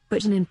hell,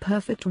 but an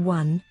imperfect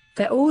one,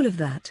 for all of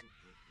that.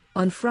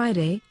 On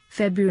Friday,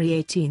 February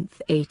 18,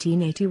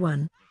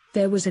 1881,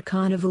 there was a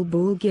carnival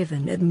ball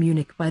given at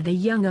Munich by the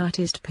young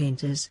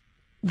artist-painters.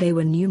 They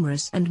were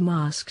numerous and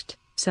masked,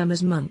 some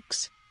as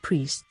monks,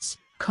 priests,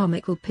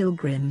 comical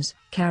pilgrims,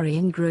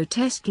 carrying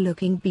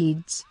grotesque-looking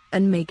beads,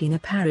 and making a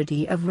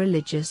parody of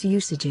religious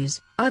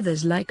usages,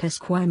 others like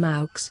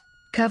Esquimaux,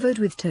 covered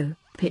with tow,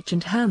 pitch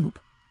and hump.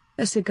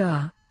 A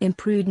cigar,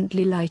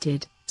 imprudently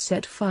lighted,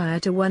 set fire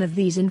to one of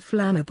these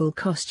inflammable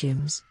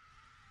costumes.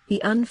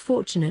 The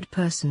unfortunate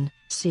person,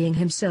 seeing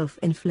himself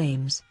in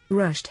flames,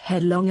 rushed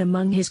headlong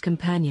among his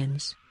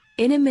companions.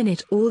 In a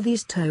minute all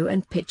these tow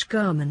and pitch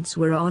garments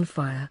were on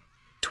fire.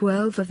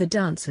 12 of the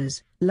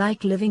dancers,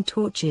 like living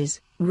torches,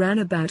 ran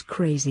about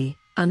crazy,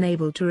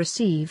 unable to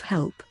receive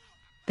help.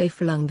 They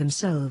flung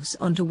themselves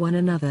onto one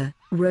another,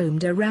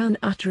 roamed around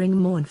uttering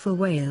mournful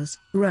wails,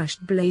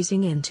 rushed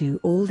blazing into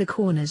all the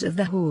corners of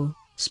the hall,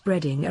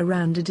 spreading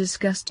around a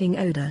disgusting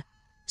odor.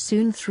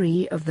 Soon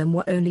 3 of them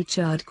were only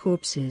charred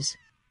corpses.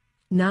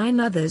 9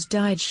 others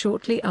died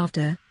shortly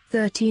after,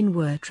 13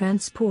 were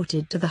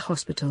transported to the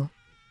hospital.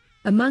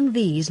 Among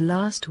these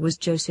last was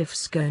Joseph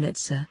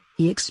Skonitzer.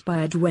 He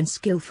expired when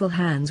skillful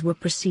hands were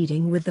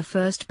proceeding with the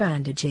first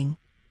bandaging.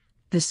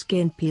 The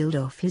skin peeled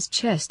off his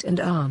chest and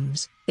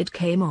arms, it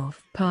came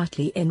off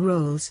partly in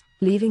rolls,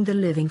 leaving the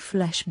living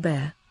flesh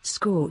bare,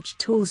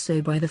 scorched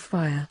also by the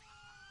fire.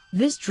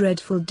 This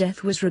dreadful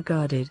death was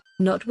regarded,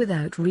 not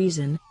without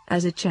reason,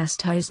 as a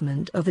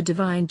chastisement of the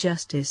divine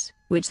justice,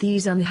 which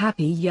these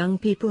unhappy young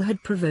people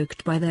had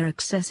provoked by their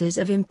excesses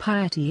of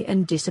impiety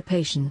and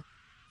dissipation.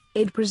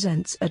 It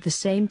presents at the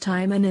same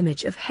time an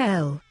image of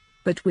hell,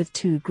 but with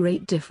 2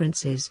 great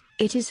differences.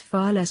 It is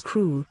far less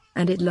cruel,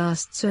 and it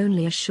lasts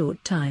only a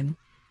short time.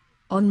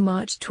 On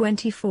March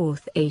 24,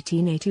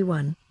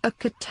 1881, a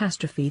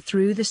catastrophe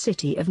threw the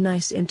city of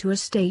Nice into a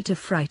state of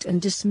fright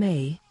and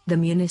dismay. The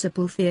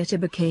municipal theatre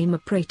became a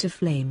prey to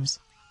flames.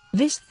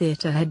 This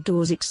theatre had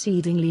doors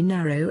exceedingly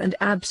narrow and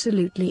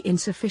absolutely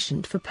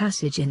insufficient for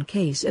passage in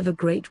case of a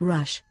great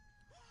rush.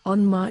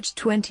 On March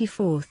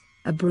 24,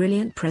 a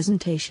brilliant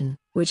presentation,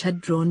 which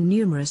had drawn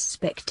numerous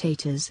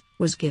spectators,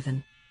 was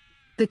given.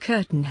 The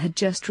curtain had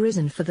just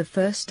risen for the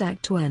first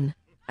act when,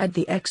 at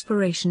the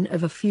expiration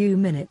of a few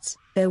minutes,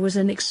 there was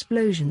an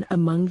explosion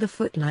among the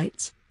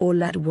footlights.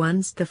 All at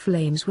once the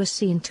flames were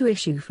seen to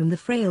issue from the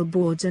frail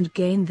boards and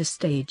gain the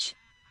stage.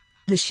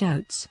 The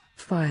shouts,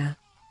 "Fire!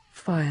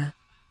 Fire!"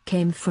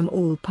 came from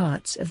all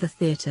parts of the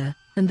theatre,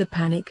 and the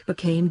panic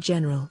became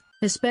general,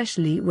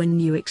 especially when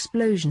new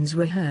explosions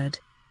were heard.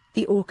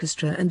 The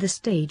orchestra and the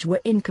stage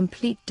were in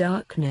complete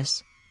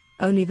darkness.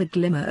 Only the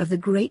glimmer of the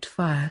great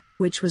fire,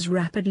 which was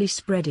rapidly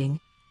spreading,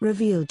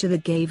 revealed to the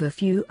gaze a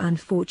few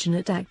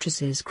unfortunate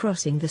actresses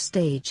crossing the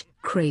stage,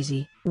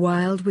 crazy,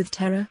 wild with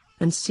terror,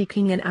 and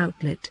seeking an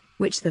outlet,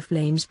 which the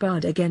flames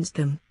barred against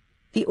them.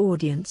 The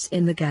audience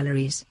in the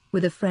galleries,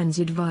 with a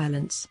frenzied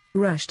violence,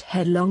 rushed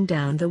headlong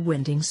down the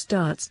winding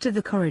starts to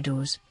the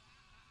corridors.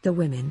 The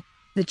women,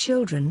 the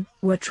children,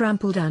 were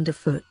trampled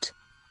underfoot.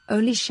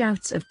 Only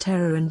shouts of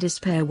terror and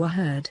despair were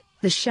heard,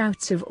 the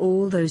shouts of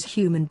all those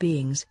human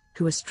beings,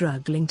 who were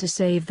struggling to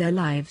save their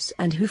lives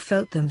and who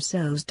felt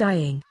themselves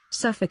dying,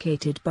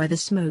 suffocated by the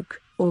smoke,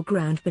 or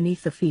ground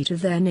beneath the feet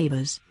of their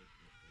neighbors.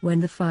 When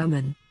the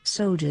firemen,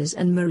 soldiers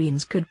and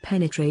marines could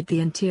penetrate the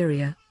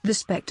interior, the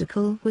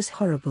spectacle was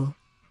horrible.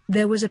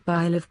 There was a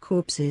pile of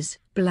corpses,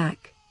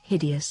 black,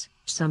 hideous,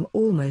 some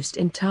almost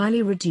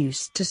entirely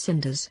reduced to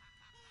cinders.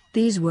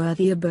 These were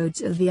the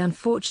abodes of the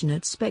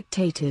unfortunate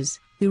spectators,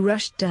 who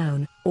rushed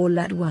down, all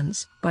at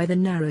once, by the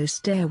narrow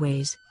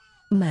stairways.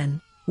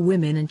 Men,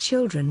 women and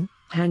children,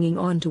 hanging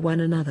on to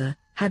one another,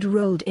 had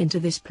rolled into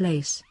this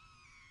place.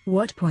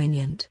 What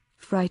poignant,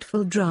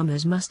 frightful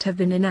dramas must have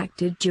been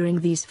enacted during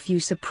these few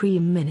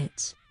supreme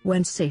minutes,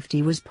 when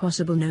safety was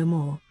possible no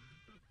more.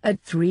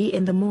 At 3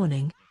 in the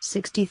morning,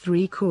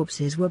 63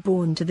 corpses were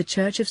borne to the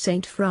Church of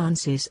St.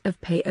 Francis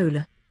of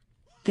Paola.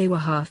 They were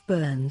half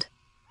burned.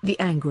 The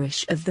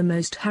anguish of the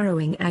most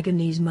harrowing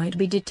agonies might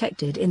be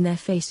detected in their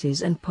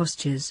faces and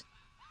postures.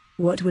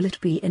 What will it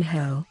be in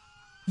hell?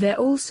 There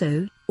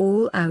also,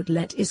 all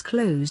outlet is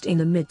closed in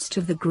the midst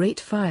of the great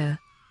fire.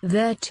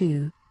 There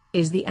too,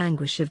 is the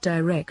anguish of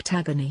direct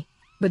agony.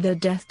 but their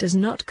death does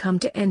not come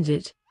to end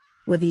it.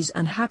 Were these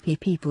unhappy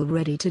people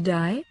ready to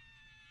die?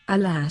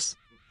 Alas!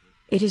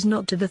 It is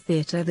not to the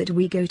theatre that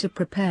we go to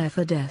prepare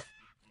for death.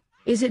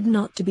 Is it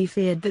not to be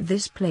feared that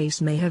this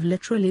place may have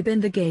literally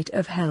been the gate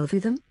of hell for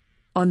them?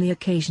 On the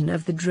occasion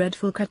of the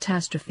dreadful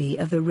catastrophe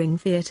of the Ring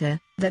Theatre,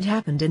 that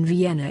happened in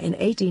Vienna in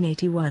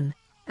 1881,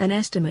 an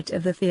estimate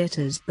of the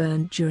theatres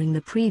burned during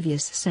the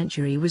previous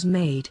century was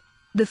made.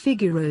 The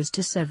figure rose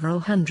to several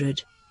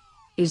hundred.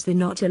 Is there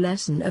not a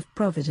lesson of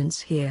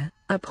providence here,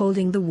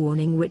 upholding the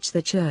warning which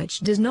the Church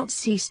does not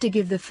cease to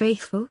give the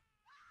faithful?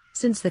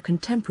 Since the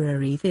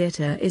contemporary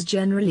theatre is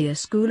generally a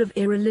school of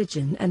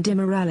irreligion and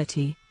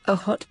immorality, a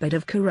hotbed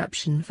of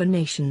corruption for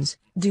nations,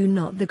 do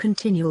not the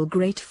continual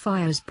great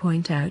fires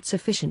point out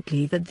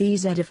sufficiently that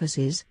these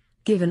edifices,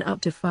 given up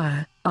to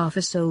fire, are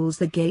for souls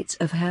the gates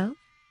of hell?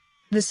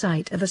 The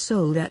sight of a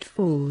soul that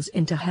falls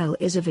into hell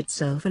is of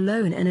itself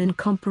alone an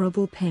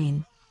incomparable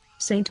pain.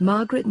 Saint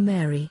Margaret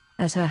Mary,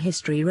 as her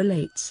history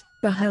relates,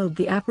 beheld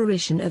the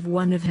apparition of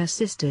one of her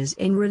sisters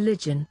in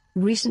religion,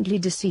 recently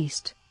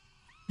deceased.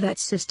 That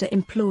sister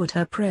implored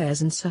her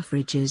prayers and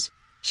suffrages.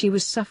 She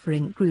was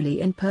suffering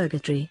cruelly in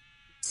purgatory.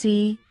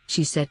 "See,"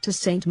 she said to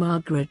Saint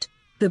Margaret,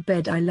 "the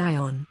bed I lie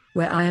on,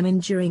 where I am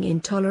enduring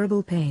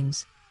intolerable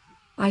pains.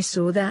 I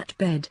saw that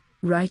bed,"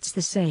 writes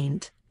the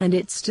saint, "and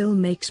it still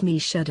makes me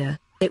shudder.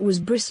 It was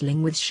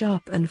bristling with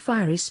sharp and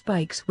fiery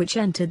spikes which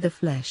entered the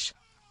flesh."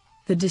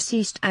 The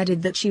deceased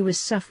added that she was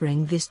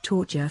suffering this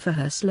torture for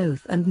her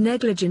sloth and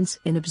negligence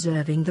in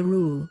observing the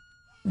rule.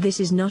 "This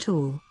is not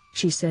all,"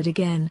 she said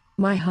again,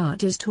 "my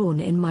heart is torn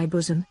in my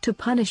bosom to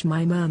punish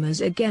my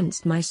murmurs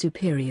against my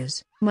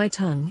superiors, my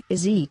tongue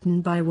is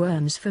eaten by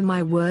worms for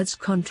my words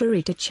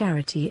contrary to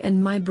charity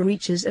and my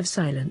breaches of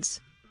silence.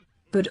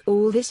 But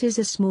all this is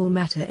a small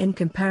matter in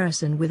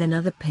comparison with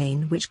another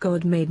pain which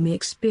God made me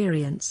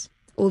experience.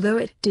 Although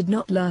it did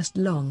not last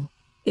long,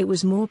 it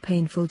was more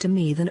painful to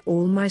me than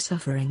all my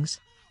sufferings."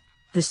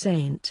 The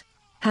saint,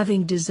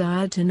 having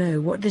desired to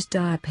know what this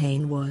dire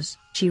pain was,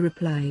 she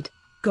replied,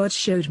 "God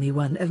showed me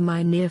one of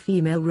my near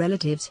female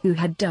relatives who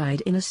had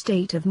died in a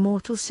state of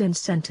mortal sin,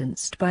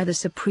 sentenced by the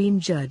Supreme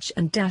Judge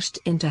and dashed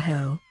into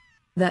hell.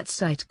 That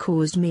sight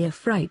caused me a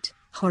fright,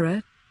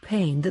 horror,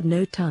 pain that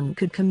no tongue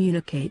could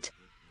communicate."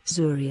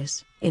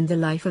 Zurius, in the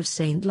life of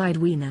Saint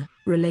Lidwina,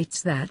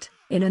 relates that,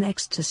 in an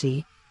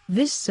ecstasy,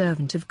 this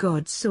servant of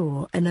God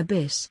saw an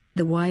abyss,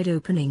 the wide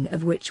opening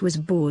of which was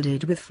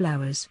bordered with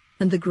flowers,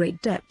 and the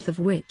great depth of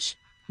which,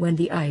 when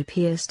the eye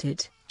pierced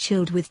it,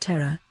 chilled with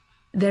terror.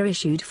 There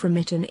issued from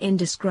it an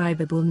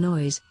indescribable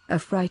noise, a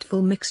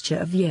frightful mixture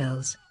of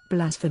yells,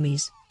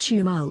 blasphemies,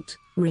 tumult,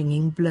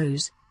 ringing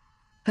blows.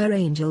 Her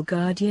angel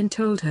guardian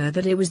told her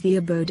that it was the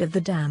abode of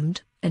the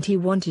damned, and he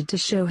wanted to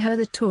show her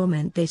the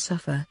torment they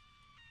suffer.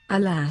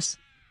 "Alas,"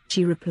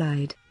 she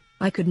replied,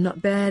 "I could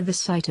not bear the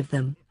sight of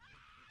them.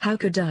 How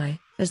could I,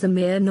 as the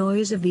mere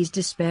noise of these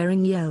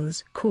despairing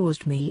yells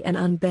caused me an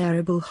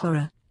unbearable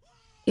horror?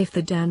 If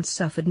the damned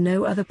suffered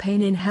no other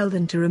pain in hell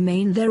than to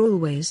remain there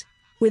always,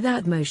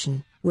 without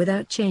motion,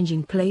 without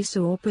changing place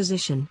or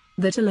position,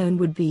 that alone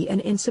would be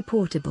an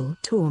insupportable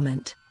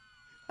torment."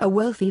 A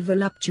wealthy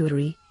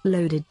voluptuary,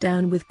 loaded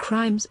down with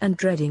crimes and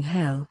dreading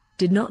hell,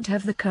 did not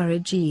have the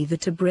courage either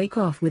to break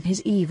off with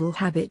his evil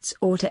habits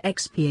or to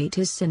expiate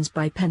his sins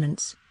by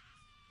penance.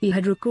 He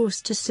had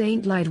recourse to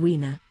Saint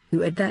Lidwina,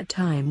 who at that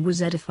time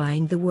was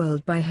edifying the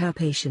world by her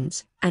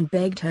patience, and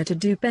begged her to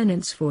do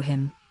penance for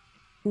him.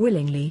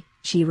 "Willingly,"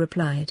 she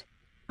replied.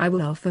 "I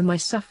will offer my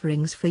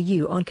sufferings for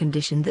you on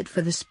condition that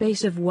for the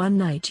space of one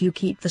night you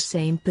keep the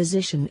same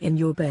position in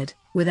your bed,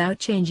 without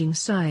changing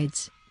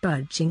sides,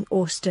 budging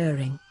or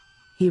stirring."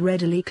 He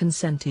readily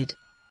consented.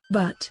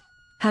 But,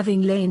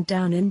 having lain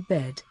down in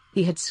bed,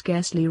 he had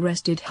scarcely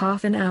rested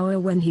half an hour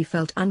when he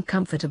felt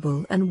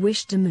uncomfortable and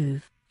wished to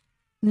move.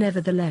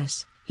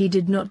 Nevertheless, he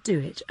did not do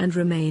it and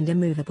remained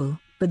immovable,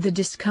 but the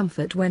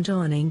discomfort went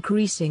on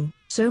increasing,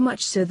 so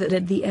much so that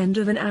at the end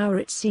of an hour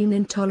it seemed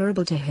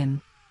intolerable to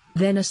him.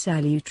 Then a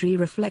salutary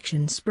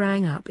reflection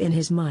sprang up in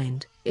his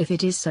mind. If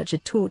it is such a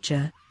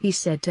torture, he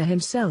said to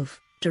himself,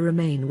 to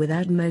remain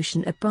without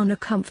motion upon a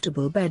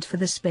comfortable bed for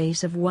the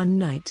space of one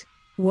night,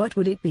 what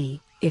would it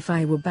be, if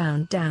I were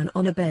bound down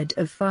on a bed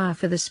of fire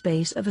for the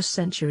space of a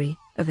century,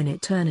 of an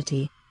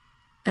eternity?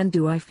 And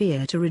do I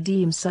fear to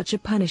redeem such a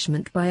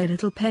punishment by a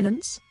little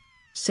penance?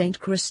 Saint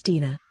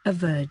Christina, a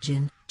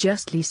virgin,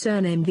 justly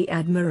surnamed the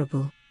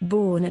Admirable,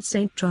 born at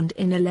St. Trond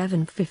in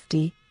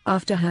 1150,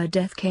 after her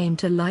death came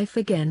to life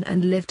again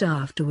and lived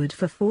afterward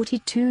for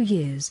 42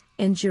 years,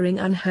 enduring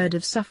unheard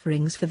of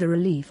sufferings for the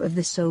relief of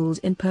the souls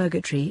in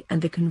purgatory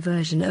and the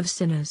conversion of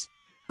sinners.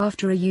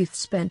 After a youth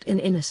spent in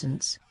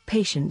innocence,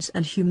 patience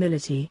and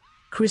humility,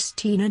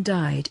 Christina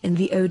died in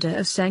the odor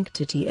of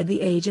sanctity at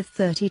the age of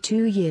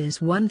 32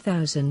 years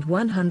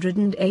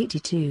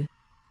 1182.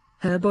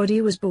 Her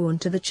body was borne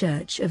to the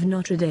church of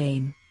Notre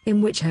Dame,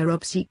 in which her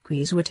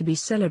obsequies were to be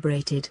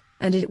celebrated,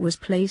 and it was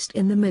placed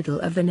in the middle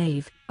of the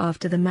nave,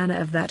 after the manner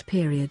of that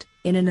period,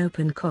 in an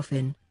open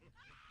coffin.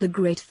 The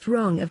great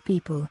throng of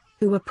people,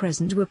 who were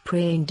present, were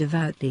praying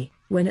devoutly,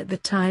 when at the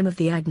time of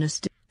the Agnus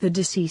Dei, the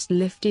deceased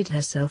lifted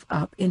herself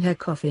up in her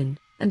coffin,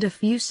 and a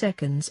few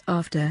seconds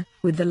after,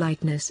 with the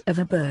lightness of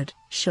a bird,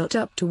 shot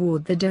up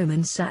toward the dome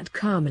and sat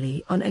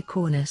calmly on a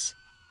cornice.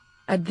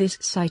 At this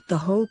sight the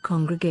whole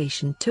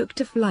congregation took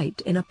to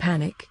flight in a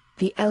panic.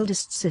 The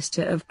eldest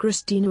sister of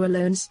Christina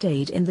alone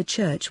stayed in the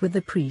church with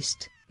the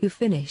priest, who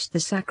finished the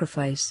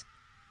sacrifice.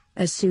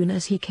 As soon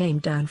as he came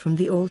down from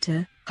the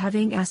altar,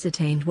 having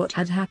ascertained what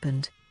had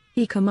happened,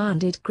 he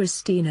commanded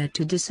Christina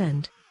to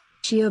descend.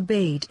 She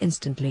obeyed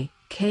instantly,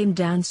 came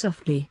down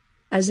softly,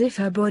 as if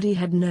her body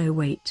had no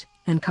weight,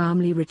 and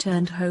calmly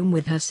returned home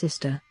with her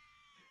sister.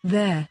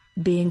 There,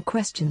 being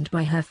questioned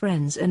by her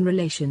friends and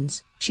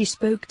relations, she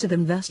spoke to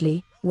them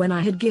thusly: "When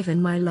I had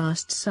given my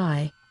last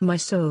sigh, my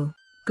soul,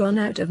 gone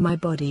out of my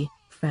body,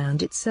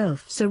 found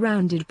itself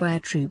surrounded by a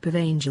troop of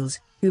angels,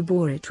 who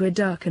bore it to a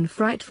dark and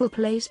frightful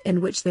place in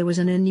which there was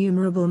an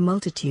innumerable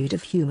multitude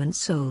of human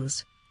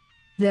souls.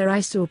 There I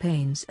saw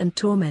pains and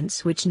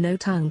torments which no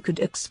tongue could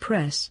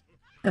express.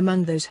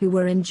 Among those who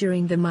were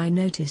enduring them I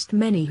noticed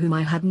many whom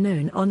I had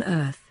known on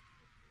earth.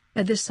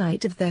 At the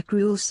sight of their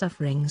cruel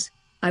sufferings,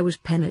 I was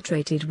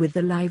penetrated with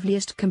the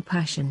liveliest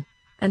compassion,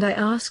 and I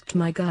asked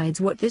my guides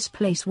what this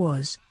place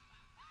was.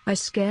 I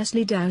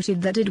scarcely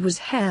doubted that it was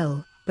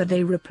hell, but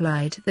they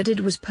replied that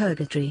it was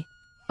purgatory.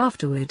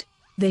 Afterward,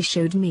 they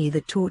showed me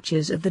the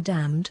tortures of the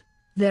damned.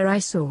 There I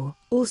saw,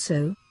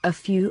 also, a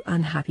few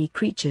unhappy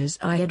creatures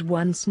I had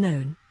once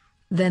known.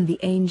 Then the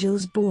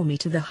angels bore me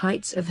to the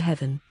heights of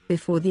heaven,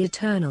 before the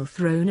eternal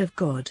throne of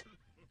God.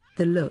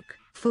 The look,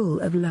 full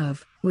of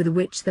love, with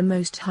which the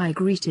Most High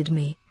greeted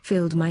me,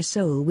 filled my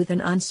soul with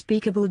an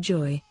unspeakable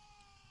joy.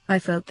 I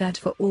felt that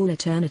for all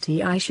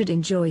eternity I should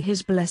enjoy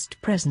His blessed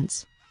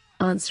presence.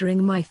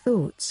 Answering my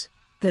thoughts,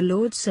 the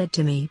Lord said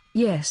to me,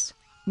 'Yes,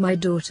 my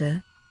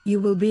daughter, you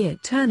will be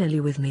eternally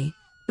with me,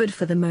 but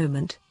for the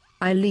moment,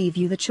 I leave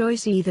you the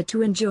choice either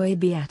to enjoy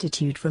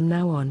beatitude from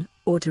now on,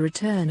 or to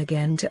return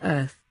again to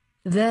earth,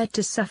 there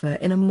to suffer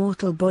in a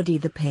mortal body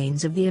the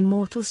pains of the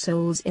immortal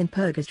souls in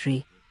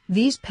purgatory.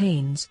 These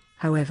pains,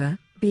 however,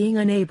 being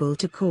unable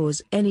to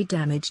cause any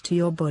damage to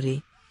your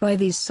body, by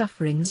these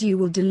sufferings you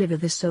will deliver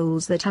the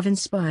souls that have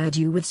inspired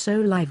you with so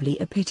lively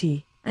a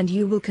pity, and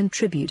you will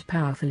contribute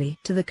powerfully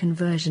to the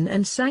conversion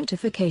and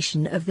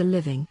sanctification of the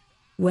living.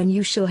 When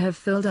you shall have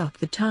filled up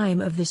the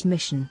time of this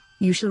mission,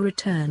 you shall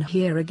return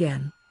here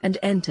again, and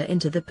enter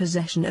into the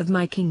possession of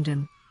my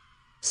kingdom.'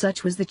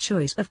 Such was the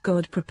choice of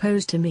God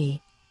proposed to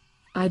me.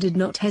 I did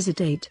not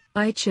hesitate.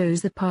 I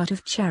chose the part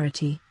of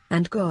charity,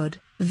 and God,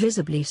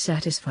 visibly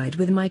satisfied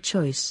with my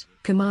choice,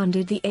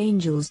 commanded the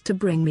angels to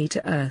bring me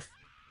to earth.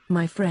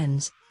 My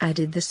friends,"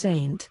 added the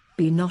saint,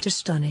 "be not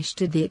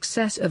astonished at the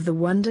excess of the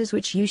wonders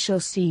which you shall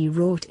see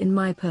wrought in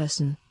my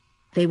person.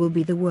 They will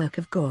be the work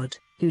of God,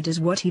 who does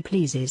what He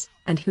pleases,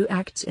 and who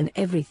acts in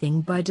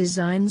everything by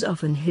designs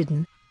often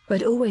hidden,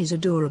 but always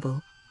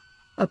adorable."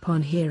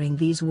 Upon hearing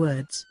these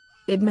words,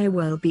 it may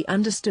well be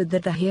understood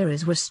that the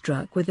hearers were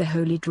struck with a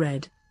holy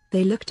dread.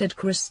 They looked at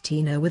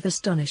Christina with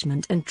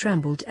astonishment and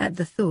trembled at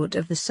the thought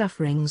of the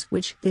sufferings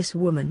which this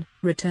woman,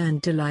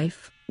 returned to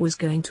life, was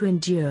going to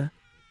endure.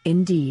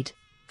 Indeed,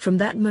 from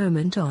that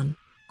moment on,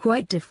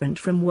 quite different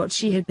from what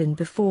she had been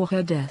before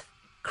her death,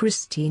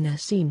 Christina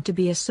seemed to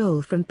be a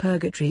soul from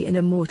purgatory in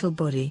a mortal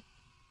body.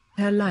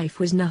 Her life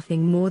was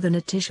nothing more than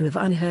a tissue of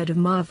unheard of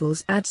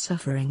marvels and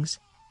sufferings.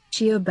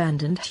 She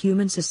abandoned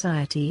human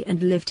society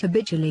and lived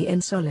habitually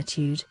in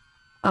solitude.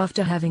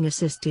 After having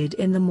assisted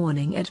in the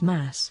morning at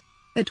Mass,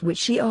 at which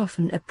she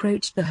often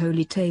approached the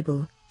holy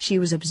table, she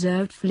was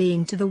observed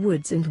fleeing to the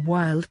woods and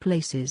wild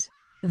places,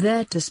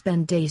 there to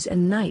spend days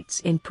and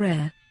nights in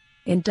prayer.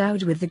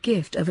 Endowed with the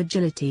gift of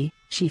agility,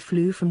 she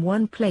flew from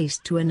one place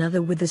to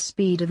another with the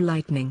speed of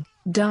lightning,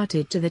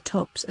 darted to the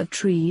tops of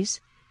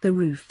trees, the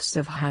roofs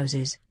of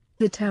houses,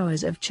 the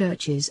towers of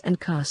churches and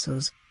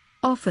castles.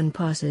 Often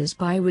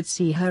passers-by would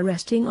see her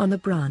resting on the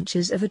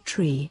branches of a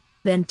tree,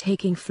 then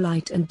taking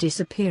flight and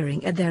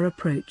disappearing at their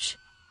approach.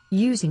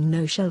 Using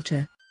no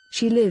shelter,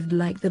 she lived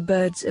like the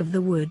birds of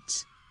the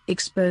woods,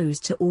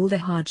 exposed to all the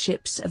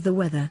hardships of the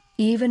weather,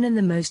 even in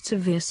the most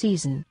severe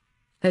season.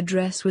 Her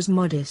dress was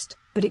modest,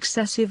 but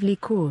excessively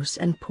coarse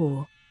and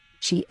poor.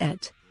 She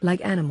ate,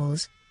 like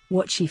animals,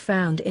 what she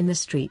found in the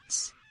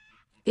streets.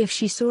 If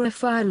she saw a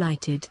fire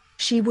lighted,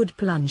 she would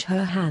plunge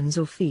her hands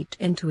or feet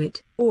into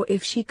it, or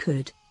if she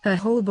could, her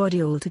whole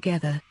body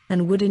altogether,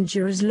 and would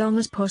endure as long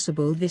as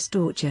possible this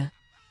torture.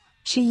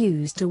 She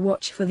used to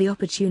watch for the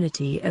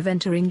opportunity of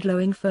entering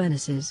glowing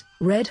furnaces,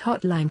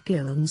 red-hot lime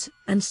kilns,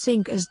 and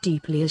sink as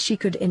deeply as she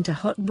could into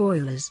hot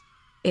boilers.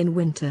 In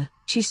winter,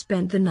 she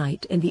spent the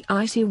night in the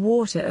icy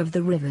water of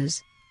the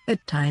rivers.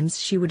 At times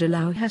she would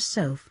allow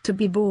herself to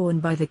be borne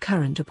by the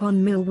current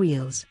upon mill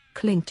wheels,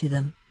 cling to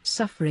them,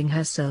 suffering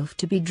herself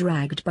to be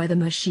dragged by the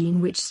machine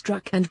which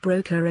struck and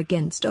broke her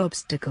against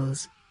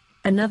obstacles.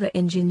 Another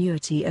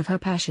ingenuity of her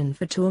passion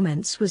for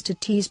torments was to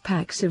tease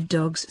packs of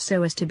dogs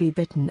so as to be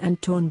bitten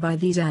and torn by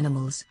these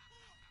animals.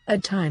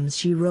 At times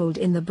she rolled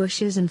in the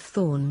bushes and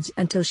thorns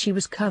until she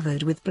was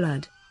covered with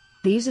blood.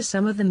 These are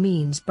some of the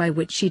means by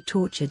which she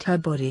tortured her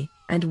body,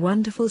 and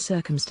wonderful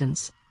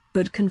circumstance,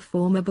 but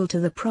conformable to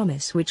the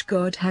promise which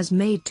God has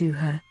made to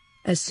her.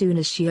 As soon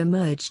as she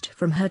emerged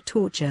from her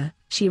torture,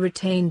 she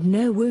retained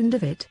no wound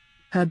of it.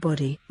 Her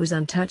body was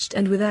untouched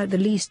and without the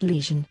least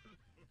lesion.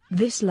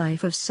 This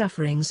life of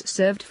sufferings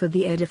served for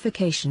the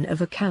edification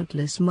of a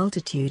countless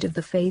multitude of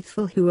the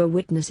faithful who were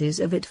witnesses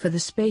of it for the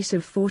space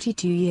of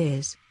 42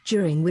 years,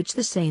 during which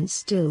the saints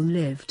still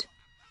lived.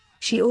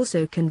 She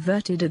also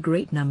converted a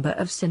great number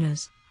of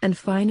sinners, and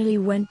finally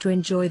went to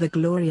enjoy the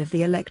glory of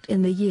the elect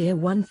in the year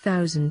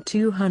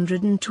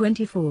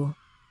 1224.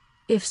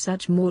 If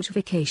such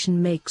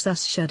mortification makes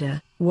us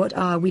shudder, what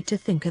are we to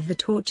think of the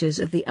tortures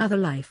of the other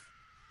life?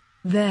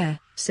 There,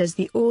 says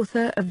the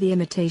author of the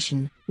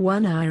Imitation,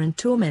 1 iron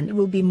torment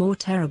will be more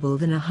terrible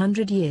than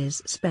 100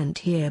 years spent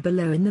here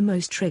below in the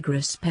most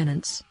rigorous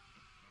penance.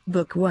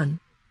 Book 1,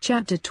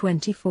 Chapter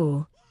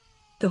 24.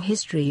 The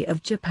history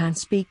of Japan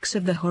speaks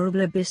of the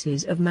horrible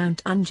abysses of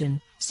Mount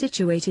Unjin,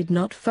 situated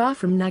not far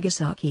from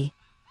Nagasaki.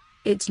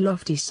 Its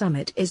lofty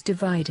summit is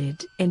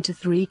divided into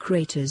 3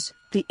 craters,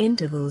 the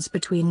intervals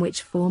between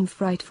which form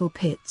frightful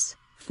pits.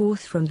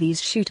 Forth from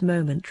these shoot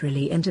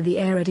momentarily into the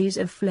air eddies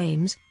of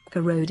flames,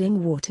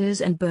 corroding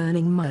waters and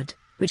burning mud,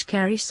 which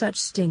carry such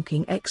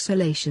stinking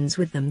exhalations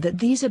with them that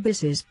these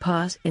abysses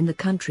pass in the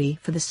country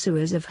for the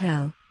sewers of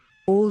hell.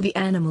 All the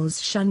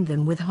animals shun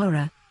them with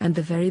horror, and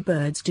the very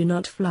birds do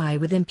not fly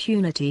with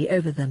impunity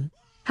over them,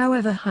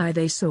 however high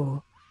they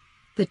soar.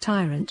 The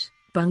tyrant,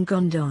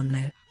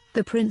 Bungondono,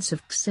 the prince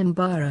of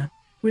Ximbara,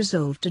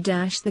 resolved to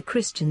dash the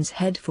Christians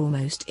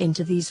headforemost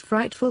into these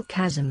frightful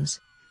chasms.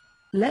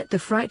 Let the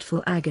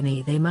frightful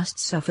agony they must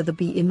suffer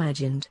be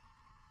imagined.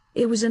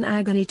 It was an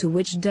agony to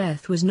which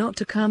death was not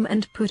to come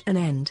and put an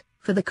end,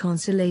 for the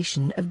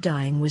consolation of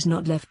dying was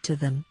not left to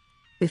them.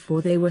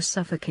 Before they were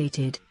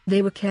suffocated,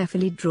 they were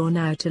carefully drawn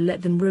out to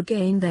let them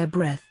regain their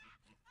breath.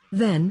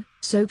 Then,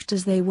 soaked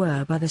as they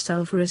were by the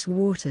sulphurous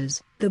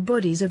waters, the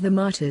bodies of the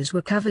martyrs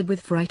were covered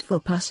with frightful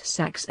pus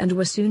sacks and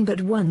were soon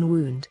but one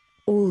wound.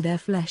 All their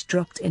flesh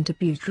dropped into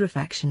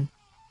putrefaction.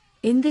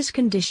 In this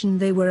condition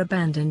they were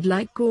abandoned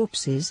like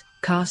corpses,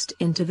 cast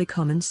into the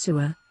common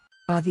sewer.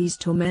 Are these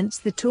torments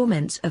the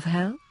torments of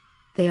hell?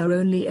 They are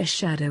only a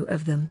shadow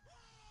of them.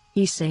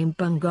 Same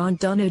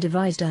Bungondono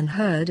devised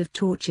unheard of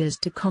tortures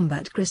to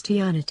combat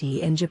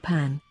Christianity in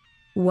Japan.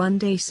 One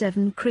day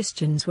 7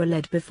 Christians were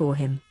led before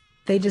him.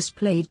 They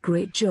displayed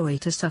great joy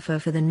to suffer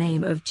for the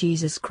name of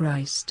Jesus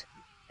Christ.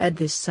 At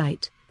this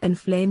sight,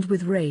 inflamed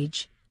with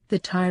rage, the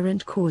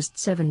tyrant caused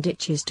 7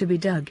 ditches to be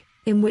dug,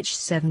 in which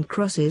 7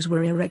 crosses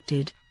were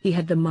erected. He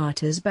had the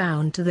martyrs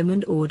bound to them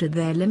and ordered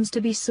their limbs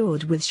to be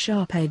sawed with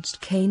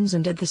sharp-edged canes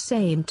and at the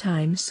same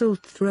time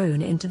salt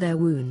thrown into their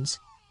wounds.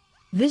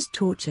 This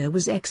torture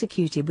was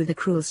executed with a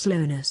cruel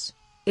slowness.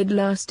 It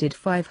lasted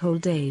 5 whole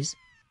days.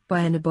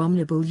 By an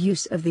abominable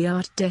use of the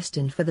art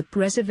destined for the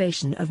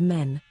preservation of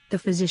men, the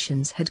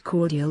physicians had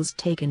cordials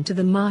taken to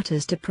the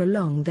martyrs to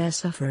prolong their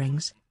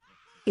sufferings.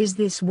 Is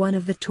this one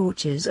of the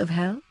tortures of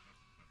hell?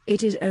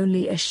 It is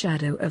only a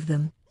shadow of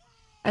them.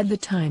 At the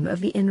time of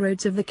the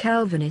inroads of the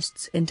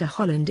Calvinists into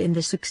Holland in the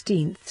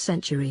 16th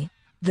century,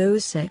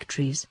 those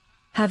sectaries,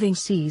 having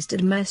seized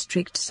at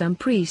Maastricht some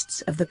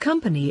priests of the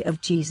Company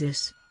of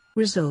Jesus,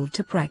 resolved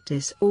to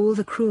practice all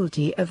the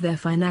cruelty of their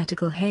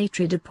fanatical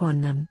hatred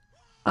upon them.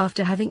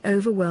 After having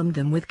overwhelmed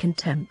them with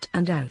contempt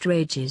and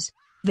outrages,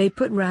 they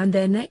put round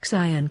their necks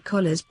iron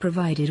collars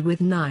provided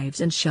with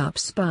knives and sharp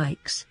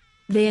spikes.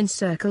 They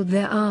encircled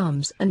their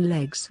arms and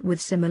legs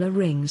with similar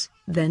rings,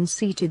 then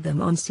seated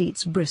them on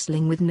seats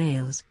bristling with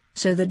nails,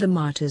 so that the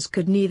martyrs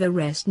could neither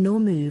rest nor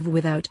move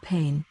without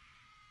pain.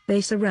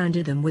 They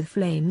surrounded them with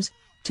flames,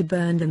 to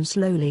burn them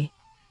slowly.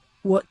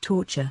 What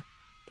torture!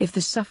 If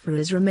the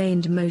sufferers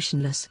remained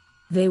motionless,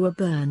 they were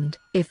burned.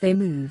 If they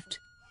moved,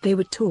 they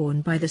were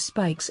torn by the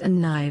spikes and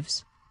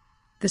knives.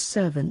 The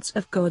servants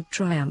of God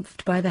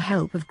triumphed by the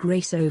help of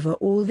grace over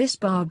all this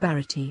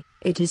barbarity.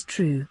 It is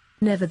true,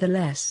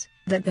 nevertheless,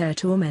 that their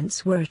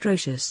torments were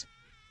atrocious.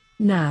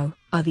 Now,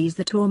 are these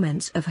the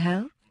torments of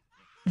hell?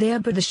 They are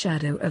but the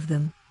shadow of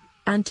them.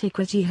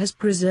 Antiquity has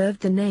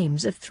preserved the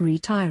names of 3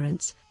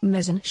 tyrants,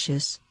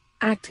 Mesantius,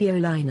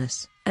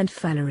 Actiolinus, and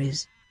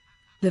Phalaris.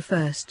 The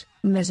first,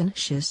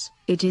 Mesantius,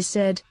 it is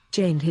said,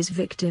 chained his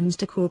victims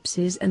to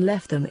corpses and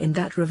left them in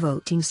that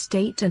revolting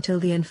state until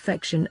the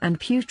infection and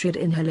putrid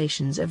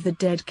inhalations of the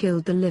dead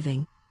killed the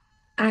living.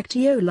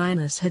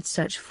 Actiolinus had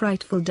such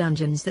frightful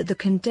dungeons that the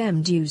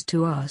condemned used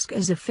to ask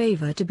as a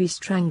favor to be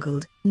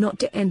strangled, not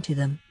to enter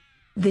them.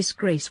 This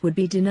grace would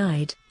be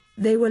denied.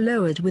 They were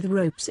lowered with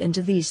ropes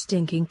into these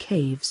stinking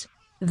caves,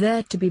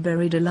 there to be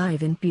buried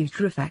alive in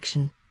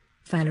putrefaction.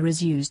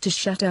 Phalaris used to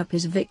shut up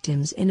his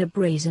victims in a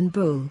brazen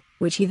bull,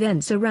 which he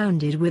then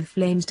surrounded with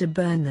flames to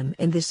burn them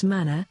in this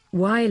manner,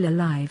 while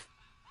alive.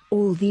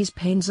 All these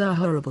pains are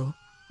horrible,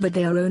 but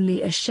they are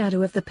only a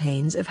shadow of the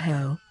pains of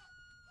hell.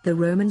 The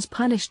Romans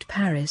punished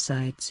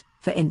parricides,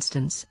 for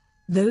instance,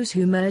 those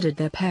who murdered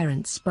their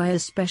parents by a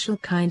special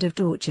kind of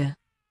torture.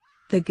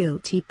 The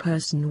guilty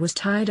person was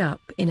tied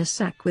up in a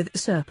sack with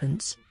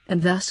serpents,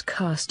 and thus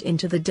cast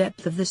into the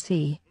depth of the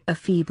sea, a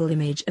feeble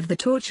image of the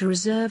torture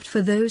reserved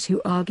for those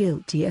who are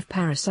guilty of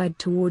parricide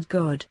toward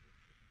God.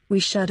 We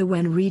shudder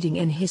when reading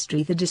in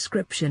history the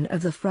description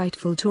of the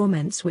frightful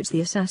torments which the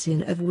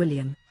assassin of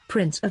William,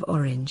 Prince of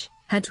Orange,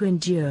 had to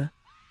endure.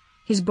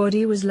 His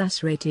body was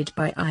lacerated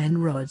by iron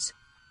rods.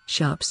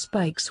 Sharp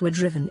spikes were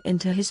driven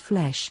into his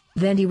flesh.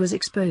 Then he was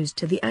exposed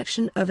to the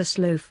action of a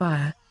slow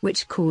fire,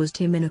 which caused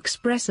him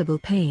inexpressible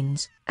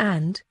pains,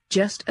 and,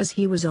 just as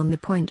he was on the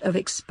point of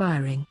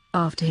expiring,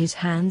 after his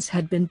hands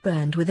had been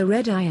burned with a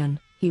red iron,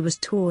 he was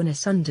torn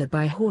asunder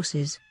by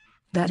horses.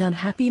 That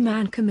unhappy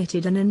man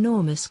committed an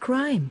enormous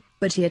crime,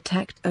 but he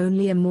attacked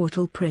only a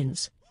mortal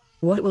prince.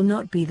 What will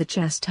not be the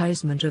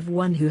chastisement of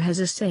one who has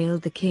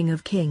assailed the King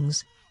of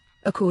Kings?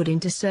 According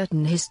to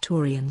certain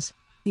historians,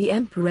 the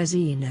Emperor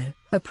Zeno,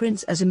 a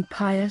prince as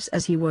impious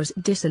as he was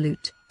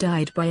dissolute,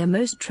 died by a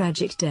most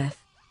tragic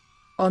death.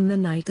 On the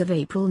night of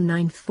April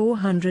 9,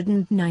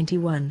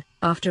 491,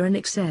 after an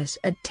excess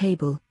at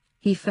table,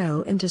 he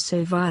fell into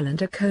so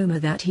violent a coma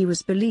that he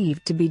was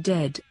believed to be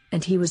dead,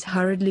 and he was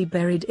hurriedly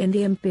buried in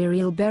the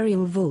imperial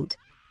burial vault.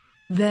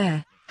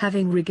 There,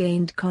 having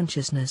regained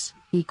consciousness,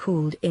 he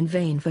called in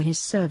vain for his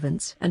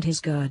servants and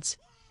his guards.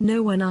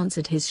 No one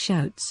answered his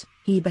shouts.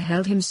 He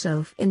beheld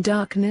himself in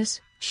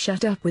darkness,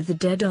 shut up with the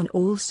dead on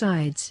all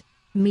sides,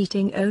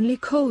 meeting only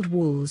cold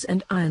walls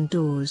and iron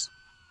doors.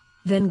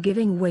 Then,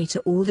 giving way to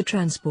all the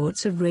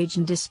transports of rage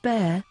and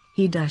despair,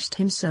 he dashed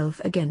himself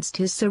against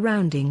his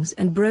surroundings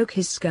and broke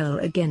his skull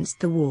against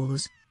the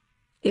walls.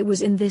 It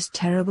was in this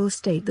terrible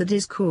state that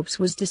his corpse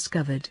was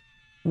discovered.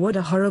 What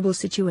a horrible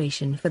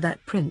situation for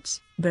that prince,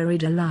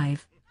 buried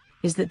alive!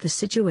 Is that the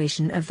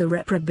situation of the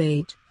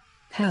reprobate?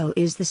 Hell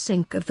is the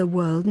sink of the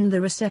world and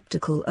the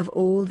receptacle of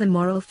all the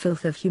moral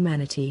filth of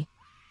humanity.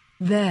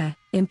 There,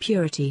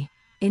 impurity,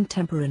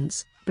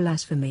 intemperance,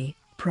 blasphemy,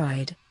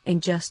 pride,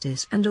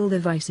 injustice and all the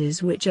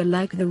vices which are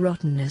like the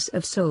rottenness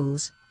of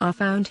souls, are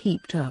found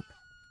heaped up.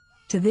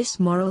 To this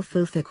moral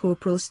filth a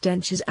corporal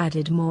stench is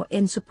added more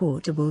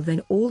insupportable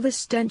than all the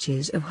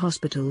stenches of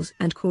hospitals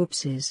and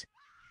corpses.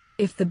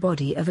 If the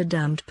body of a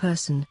damned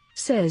person,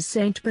 says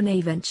Saint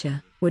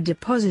Bonaventure, were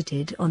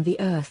deposited on the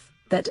earth,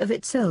 that of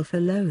itself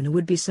alone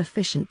would be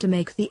sufficient to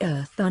make the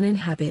earth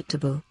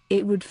uninhabitable.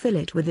 It would fill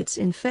it with its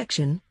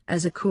infection,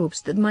 as a corpse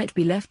that might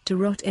be left to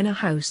rot in a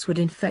house would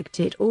infect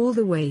it all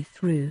the way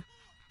through.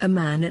 A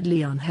man at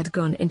Lyon had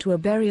gone into a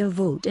burial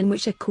vault in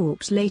which a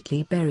corpse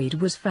lately buried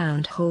was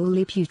found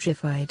wholly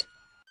putrefied.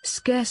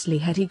 Scarcely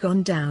had he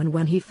gone down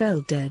when he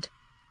fell dead.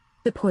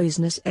 The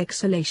poisonous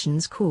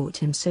exhalations caught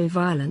him so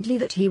violently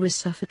that he was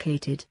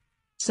suffocated.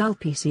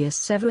 Sulpicius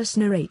Severus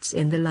narrates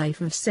in the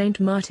life of Saint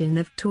Martin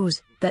of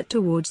Tours, that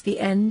towards the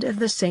end of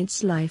the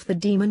saint's life the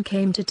demon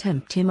came to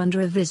tempt him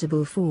under a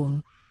visible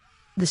form.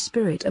 The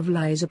spirit of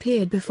lies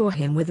appeared before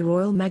him with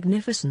royal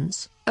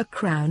magnificence, a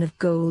crown of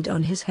gold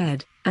on his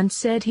head, and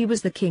said he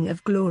was the King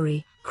of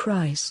Glory,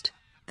 Christ,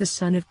 the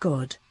Son of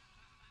God.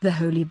 The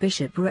holy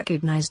bishop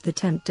recognized the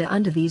tempter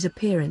under these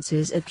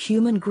appearances of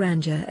human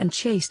grandeur and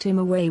chased him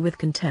away with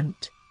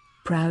contempt.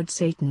 Proud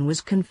Satan was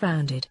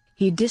confounded,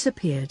 he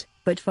disappeared,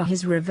 but for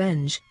his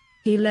revenge,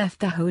 he left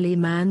the holy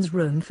man's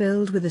room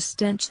filled with a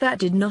stench that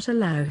did not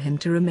allow him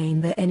to remain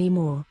there any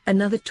more.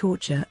 Another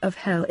torture of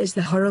hell is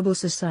the horrible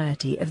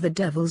society of the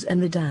devils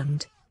and the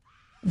damned.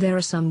 There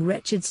are some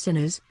wretched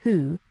sinners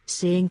who,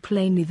 seeing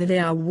plainly that they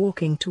are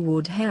walking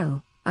toward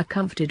hell, are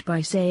comforted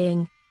by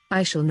saying,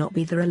 "I shall not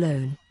be there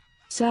alone."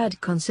 Sad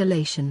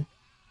consolation.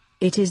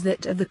 It is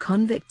that of the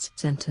convicts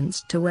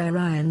sentenced to wear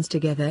irons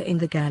together in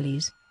the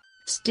galleys.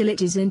 Still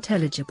it is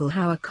intelligible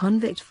how a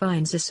convict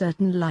finds a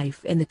certain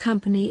life in the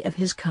company of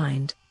his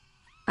kind.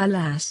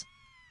 Alas!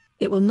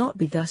 It will not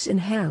be thus in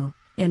hell,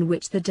 in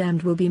which the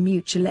damned will be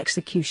mutual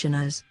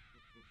executioners.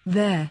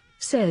 There,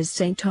 says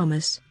St.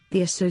 Thomas,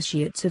 the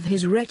associates of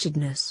his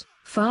wretchedness,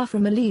 far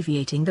from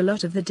alleviating the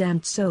lot of the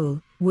damned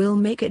soul, will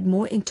make it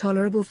more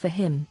intolerable for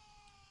him.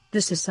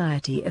 The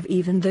society of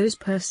even those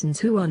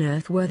persons who on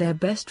earth were their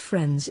best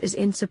friends is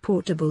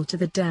insupportable to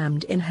the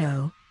damned in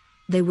hell.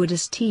 They would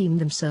esteem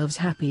themselves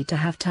happy to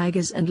have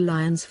tigers and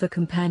lions for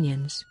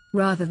companions,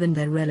 rather than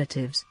their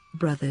relatives,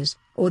 brothers,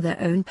 or their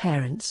own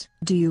parents.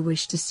 Do you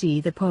wish to see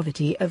the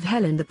poverty of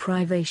hell and the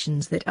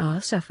privations that are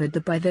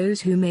suffered by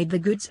those who made the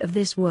goods of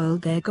this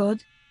world their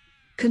God?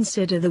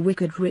 Consider the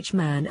wicked rich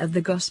man of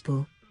the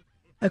Gospel.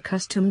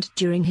 Accustomed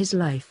during his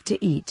life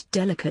to eat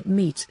delicate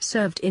meats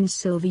served in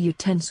silver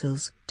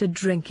utensils, to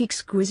drink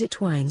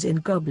exquisite wines in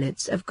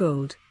goblets of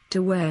gold,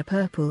 to wear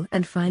purple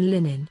and fine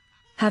linen.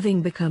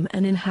 Having become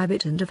an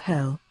inhabitant of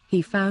hell,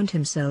 he found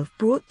himself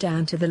brought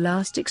down to the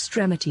last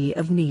extremity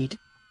of need.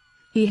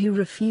 He who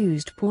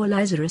refused poor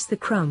Lazarus the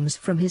crumbs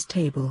from his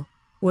table,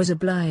 was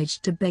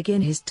obliged to beg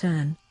in his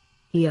turn.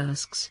 He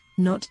asks,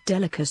 not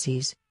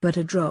delicacies, but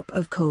a drop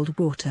of cold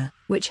water,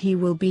 which he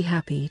will be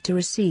happy to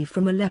receive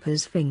from a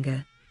leper's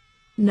finger.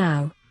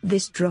 Now,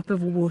 this drop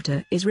of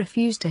water is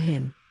refused to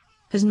him.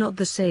 Has not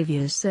the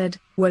Saviour said,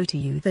 "Woe to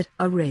you that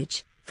are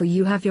rich, for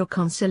you have your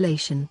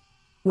consolation.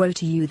 Woe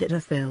to you that are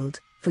filled,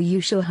 for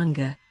you shall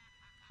hunger."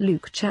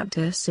 Luke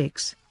chapter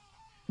 6.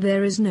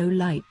 There is no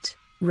light,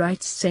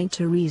 writes Saint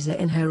Teresa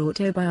in her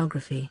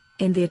autobiography,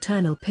 in the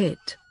eternal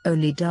pit,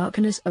 only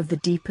darkness of the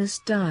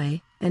deepest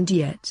dye, and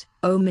yet,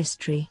 O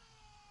mystery!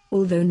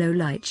 Although no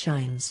light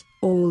shines,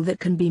 all that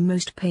can be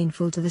most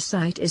painful to the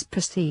sight is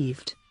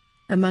perceived.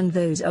 Among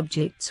those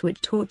objects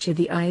which torture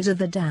the eyes of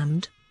the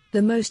damned,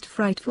 the most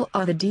frightful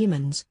are the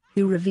demons,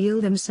 who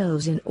reveal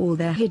themselves in all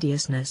their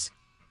hideousness.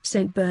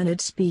 Saint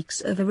Bernard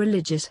speaks of a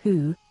religious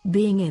who,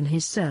 being in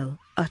his cell,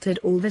 uttered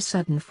all the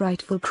sudden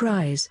frightful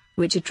cries,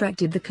 which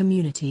attracted the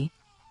community.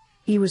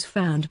 He was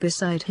found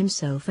beside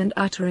himself and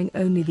uttering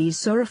only these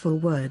sorrowful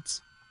words: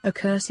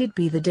 "Accursed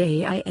be the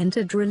day I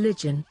entered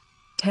religion."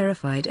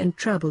 Terrified and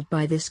troubled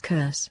by this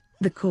curse,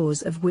 the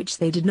cause of which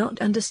they did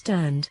not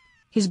understand,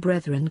 his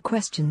brethren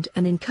questioned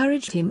and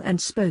encouraged him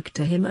and spoke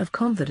to him of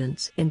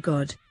confidence in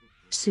God.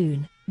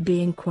 Soon,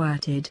 being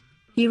quieted,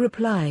 he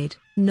replied,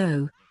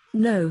 "No,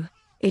 no,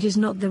 it is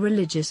not the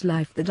religious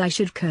life that I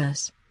should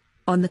curse.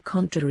 On the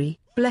contrary,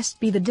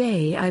 blessed be the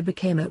day I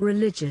became a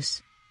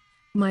religious.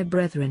 My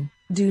brethren,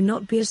 do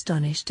not be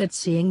astonished at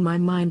seeing my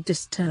mind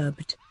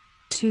disturbed.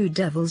 2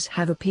 devils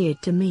have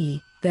appeared to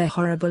me, their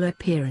horrible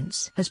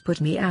appearance has put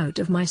me out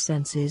of my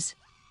senses.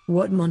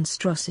 What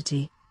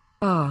monstrosity!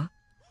 Ah!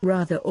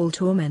 Rather all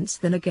torments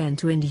than again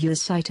to endure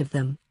sight of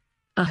them."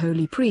 A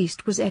holy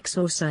priest was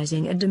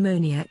exorcising a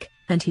demoniac,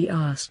 and he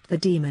asked the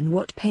demon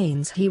what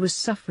pains he was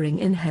suffering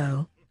in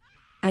hell.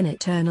 "An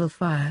eternal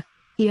fire,"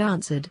 he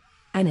answered,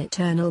 "an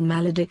eternal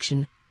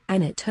malediction,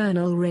 an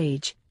eternal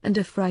rage, and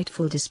a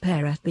frightful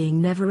despair at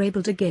being never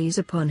able to gaze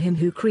upon him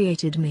who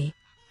created me."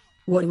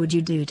 "What would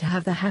you do to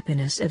have the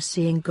happiness of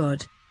seeing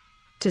God?"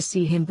 "To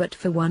see him but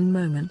for one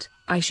moment,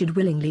 I should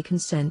willingly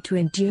consent to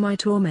endure my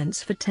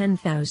torments for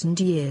 10,000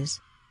 years.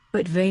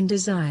 But vain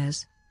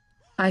desires!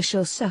 I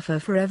shall suffer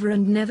forever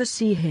and never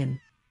see him."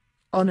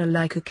 On a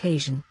like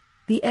occasion,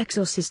 the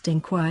exorcist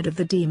inquired of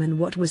the demon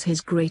what was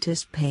his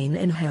greatest pain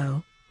in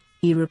hell.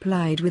 He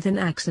replied with an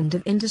accent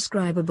of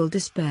indescribable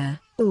despair,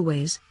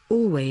 "Always,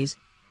 always.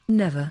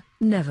 Never,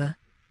 never."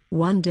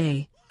 One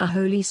day, a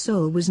holy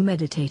soul was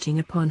meditating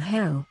upon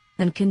hell,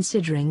 and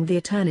considering the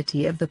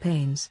eternity of the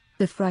pains,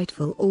 the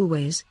frightful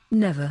always,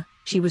 never,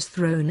 she was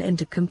thrown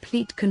into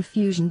complete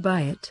confusion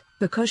by it,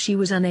 because she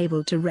was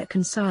unable to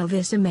reconcile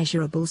this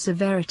immeasurable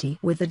severity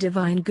with the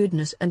divine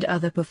goodness and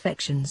other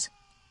perfections.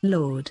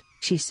 "Lord,"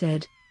 she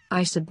said,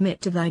 "I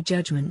submit to thy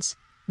judgments,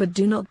 but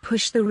do not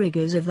push the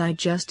rigors of thy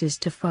justice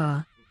too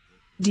far."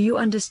 "Do you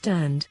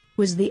understand,"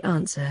 was the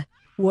answer,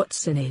 "what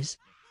sin is?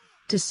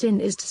 To sin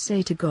is to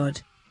say to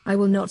God, I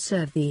will not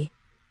serve thee.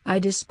 I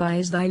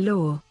despise thy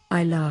law,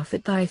 I laugh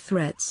at thy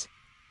threats.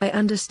 I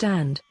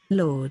understand,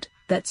 Lord,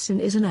 that sin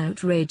is an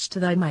outrage to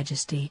thy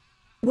majesty.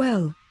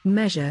 Well,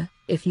 measure,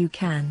 if you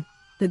can,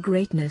 the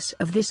greatness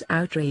of this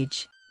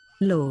outrage.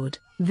 Lord,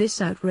 this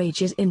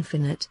outrage is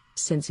infinite,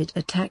 since it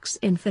attacks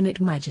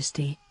infinite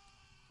majesty.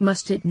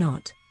 Must it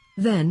not,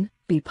 then,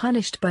 be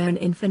punished by an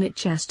infinite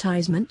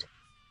chastisement?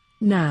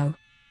 Now,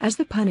 as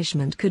the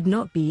punishment could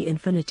not be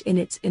infinite in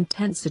its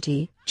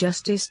intensity,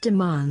 justice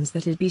demands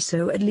that it be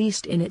so at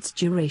least in its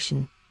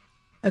duration.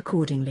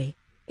 Accordingly,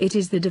 it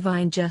is the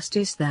divine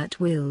justice that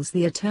wills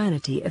the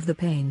eternity of the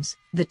pains,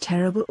 the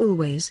terrible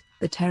always,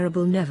 the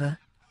terrible never.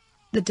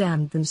 The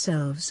damned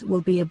themselves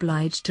will be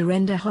obliged to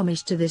render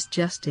homage to this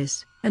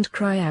justice, and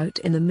cry out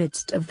in the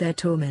midst of their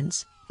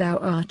torments, "Thou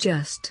art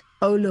just,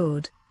 O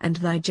Lord, and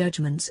thy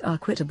judgments are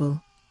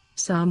equitable."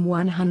 Psalm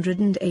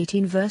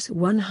 118 verse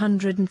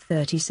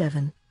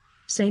 137.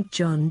 Saint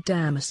John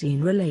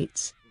Damascene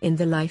relates, in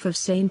the life of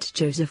Saint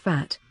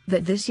Josaphat,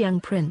 that this young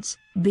prince,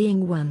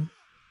 being one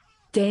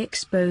day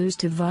exposed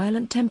to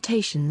violent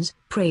temptations,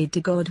 prayed to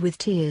God with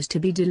tears to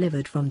be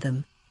delivered from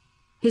them.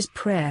 His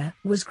prayer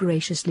was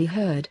graciously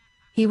heard.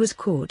 He was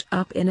caught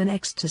up in an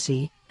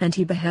ecstasy, and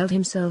he beheld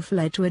himself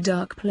led to a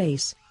dark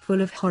place,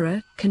 full of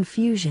horror,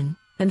 confusion,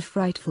 and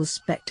frightful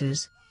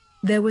spectres.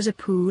 There was a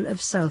pool of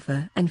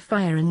sulphur and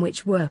fire in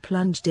which were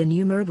plunged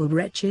innumerable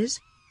wretches,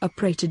 a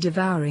prey to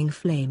devouring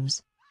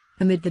flames.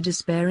 Amid the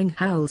despairing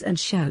howls and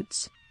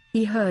shouts,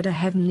 he heard a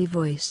heavenly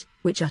voice,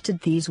 which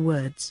uttered these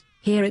words: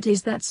 "Here it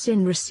is that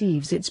sin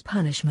receives its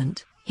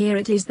punishment, here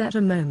it is that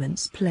a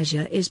moment's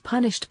pleasure is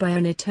punished by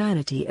an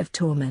eternity of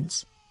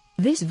torments."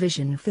 This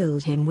vision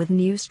filled him with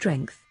new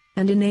strength,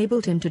 and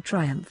enabled him to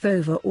triumph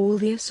over all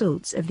the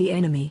assaults of the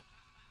enemy.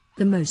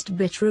 "The most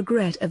bitter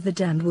regret of the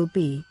damned will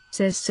be,"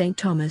 says St.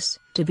 Thomas,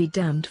 "to be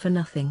damned for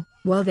nothing,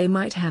 while they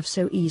might have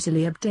so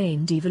easily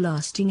obtained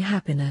everlasting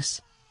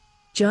happiness."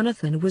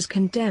 Jonathan was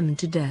condemned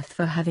to death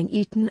for having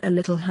eaten a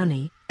little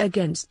honey,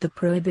 against the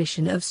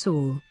prohibition of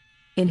Saul.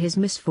 In his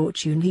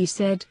misfortune he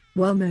said,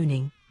 while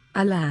moaning,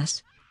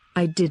 "Alas!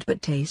 I did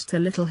but taste a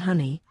little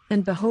honey,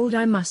 and behold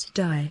I must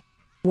die."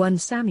 1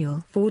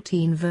 Samuel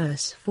 14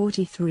 verse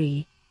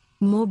 43.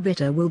 More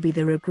bitter will be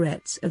the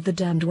regrets of the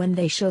damned when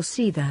they shall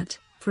see that,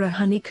 for a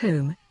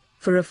honeycomb,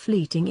 for a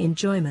fleeting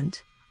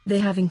enjoyment, they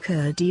have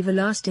incurred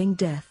everlasting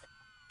death.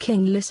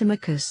 King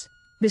Lysimachus,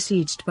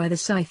 besieged by the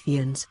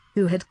Scythians,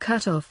 who had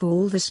cut off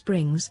all the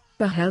springs,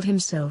 beheld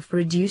himself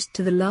reduced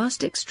to the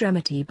last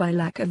extremity by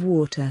lack of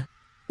water.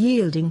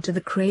 Yielding to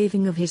the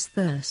craving of his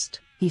thirst,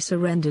 he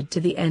surrendered to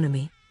the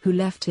enemy, who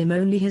left him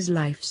only his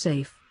life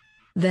safe.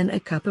 Then a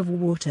cup of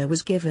water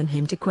was given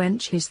him to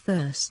quench his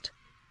thirst.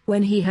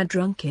 When he had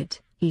drunk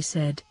it, he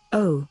said,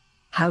 "Oh,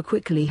 how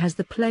quickly has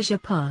the pleasure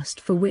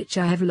passed for which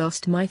I have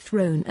lost my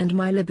throne and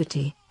my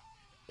liberty."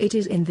 It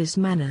is in this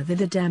manner that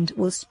the damned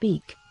will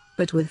speak,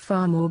 but with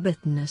far more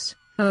bitterness.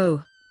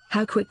 "Oh,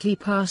 how quickly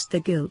passed the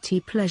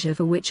guilty pleasure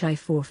for which I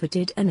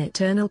forfeited an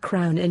eternal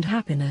crown and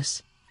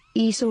happiness."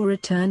 Esau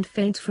returned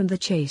faint from the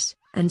chase,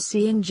 and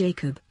seeing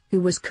Jacob,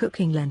 who was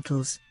cooking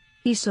lentils,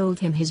 he sold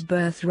him his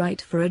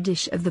birthright for a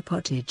dish of the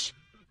pottage.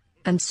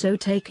 And so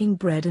taking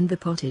bread and the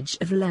pottage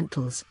of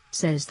lentils,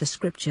 says the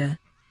scripture,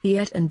 he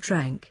ate and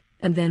drank,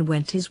 and then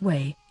went his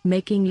way,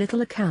 making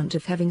little account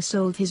of having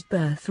sold his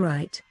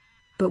birthright.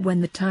 But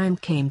when the time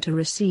came to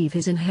receive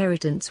his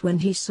inheritance, when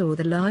he saw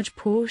the large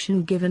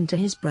portion given to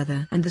his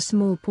brother and the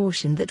small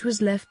portion that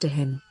was left to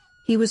him,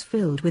 he was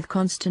filled with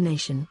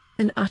consternation,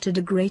 and uttered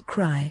a great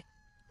cry.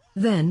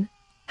 Then,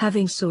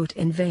 having sought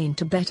in vain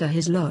to better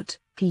his lot,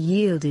 he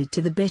yielded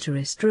to the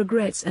bitterest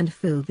regrets and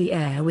filled the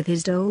air with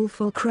his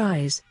doleful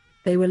cries.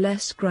 They were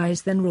less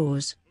cries than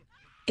roars.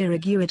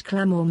 Irriguit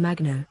clamor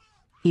magno.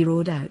 He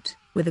roared out,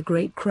 with a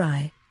great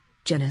cry.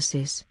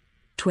 Genesis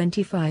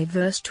 25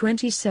 verse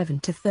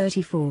 27 to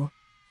 34.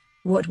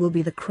 What will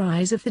be the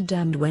cries of the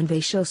damned when they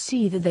shall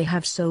see that they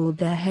have sold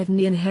their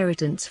heavenly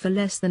inheritance for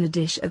less than a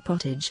dish of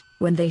pottage,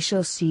 when they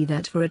shall see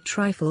that for a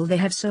trifle they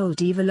have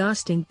sold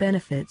everlasting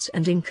benefits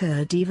and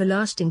incurred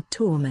everlasting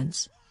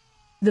torments?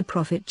 The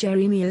prophet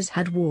Jeremiah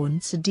had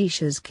warned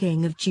Sedecia's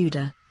king of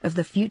Judah, of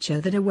the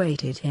future that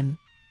awaited him.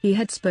 He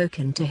had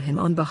spoken to him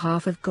on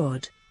behalf of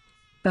God.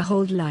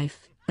 "Behold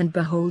life, and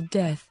behold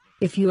death,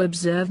 if you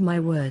observe my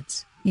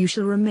words, you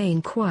shall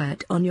remain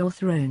quiet on your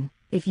throne.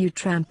 If you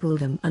trample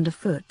them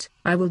underfoot,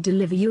 I will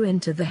deliver you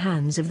into the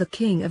hands of the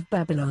king of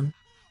Babylon."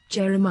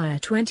 Jeremiah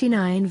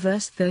 29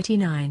 verse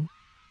 39.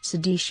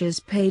 Sedecius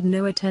paid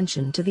no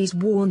attention to these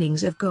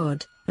warnings of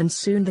God, and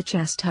soon the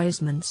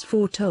chastisements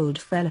foretold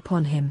fell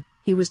upon him.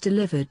 He was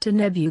delivered to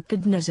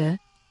Nebuchadnezzar,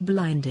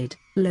 blinded,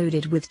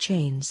 loaded with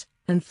chains,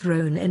 and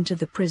thrown into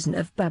the prison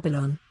of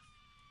Babylon.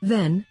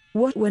 Then,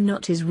 what were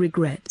not his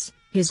regrets,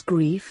 his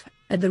grief,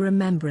 at the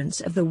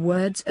remembrance of the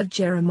words of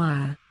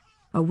Jeremiah?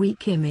 A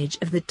weak image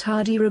of the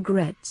tardy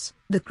regrets,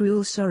 the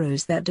cruel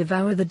sorrows that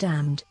devour the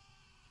damned.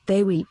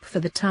 They weep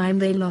for the time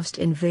they lost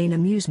in vain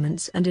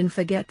amusements and in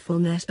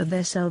forgetfulness of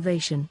their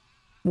salvation.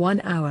 1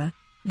 hour,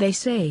 they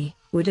say,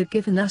 would have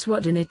given us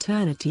what an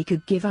eternity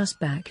could give us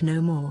back no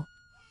more.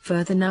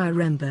 Further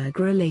Nuremberg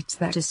relates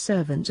that a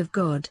servant of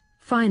God,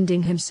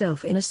 finding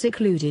himself in a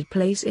secluded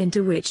place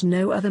into which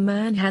no other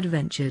man had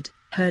ventured,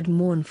 heard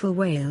mournful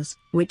wails,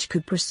 which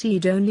could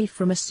proceed only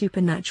from a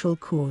supernatural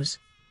cause.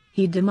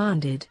 He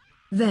demanded,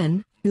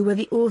 then, who were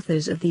the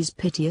authors of these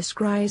piteous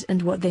cries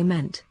and what they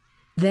meant?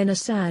 Then a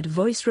sad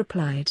voice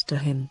replied to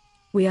him,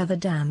 "We are the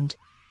damned.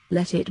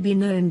 Let it be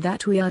known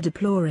that we are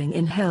deploring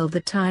in hell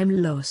the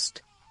time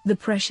lost, the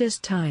precious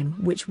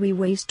time which we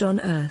waste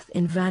on earth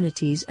in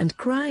vanities and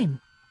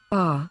crime.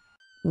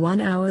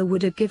 1 hour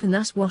would have given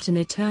us what an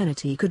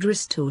eternity could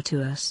restore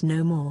to us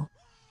no more."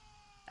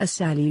 A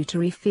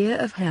salutary fear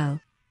of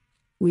hell.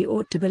 We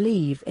ought to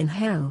believe in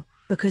hell,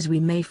 because we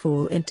may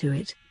fall into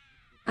it.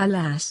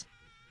 Alas!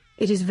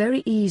 It is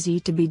very easy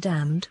to be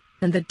damned,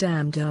 and the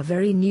damned are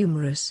very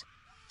numerous.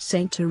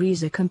 Saint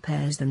Teresa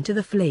compares them to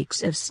the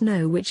flakes of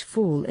snow which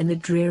fall in the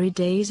dreary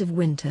days of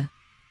winter.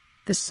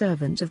 The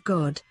servant of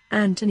God,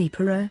 Antony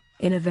Pera,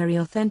 in a very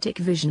authentic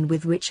vision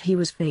with which he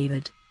was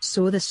favored,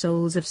 saw the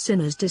souls of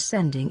sinners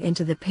descending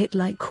into the pit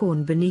like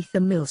corn beneath the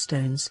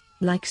millstones,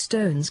 like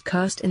stones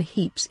cast in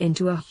heaps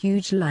into a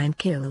huge lime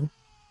kiln.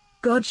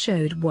 God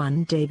showed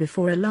one day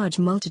before a large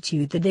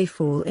multitude that they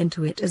fall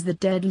into it as the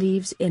dead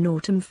leaves in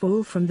autumn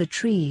fall from the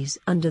trees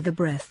under the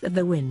breath of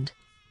the wind.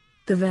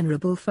 The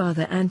Venerable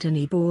Father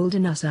Anthony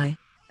Baldinussi,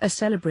 a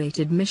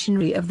celebrated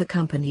missionary of the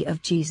Company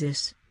of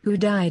Jesus, who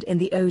died in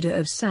the odor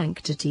of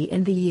sanctity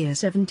in the year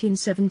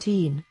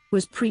 1717,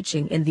 was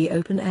preaching in the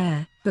open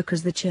air,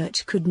 because the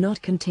church could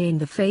not contain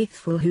the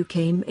faithful who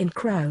came in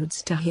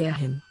crowds to hear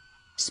him.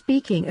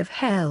 Speaking of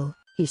hell,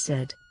 he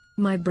said,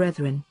 "My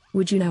brethren,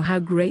 would you know how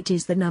great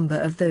is the number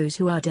of those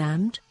who are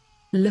damned?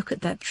 Look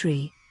at that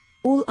tree."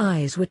 All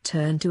eyes were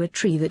turned to a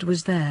tree that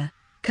was there,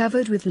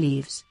 covered with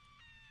leaves.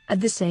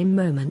 At the same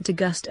moment a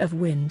gust of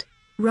wind,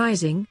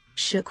 rising,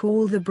 shook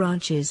all the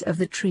branches of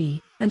the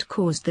tree, and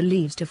caused the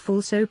leaves to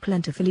fall so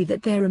plentifully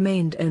that there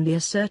remained only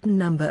a certain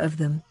number of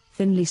them,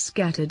 thinly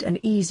scattered and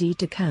easy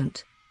to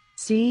count.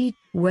 "See,"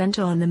 went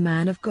on the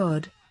man of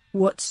God,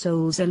 "what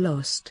souls are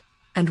lost,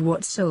 and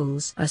what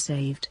souls are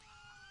saved.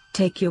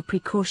 Take your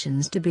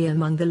precautions to be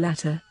among the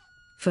latter."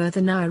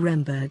 Further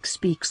Nuremberg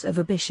speaks of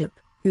a bishop,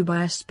 who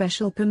by a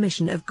special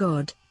permission of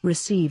God,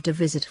 received a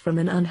visit from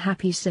an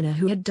unhappy sinner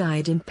who had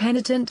died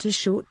impenitent a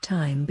short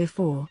time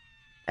before.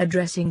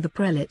 Addressing the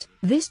prelate,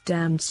 this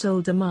damned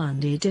soul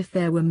demanded if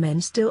there were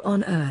men still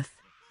on earth.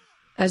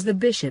 As the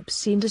bishop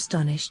seemed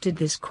astonished at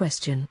this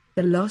question,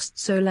 the lost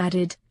soul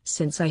added,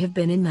 "Since I have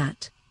been in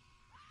that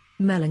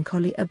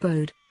melancholy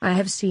abode, I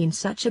have seen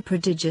such a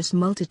prodigious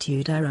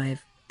multitude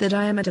arrive, that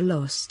I am at a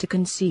loss to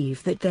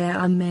conceive that there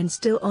are men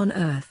still on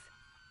earth."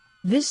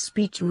 This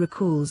speech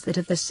recalls that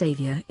of the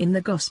Saviour in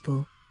the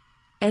Gospel.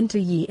 "Enter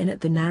ye in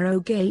at the narrow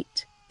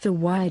gate, for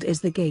wide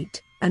is the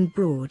gate, and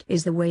broad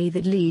is the way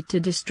that lead to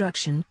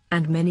destruction,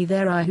 and many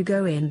there are who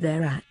go in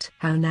thereat.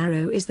 How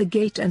narrow is the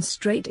gate and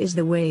strait is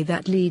the way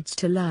that leads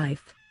to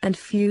life, and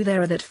few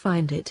there are that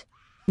find it."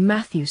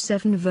 Matthew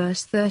 7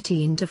 verse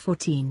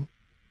 13-14.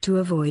 To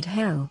avoid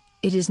hell,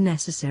 it is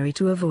necessary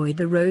to avoid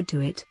the road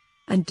to it,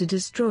 and to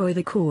destroy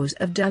the cause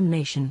of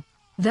damnation,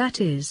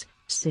 that is,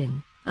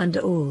 sin, under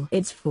all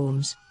its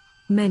forms.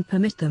 Men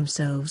permit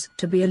themselves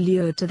to be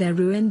allured to their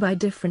ruin by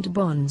different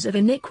bonds of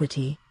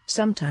iniquity,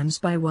 sometimes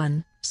by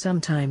one,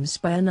 sometimes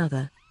by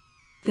another.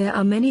 There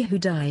are many who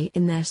die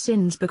in their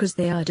sins because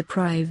they are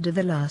deprived of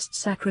the last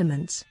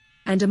sacraments,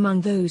 and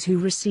among those who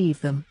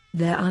receive them,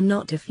 there are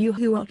not a few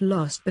who are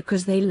lost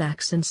because they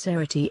lack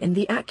sincerity in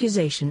the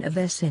accusation of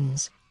their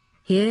sins.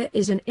 Here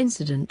is an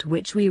incident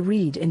which we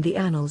read in the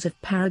annals of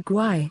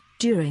Paraguay,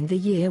 during the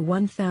year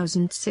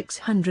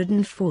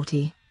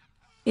 1640.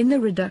 In the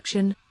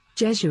Reduction,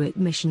 Jesuit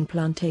mission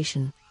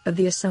plantation, of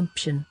the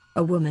Assumption,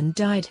 a woman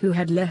died who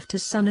had left a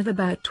son of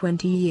about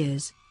 20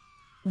 years.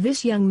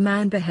 This young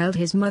man beheld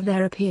his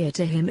mother appear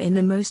to him in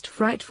the most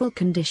frightful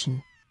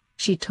condition.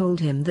 She told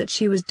him that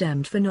she was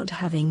damned for not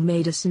having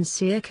made a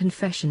sincere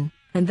confession,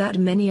 and that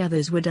many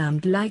others were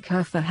damned like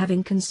her for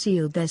having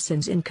concealed their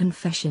sins in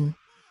confession.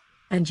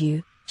 "And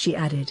you," she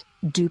added,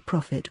 "do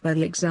profit by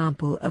the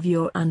example of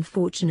your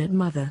unfortunate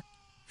mother."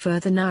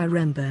 Further,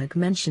 Nuremberg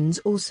mentions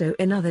also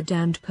another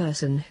damned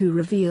person who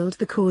revealed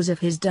the cause of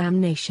his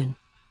damnation.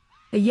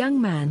 A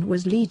young man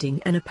was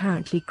leading an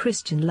apparently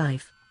Christian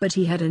life, but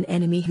he had an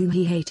enemy whom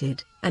he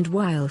hated, and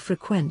while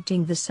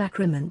frequenting the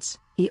sacraments,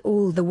 he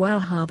all the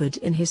while harbored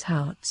in his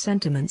heart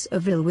sentiments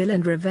of ill will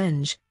and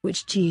revenge,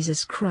 which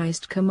Jesus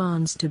Christ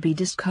commands to be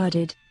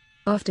discarded.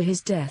 After his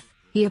death,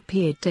 he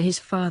appeared to his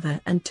father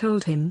and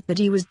told him that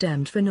he was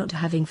damned for not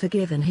having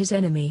forgiven his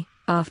enemy,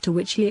 after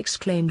which he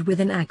exclaimed with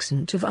an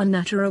accent of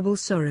unutterable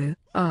sorrow,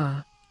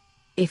 "Ah!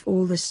 If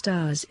all the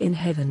stars in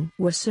heaven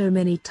were so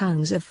many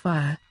tongues of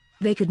fire,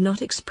 they could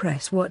not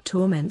express what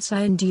torments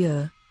I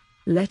endure."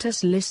 Let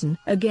us listen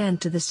again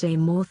to the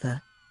same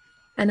author.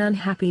 An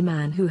unhappy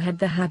man who had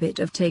the habit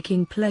of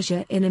taking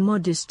pleasure in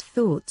immodest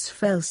thoughts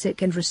fell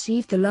sick and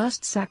received the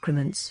last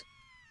sacraments.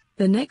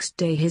 The next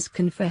day his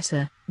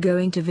confessor,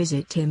 going to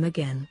visit him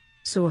again,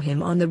 saw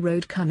him on the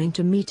road coming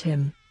to meet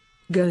him.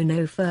 "Go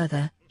no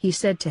further," he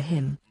said to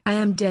him, "I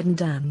am dead and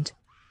damned."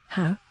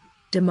 "How?"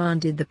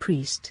 demanded the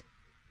priest.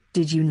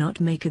 "Did you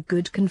not make a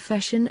good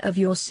confession of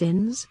your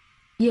sins?"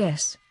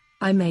 "Yes,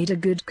 I made a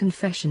good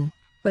confession,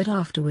 but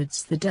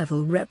afterwards the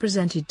devil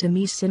represented to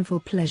me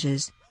sinful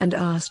pleasures, and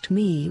asked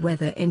me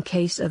whether in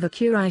case of a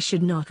cure I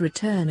should not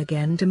return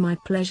again to my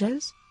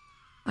pleasures.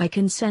 I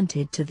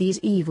consented to these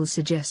evil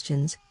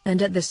suggestions,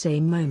 and at the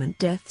same moment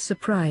death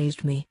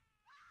surprised me.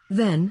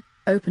 Then,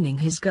 opening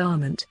his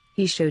garment,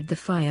 he showed the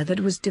fire that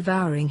was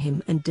devouring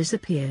him and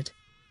disappeared."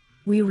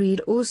 We read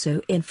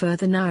also in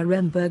further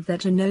Nuremberg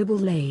that a noble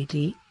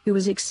lady, who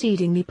was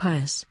exceedingly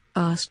pious,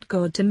 asked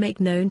God to make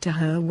known to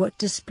her what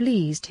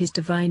displeased His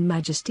Divine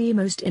Majesty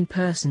most in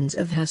persons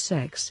of her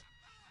sex.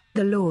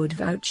 The Lord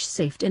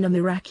vouchsafed in a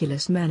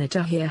miraculous manner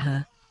to hear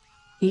her.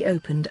 He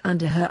opened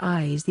under her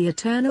eyes the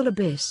eternal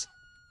abyss.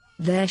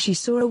 There she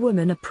saw a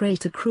woman a prey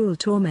to cruel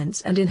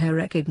torments, and in her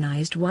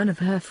recognized one of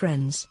her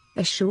friends,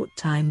 a short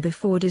time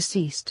before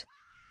deceased.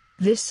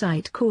 This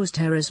sight caused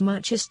her as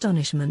much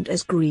astonishment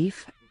as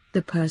grief.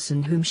 The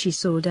person whom she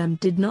saw damned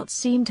did not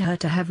seem to her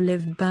to have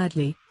lived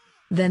badly.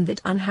 Then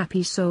that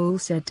unhappy soul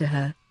said to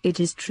her, "It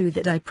is true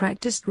that I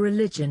practiced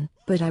religion,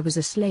 but I was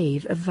a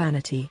slave of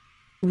vanity.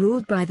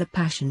 Ruled by the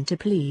passion to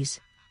please,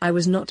 I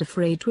was not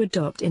afraid to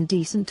adopt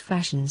indecent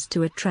fashions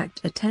to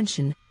attract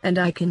attention, and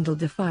I kindled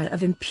the fire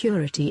of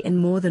impurity in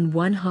more than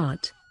one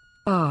heart.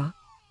 Ah!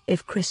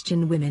 If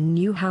Christian women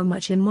knew how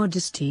much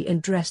immodesty in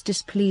dress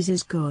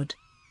displeases God!"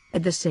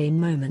 At the same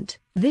moment,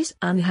 this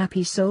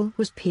unhappy soul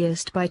was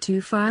pierced by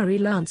 2 fiery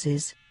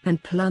lances,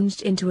 and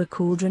plunged into a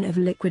cauldron of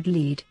liquid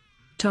lead.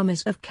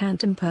 Thomas of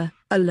Cantemper,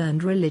 a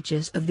learned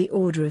religious of the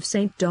order of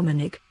Saint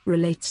Dominic,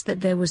 relates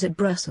that there was at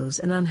Brussels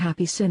an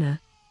unhappy sinner,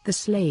 the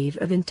slave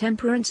of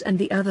intemperance and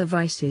the other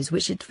vices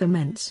which it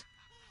foments.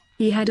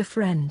 He had a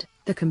friend,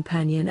 the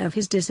companion of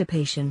his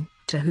dissipation,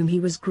 to whom he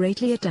was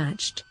greatly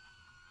attached.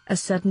 A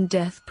sudden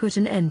death put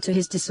an end to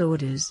his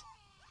disorders.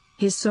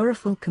 His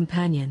sorrowful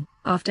companion,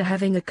 after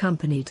having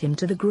accompanied him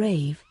to the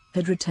grave,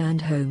 had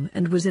returned home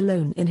and was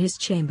alone in his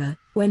chamber,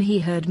 when he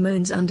heard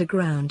moans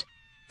underground.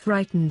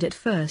 Frightened at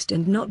first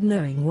and not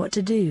knowing what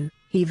to do,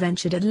 he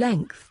ventured at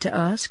length to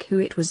ask who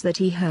it was that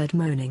he heard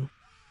moaning.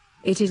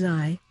 "It is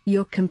I,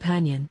 your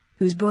companion,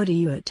 whose body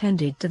you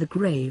attended to the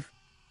grave."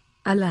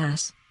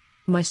 "Alas!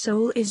 my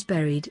soul is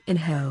buried in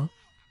hell.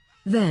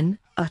 Then,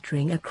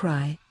 uttering a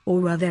cry, or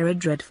rather a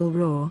dreadful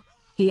roar,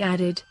 he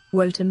added,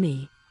 woe to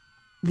me!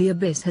 The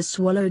abyss has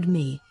swallowed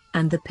me,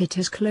 and the pit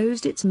has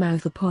closed its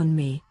mouth upon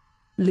me.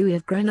 Louis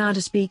of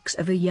Granada speaks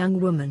of a young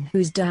woman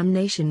whose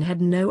damnation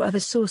had no other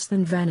source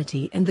than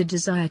vanity and the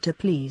desire to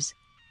please.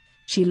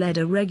 She led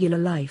a regular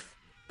life,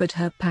 but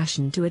her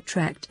passion to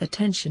attract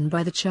attention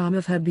by the charm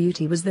of her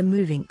beauty was the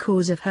moving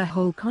cause of her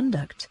whole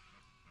conduct.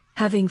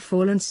 Having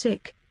fallen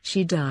sick,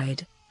 she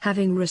died,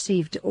 having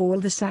received all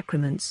the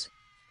sacraments.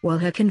 While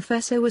her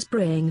confessor was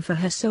praying for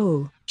her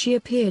soul, she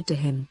appeared to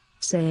him,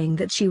 saying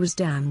that she was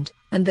damned,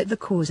 and that the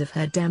cause of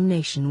her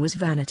damnation was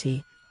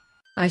vanity.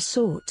 I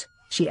sought,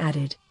 she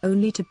added,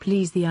 only to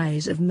please the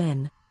eyes of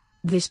men.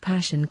 This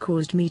passion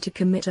caused me to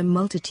commit a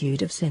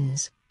multitude of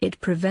sins, it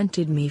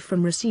prevented me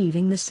from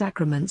receiving the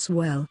sacraments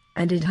well,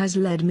 and it has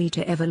led me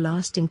to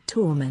everlasting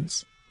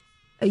torments.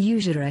 A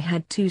usurer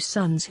had 2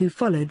 sons who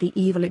followed the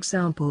evil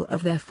example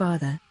of their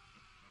father.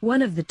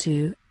 One of the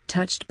 2,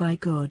 touched by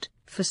God,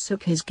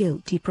 forsook his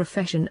guilty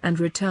profession and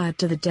retired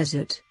to the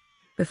desert.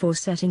 Before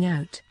setting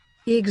out,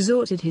 he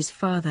exhorted his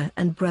father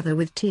and brother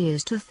with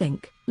tears to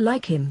think,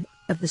 like him,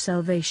 of the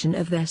salvation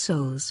of their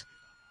souls.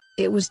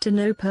 It was to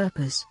no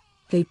purpose.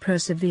 They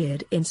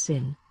persevered in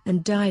sin,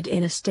 and died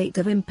in a state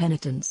of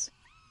impenitence.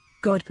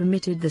 God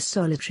permitted the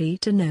solitary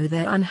to know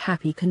their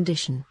unhappy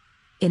condition.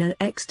 In an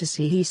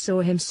ecstasy he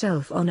saw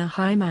himself on a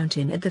high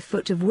mountain at the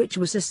foot of which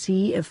was a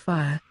sea of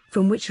fire,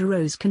 from which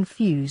arose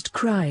confused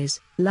cries,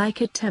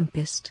 like a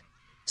tempest.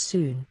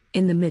 Soon,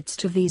 in the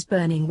midst of these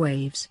burning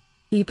waves,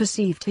 he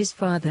perceived his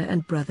father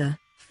and brother,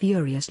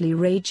 furiously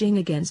raging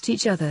against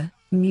each other,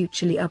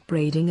 mutually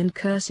upbraiding and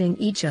cursing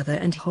each other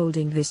and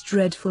holding this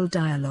dreadful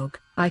dialogue,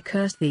 I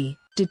curse thee,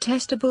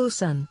 detestable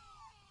son.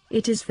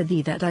 It is for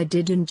thee that I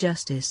did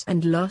injustice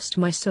and lost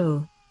my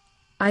soul.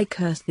 I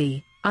curse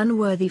thee,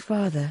 unworthy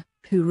father,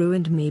 who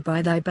ruined me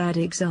by thy bad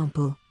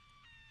example.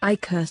 I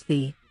curse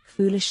thee,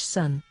 foolish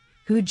son,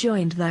 who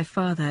joined thy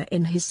father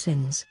in his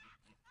sins.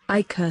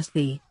 I curse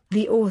thee,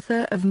 the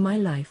author of my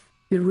life,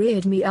 who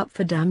reared me up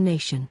for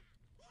damnation.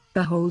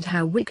 Behold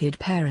how wicked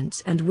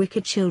parents and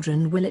wicked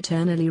children will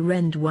eternally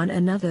rend one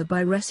another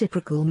by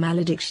reciprocal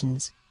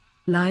maledictions.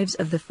 Lives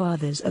of the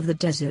Fathers of the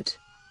Desert.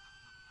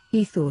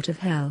 He thought of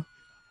hell.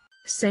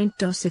 Saint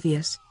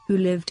Dositheus, who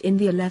lived in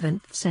the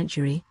 11th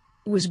century,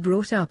 was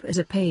brought up as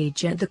a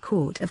page at the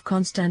court of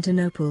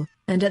Constantinople,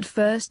 and at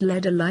first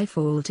led a life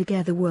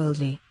altogether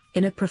worldly,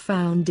 in a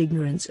profound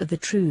ignorance of the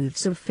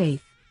truths of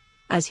faith.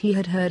 As he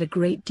had heard a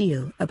great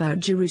deal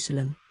about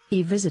Jerusalem,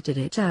 he visited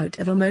it out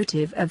of a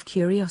motive of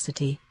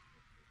curiosity.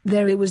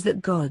 There it was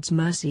that God's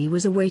mercy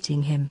was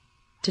awaiting him.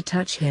 To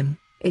touch him,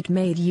 it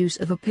made use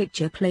of a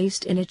picture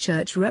placed in a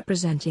church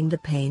representing the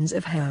pains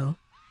of hell.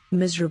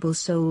 Miserable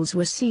souls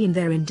were seen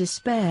there in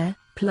despair,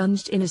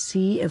 plunged in a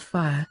sea of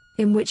fire,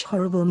 in which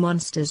horrible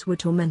monsters were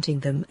tormenting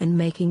them and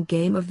making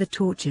game of the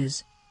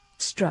tortures.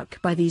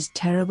 Struck by these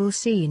terrible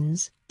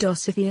scenes,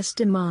 Dositheus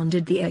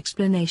demanded the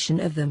explanation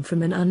of them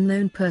from an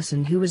unknown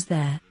person who was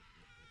there.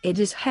 "It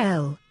is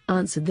hell,"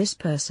 answered this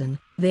person,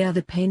 "they are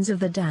the pains of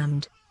the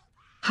damned."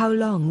 "How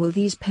long will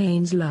these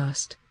pains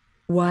last?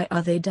 Why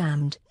are they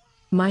damned?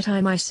 Might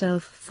I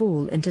myself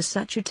fall into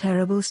such a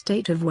terrible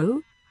state of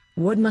woe?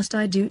 What must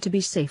I do to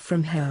be safe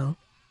from hell?"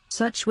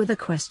 Such were the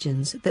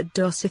questions that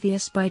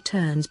Dositheus by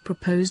turns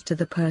proposed to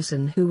the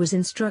person who was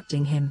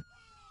instructing him.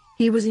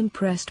 He was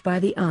impressed by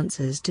the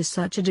answers to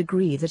such a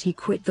degree that he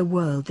quit the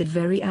world that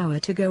very hour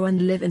to go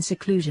and live in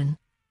seclusion.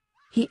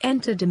 He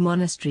entered a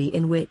monastery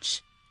in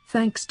which,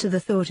 thanks to the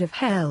thought of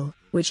hell,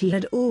 which he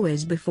had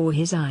always before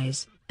his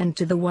eyes, and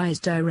to the wise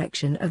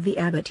direction of the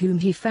abbot whom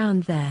he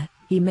found there,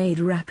 he made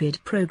rapid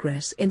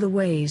progress in the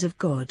ways of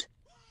God.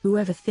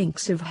 Whoever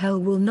thinks of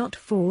hell will not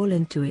fall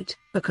into it,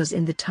 because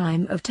in the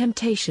time of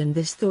temptation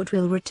this thought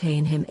will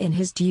retain him in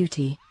his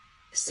duty.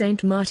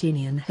 Saint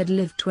Martinian had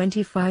lived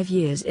 25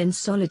 years in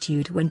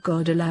solitude when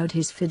God allowed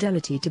his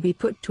fidelity to be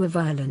put to a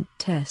violent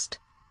test.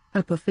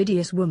 A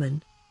perfidious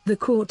woman, the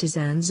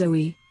courtesan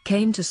Zoe,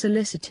 came to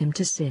solicit him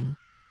to sin.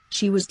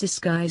 She was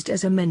disguised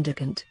as a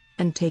mendicant,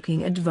 and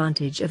taking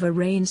advantage of a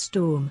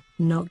rainstorm,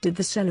 knocked at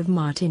the cell of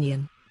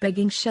Martinian,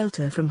 begging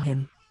shelter from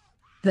him.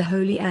 The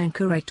holy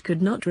anchorite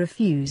could not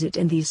refuse it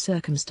in these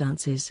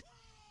circumstances.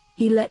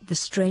 He let the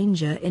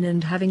stranger in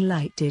and having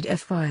lighted a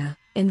fire,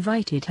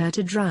 invited her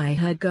to dry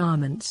her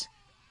garments.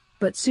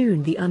 But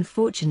soon the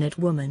unfortunate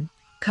woman,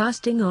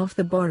 casting off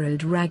the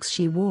borrowed rags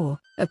she wore,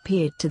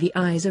 appeared to the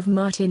eyes of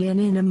Martinian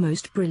in a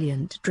most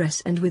brilliant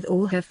dress and with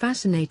all her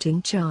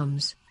fascinating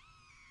charms.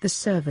 The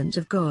servant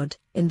of God,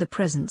 in the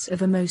presence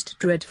of a most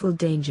dreadful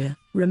danger,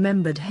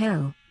 remembered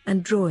hell,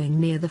 and drawing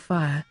near the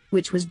fire,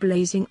 which was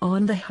blazing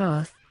on the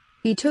hearth,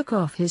 he took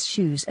off his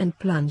shoes and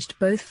plunged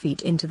both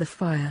feet into the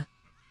fire.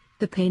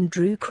 The pain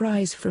drew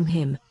cries from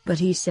him, but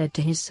he said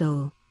to his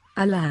soul,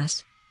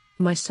 "Alas!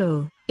 My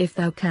soul, if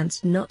thou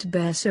canst not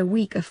bear so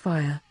weak a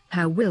fire,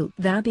 how wilt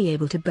thou be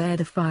able to bear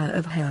the fire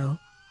of hell?"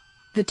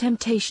 The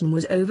temptation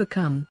was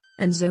overcome,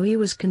 and Zoe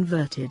was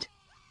converted.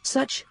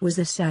 Such was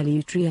the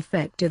salutary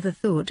effect of the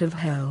thought of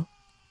hell,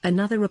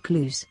 Another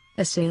recluse,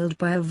 assailed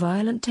by a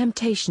violent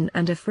temptation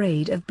and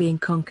afraid of being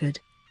conquered,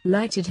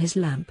 lighted his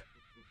lamp.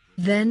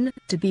 Then,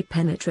 to be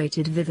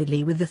penetrated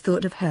vividly with the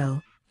thought of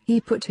hell, he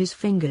put his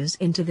fingers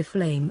into the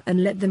flame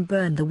and let them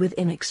burn there with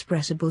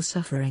inexpressible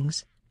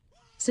sufferings.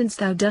 "Since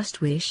thou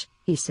dost wish,"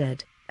 he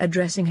said,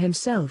 addressing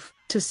himself,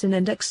 "to sin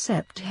and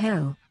accept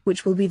hell,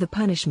 which will be the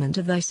punishment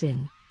of thy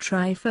sin,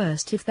 try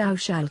first if thou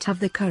shalt have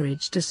the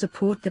courage to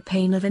support the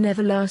pain of an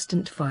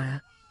everlasting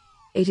fire."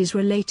 It is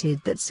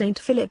related that Saint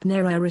Philip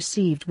Neri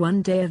received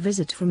one day a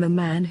visit from a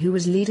man who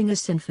was leading a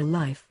sinful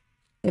life.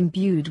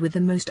 Imbued with the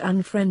most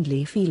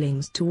unfriendly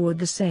feelings toward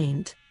the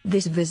saint,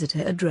 this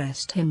visitor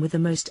addressed him with the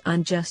most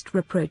unjust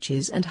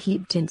reproaches and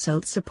heaped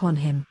insults upon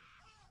him.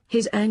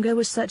 His anger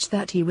was such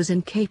that he was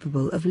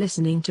incapable of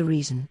listening to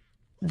reason.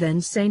 Then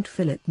Saint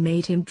Philip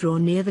made him draw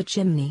near the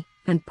chimney,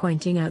 and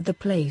pointing out the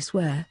place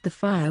where the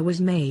fire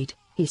was made,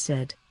 he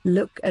said,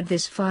 "Look at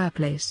this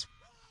fireplace."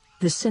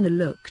 The sinner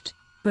looked,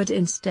 but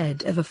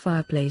instead of a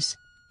fireplace,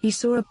 he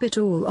saw a pit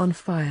all on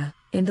fire,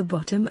 in the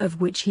bottom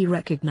of which he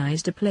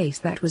recognized a place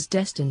that was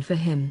destined for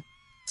him.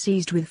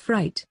 Seized with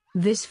fright,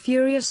 this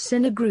furious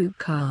sinner grew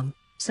calm,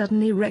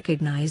 suddenly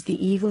recognized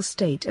the evil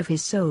state of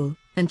his soul,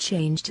 and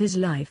changed his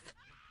life.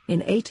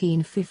 In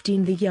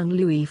 1815 the young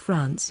Louis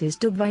Francis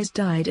de Guise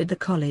died at the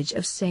college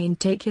of Saint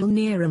Étienne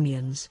near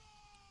Amiens.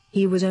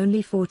 He was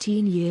only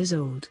 14 years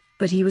old,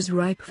 but he was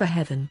ripe for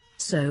heaven,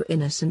 so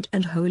innocent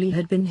and holy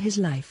had been his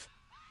life.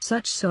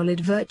 Such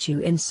solid virtue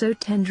in so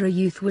tender a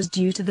youth was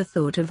due to the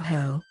thought of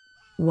hell.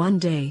 One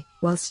day,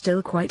 while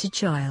still quite a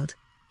child,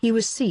 he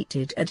was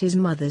seated at his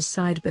mother's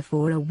side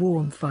before a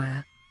warm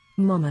fire.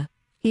 "Mama,"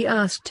 he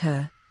asked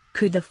her,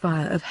 "could the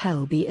fire of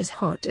hell be as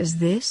hot as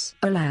this?"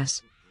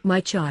 "Alas, my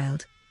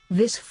child,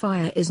 this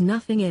fire is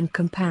nothing in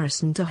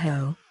comparison to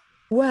hell."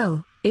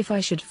 "Well, if I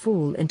should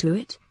fall into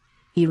it?"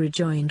 he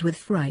rejoined with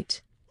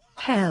fright.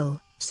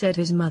 "Hell," said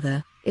his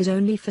mother, "is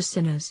only for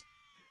sinners.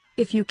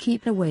 If you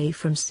keep away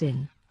from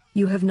sin,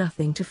 you have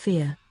nothing to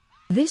fear."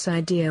 This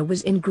idea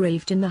was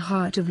engraved in the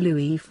heart of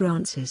Louis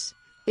Francis.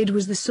 It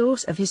was the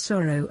source of his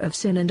sorrow of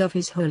sin and of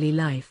his holy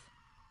life.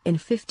 In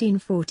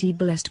 1540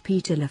 Blessed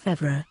Peter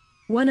Lefebvre,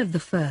 one of the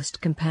first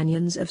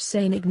companions of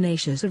Saint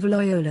Ignatius of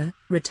Loyola,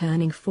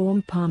 returning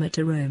from Parma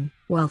to Rome,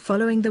 while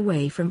following the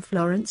way from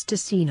Florence to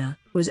Siena,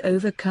 was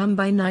overcome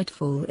by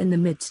nightfall in the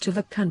midst of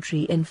a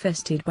country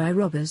infested by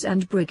robbers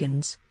and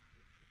brigands.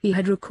 He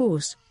had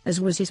recourse, as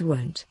was his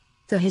wont,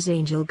 to his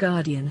angel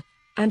guardian,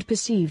 and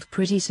perceived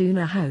pretty soon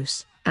a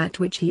house, at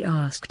which he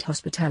asked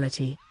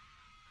hospitality.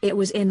 It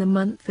was in the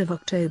month of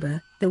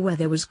October, the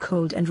weather was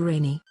cold and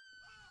rainy.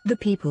 The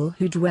people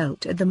who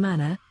dwelt at the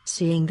manor,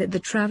 seeing that the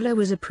traveler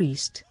was a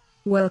priest,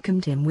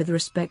 welcomed him with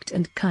respect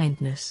and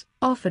kindness,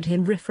 offered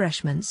him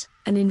refreshments,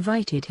 and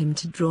invited him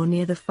to draw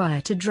near the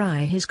fire to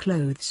dry his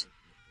clothes.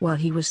 While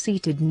he was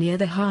seated near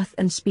the hearth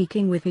and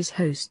speaking with his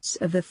hosts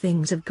of the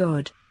things of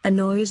God, a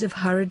noise of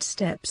hurried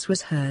steps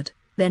was heard,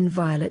 then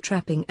violent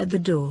rapping at the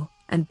door,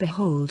 and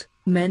behold,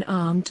 men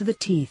armed to the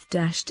teeth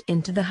dashed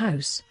into the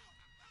house.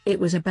 It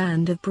was a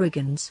band of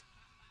brigands.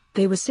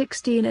 They were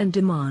 16 and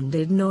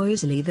demanded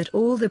noisily that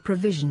all the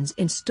provisions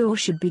in store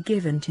should be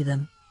given to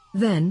them.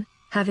 Then,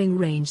 having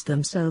ranged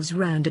themselves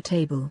round a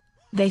table,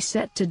 they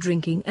set to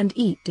drinking and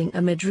eating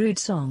amid rude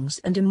songs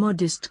and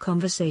immodest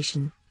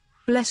conversation.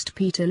 Blessed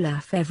Peter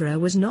Lefebvre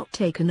was not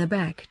taken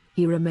aback,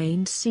 he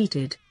remained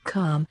seated,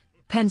 calm,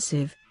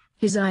 pensive,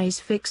 his eyes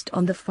fixed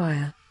on the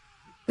fire.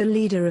 The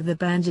leader of the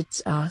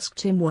bandits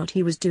asked him what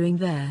he was doing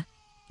there.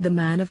 The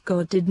man of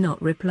God did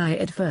not reply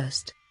at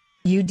first.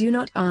 "You do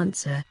not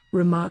answer,"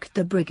 remarked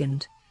the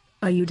brigand.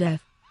 "Are you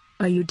deaf?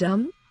 Are you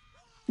dumb?"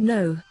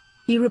 "No,"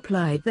 he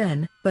replied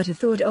then, "but a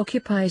thought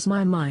occupies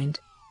my mind."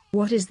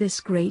 "What is this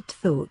great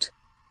thought?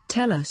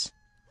 Tell us.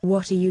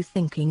 What are you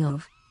thinking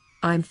of?"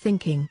 "I'm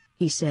thinking,"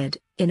 he said,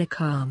 in a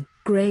calm,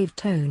 grave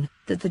tone,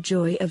 "that the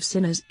joy of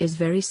sinners is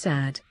very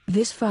sad.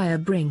 This fire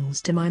brings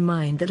to my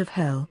mind that of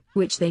hell,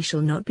 which they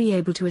shall not be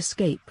able to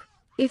escape,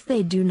 if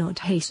they do not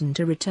hasten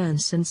to return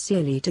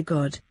sincerely to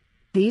God."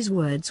 These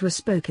words were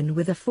spoken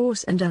with a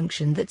force and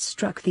unction that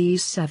struck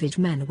these savage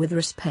men with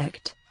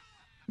respect.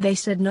 They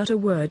said not a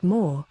word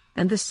more,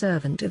 and the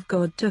servant of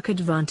God took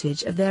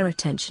advantage of their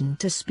attention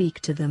to speak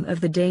to them of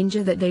the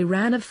danger that they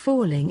ran of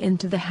falling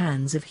into the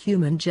hands of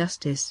human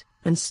justice,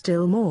 and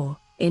still more,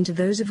 into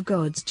those of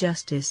God's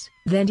justice.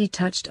 Then he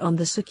touched on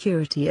the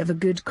security of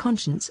a good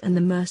conscience and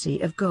the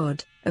mercy of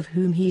God, of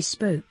whom he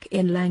spoke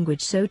in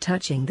language so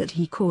touching that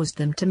he caused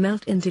them to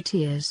melt into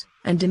tears,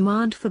 and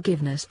demand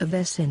forgiveness of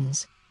their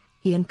sins.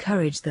 He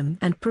encouraged them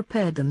and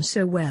prepared them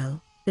so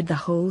well, that the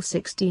whole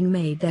 16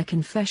 made their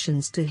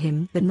confessions to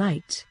him that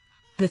night.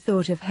 The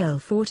thought of hell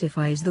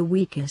fortifies the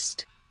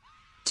weakest.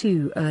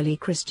 2 early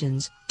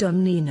Christians,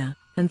 Domnina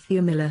and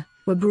Theomila,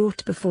 were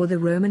brought before the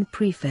Roman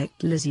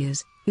prefect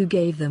Lysias, who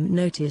gave them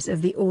notice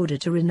of the order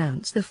to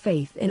renounce the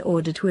faith in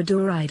order to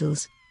adore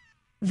idols.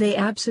 They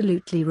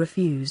absolutely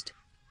refused.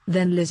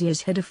 Then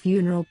Lysias had a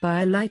funeral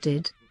pyre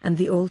lighted, and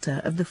the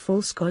altar of the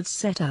false gods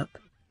set up.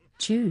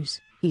 "Choose,"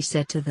 he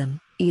said to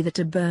them, either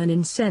to burn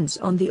incense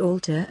on the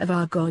altar of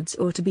our gods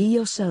or to be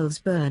yourselves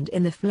burned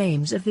in the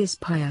flames of this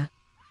pyre."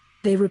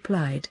 They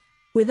replied,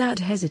 without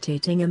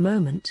hesitating a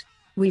moment,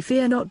 "We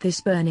fear not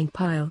this burning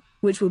pile,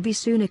 which will be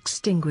soon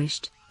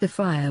extinguished. The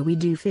fire we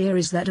do fear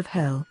is that of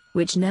hell,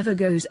 which never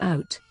goes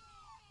out.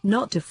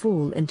 Not to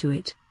fall into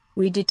it.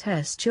 We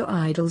detest your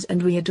idols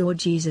and we adore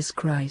Jesus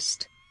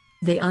Christ."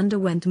 They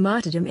underwent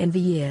martyrdom in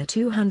the year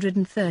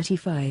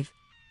 235.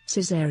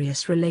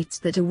 Caesarius relates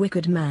that a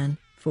wicked man,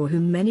 for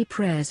whom many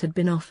prayers had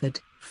been offered,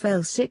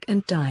 fell sick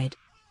and died.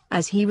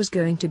 As he was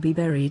going to be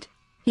buried,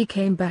 he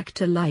came back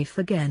to life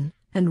again,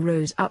 and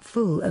rose up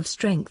full of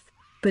strength,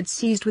 but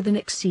seized with an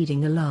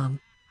exceeding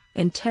alarm.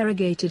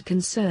 Interrogated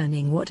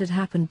concerning what had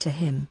happened to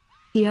him,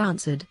 he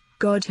answered,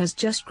 "God has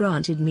just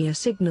granted me a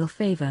signal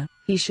favor.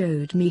 He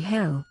showed me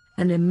hell,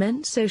 an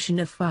immense ocean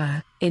of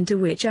fire, into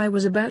which I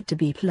was about to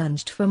be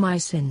plunged for my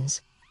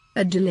sins.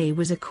 A delay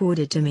was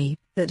accorded to me,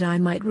 that I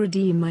might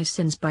redeem my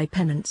sins by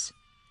penance.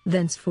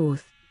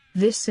 Thenceforth,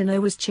 this sinner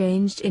was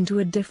changed into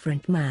a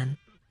different man.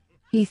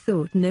 He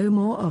thought no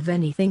more of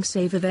anything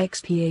save of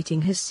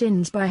expiating his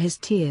sins by his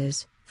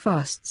tears,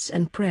 fasts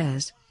and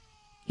prayers.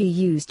 He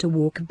used to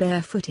walk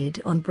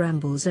barefooted on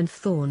brambles and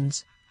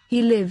thorns.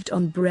 He lived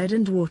on bread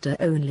and water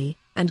only,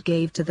 and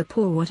gave to the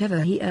poor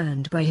whatever he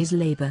earned by his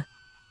labor.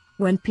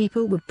 When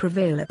people would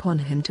prevail upon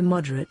him to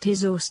moderate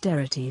his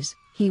austerities,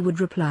 he would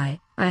reply,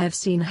 'I have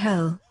seen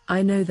hell,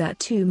 I know that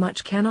too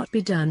much cannot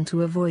be done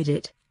to avoid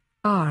it.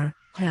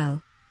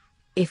 Hell.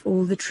 If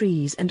all the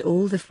trees and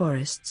all the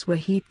forests were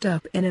heaped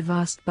up in a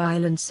vast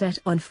pile and set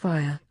on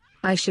fire,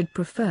 I should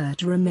prefer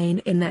to remain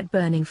in that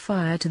burning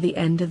fire to the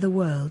end of the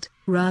world,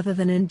 rather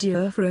than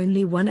endure for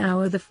only 1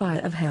 hour the fire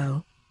of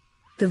hell.'"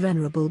 The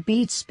Venerable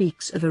Bede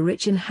speaks of a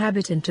rich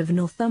inhabitant of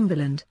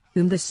Northumberland,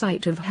 whom the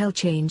sight of hell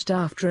changed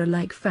after a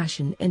like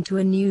fashion into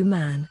a new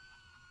man.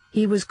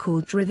 He was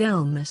called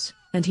Trithelmus,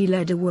 and he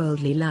led a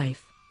worldly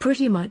life,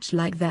 pretty much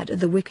like that of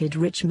the wicked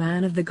rich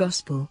man of the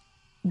Gospel.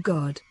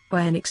 God,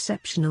 by an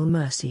exceptional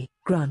mercy,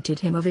 granted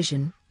him a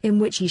vision, in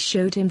which he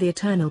showed him the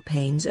eternal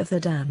pains of the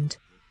damned.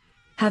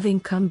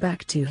 Having come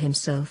back to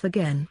himself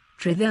again,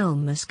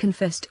 Trithelmus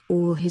confessed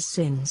all his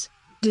sins,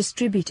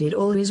 distributed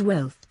all his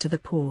wealth to the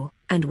poor,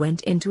 and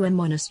went into a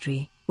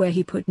monastery, where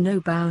he put no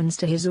bounds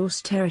to his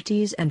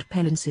austerities and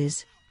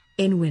penances.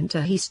 In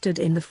winter he stood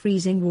in the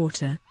freezing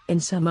water,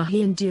 in summer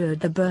he endured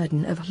the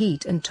burden of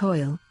heat and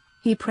toil.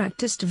 He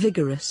practiced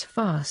vigorous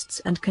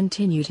fasts and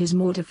continued his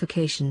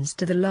mortifications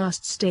to the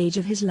last stage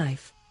of his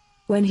life.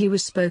 When he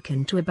was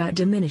spoken to about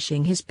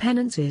diminishing his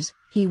penances,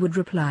 he would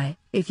reply,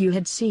 "If you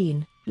had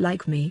seen,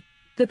 like me,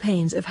 the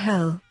pains of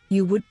hell,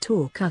 you would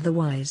talk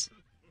otherwise.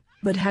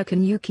 But how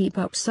can you keep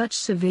up such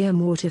severe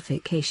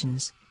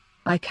mortifications?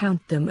 I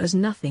count them as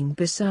nothing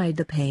beside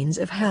the pains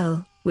of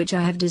hell, which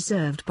I have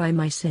deserved by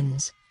my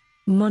sins."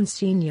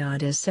 Monsignor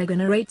de Sega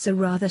narrates a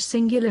rather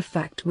singular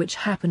fact which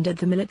happened at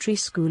the military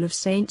school of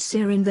Saint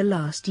Cyr in the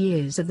last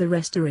years of the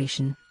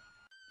Restoration.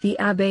 The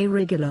Abbé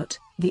Rigolot,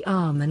 the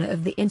almoner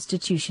of the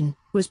institution,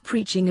 was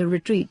preaching a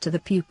retreat to the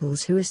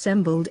pupils who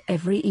assembled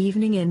every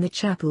evening in the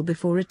chapel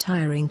before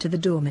retiring to the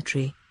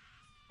dormitory.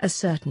 A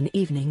certain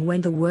evening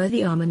when the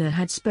worthy almoner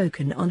had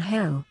spoken on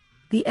hell,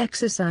 the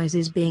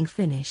exercises being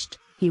finished,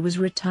 he was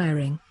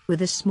retiring,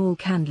 with a small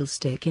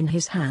candlestick in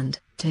his hand,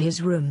 to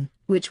his room,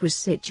 which was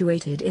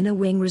situated in a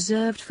wing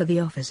reserved for the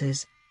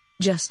officers.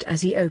 Just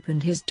as he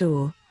opened his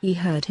door, he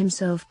heard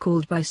himself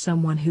called by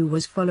someone who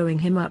was following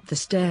him up the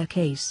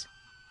staircase.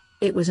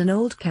 It was an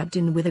old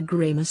captain with a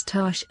grey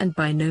moustache and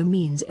by no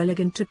means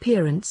elegant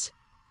appearance.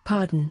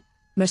 "Pardon,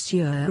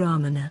 Monsieur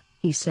Almoner,"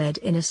 he said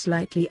in a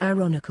slightly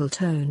ironical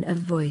tone of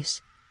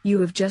voice, "you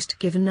have just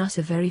given us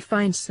a very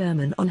fine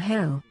sermon on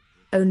hell.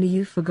 Only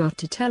you forgot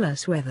to tell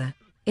us whether,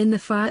 in the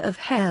fire of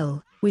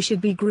hell, we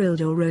should be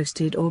grilled or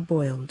roasted or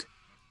boiled.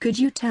 Could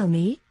you tell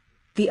me?"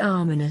 The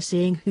almoner,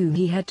 seeing whom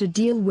he had to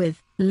deal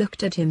with,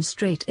 looked at him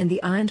straight in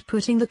the eye and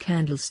putting the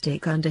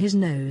candlestick under his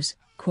nose,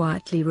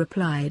 quietly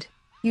replied,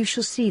 "You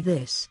shall see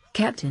this,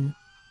 Captain."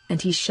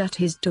 And he shut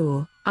his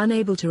door,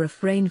 unable to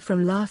refrain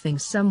from laughing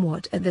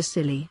somewhat at the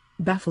silly,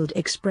 baffled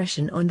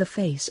expression on the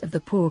face of the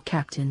poor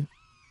captain.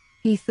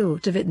 He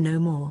thought of it no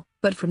more,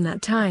 but from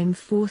that time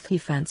forth he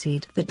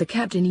fancied that the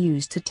captain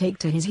used to take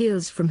to his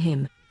heels from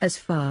him, as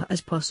far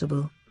as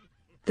possible.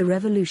 The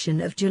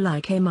Revolution of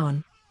July came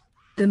on.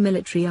 The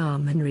military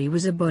almonry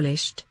was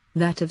abolished,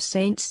 that of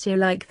Saint Cyr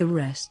like the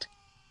rest.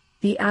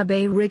 The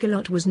Abbé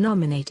Rigolot was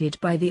nominated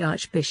by the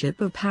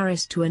Archbishop of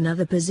Paris to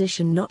another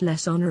position not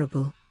less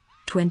honorable.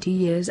 20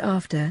 years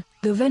after,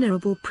 the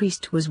venerable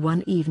priest was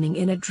one evening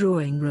in a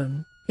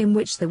drawing-room, in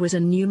which there was a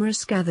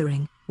numerous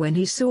gathering, when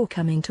he saw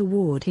coming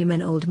toward him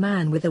an old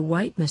man with a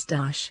white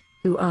moustache,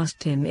 who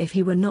asked him if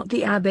he were not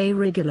the Abbé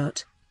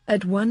Rigolot,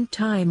 at one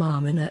time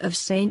almoner of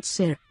Saint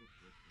Cyr.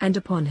 And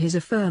upon his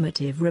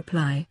affirmative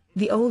reply,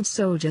 the old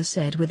soldier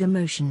said with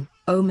emotion,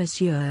 "Oh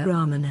Monsieur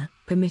Almoner,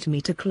 permit me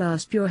to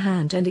clasp your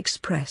hand and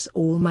express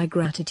all my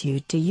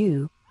gratitude to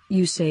you.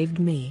 You saved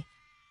me."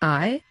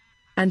 "I?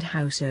 And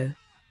how so?"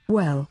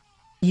 "Well,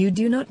 you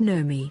do not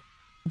know me.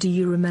 Do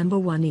you remember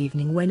one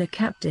evening when a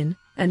captain,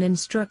 an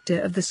instructor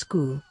of the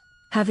school,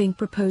 having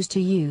proposed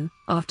to you,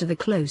 after the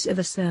close of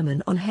a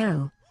sermon on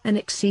hell, an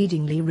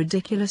exceedingly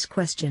ridiculous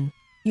question,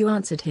 you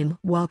answered him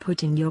while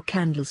putting your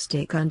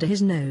candlestick under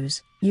his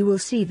nose, "You will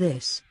see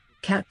this,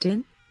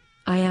 Captain?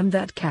 I am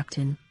that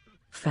captain."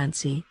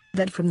 Fancy,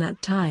 that from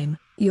that time,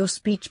 your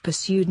speech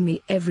pursued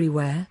me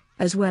everywhere,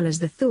 as well as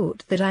the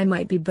thought that I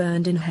might be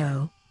burned in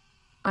hell.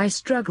 I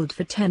struggled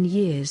for 10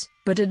 years,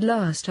 but at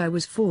last I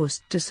was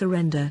forced to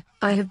surrender.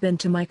 I have been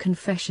to my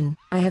confession.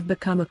 I have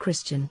become a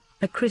Christian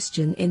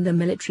in the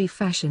military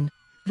fashion,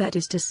 that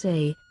is to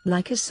say,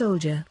 like a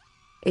soldier.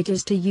 It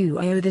is to you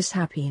I owe this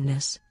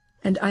happiness,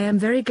 and I am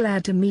very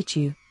glad to meet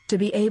you, to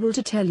be able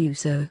to tell you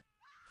so.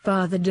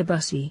 Father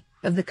Debussy,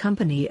 of the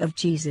Company of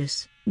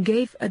Jesus,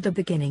 gave at the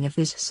beginning of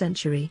this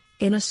century,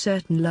 in a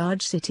certain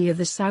large city of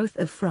the south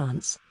of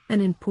France,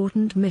 an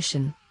important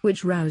mission,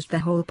 which roused the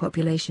whole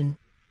population.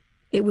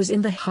 It was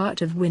in the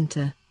heart of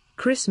winter.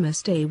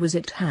 Christmas Day was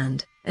at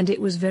hand, and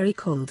it was very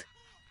cold.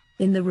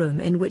 In the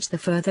room in which the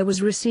Father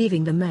was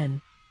receiving the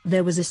men,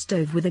 there was a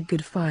stove with a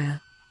good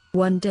fire.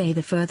 One day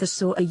the Father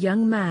saw a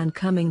young man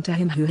coming to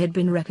him who had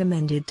been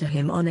recommended to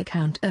him on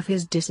account of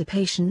his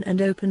dissipation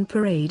and open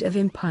parade of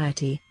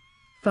impiety.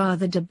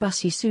 Father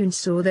Debussy soon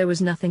saw there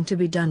was nothing to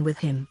be done with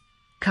him.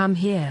 "Come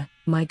here,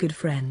 my good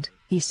friend,"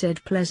 he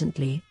said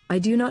pleasantly. "I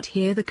do not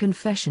hear the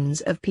confessions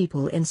of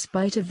people in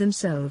spite of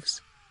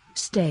themselves.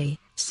 Stay,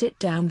 sit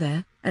down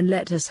there, and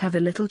let us have a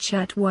little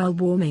chat while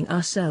warming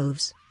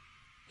ourselves."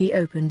 He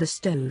opened the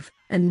stove,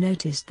 and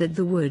noticed that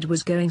the wood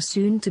was going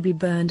soon to be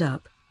burned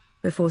up.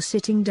 "Before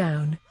sitting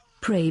down,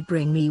 pray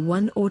bring me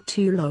 1 or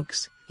 2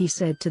 logs," he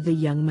said to the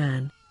young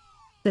man.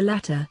 The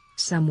latter,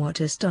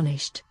 somewhat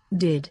astonished,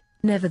 did,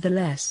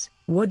 nevertheless,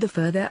 what the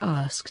Father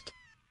asked.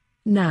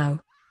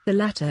 "Now," the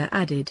latter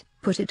added,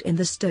 "put it in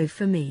the stove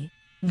for me,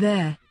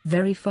 there,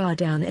 very far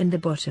down in the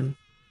bottom."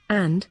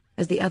 And,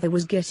 as the other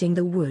was getting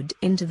the wood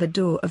into the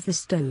door of the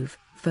stove,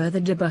 Father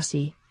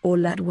Debussy,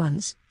 all at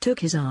once, took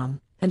his arm,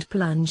 and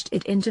plunged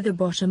it into the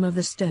bottom of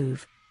the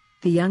stove.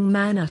 The young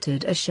man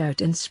uttered a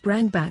shout and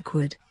sprang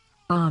backward.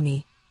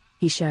 "Army!"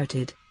 he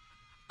shouted.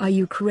 "Are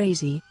you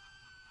crazy?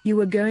 You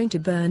are going to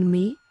burn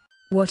me?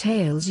 What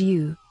ails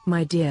you,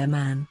 my dear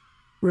man?"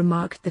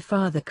 remarked the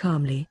Father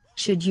calmly.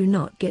 "Should you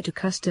not get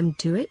accustomed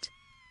to it?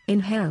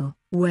 In hell,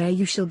 where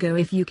you shall go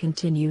if you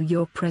continue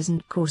your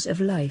present course of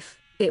life,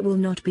 it will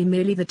not be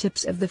merely the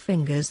tips of the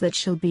fingers that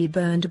shall be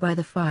burned by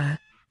the fire,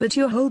 but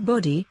your whole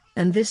body,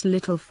 and this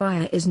little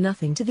fire is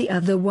nothing to the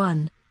other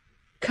one.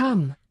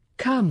 Come,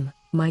 come,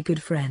 my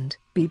good friend,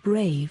 be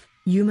brave,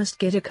 you must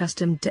get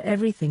accustomed to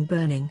everything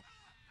burning."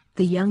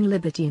 The young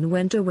libertine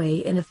went away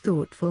in a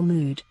thoughtful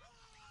mood.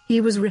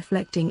 He was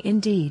reflecting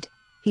indeed.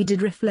 He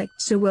did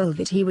reflect so well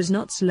that he was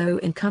not slow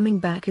in coming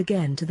back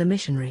again to the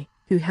missionary,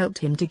 who helped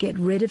him to get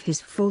rid of his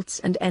faults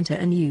and enter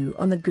anew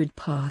on the good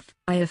path.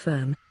 "I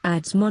affirm,"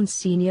 adds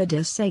Monsignor de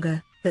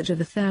Sega, "that of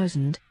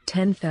 1,000,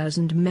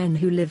 10,000 men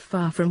who live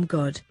far from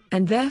God,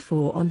 and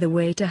therefore on the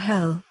way to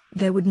hell,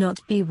 there would not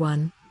be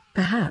one,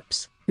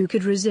 perhaps, who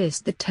could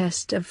resist the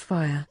test of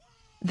fire.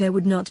 There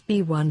would not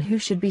be one who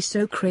should be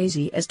so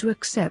crazy as to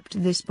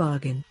accept this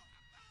bargain.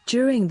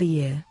 During the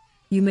year,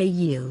 you may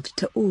yield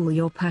to all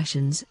your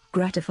passions,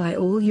 gratify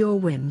all your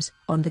whims,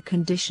 on the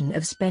condition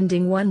of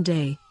spending one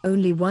day,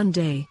 only one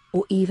day,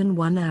 or even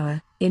 1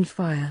 hour, in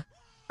fire.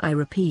 I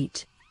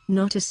repeat,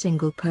 not a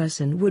single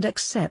person would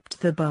accept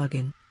the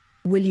bargain.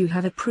 Will you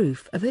have a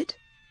proof of it?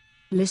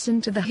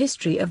 Listen to the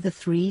history of the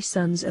 3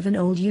 sons of an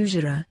old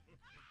usurer.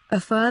 A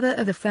father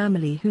of a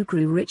family who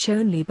grew rich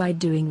only by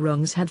doing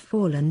wrongs had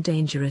fallen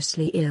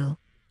dangerously ill.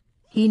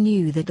 He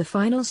knew that the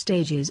final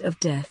stages of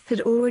death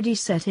had already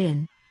set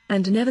in,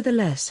 and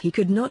nevertheless he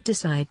could not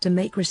decide to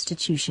make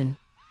restitution.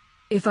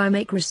 "If I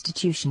make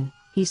restitution,"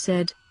 he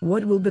said,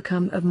 "what will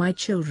become of my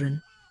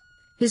children?"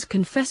 His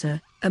confessor,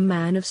 a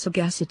man of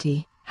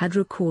sagacity, had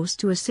recourse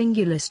to a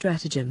singular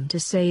stratagem to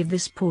save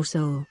this poor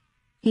soul.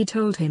 He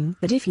told him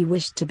that if he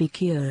wished to be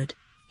cured,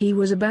 he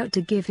was about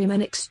to give him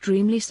an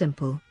extremely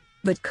simple,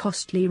 but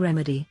costly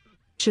remedy.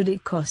 Should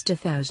it cost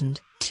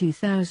 1,000,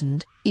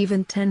 2,000,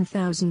 even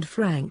 10,000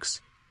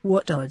 francs?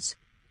 "What odds?"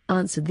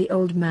 answered the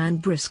old man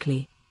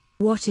briskly.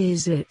 "What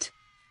is it?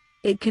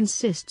 It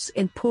consists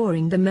in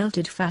pouring the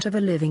melted fat of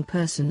a living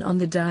person on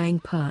the dying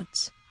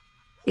parts.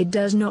 It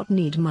does not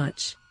need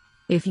much.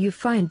 If you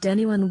find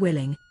anyone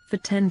willing, for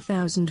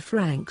 10,000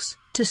 francs,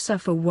 to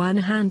suffer one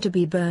hand to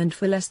be burned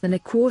for less than a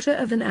quarter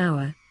of an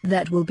hour,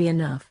 that will be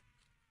enough."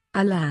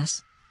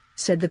 "Alas,"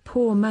 said the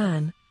poor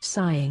man,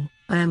 sighing,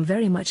 "I am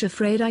very much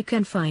afraid I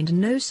can find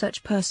no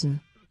such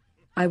person."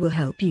 "I will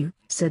help you,"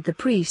 said the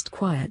priest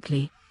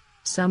quietly.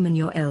 "Summon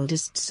your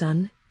eldest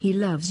son, he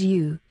loves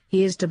you,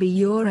 he is to be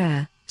your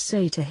heir.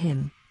 Say to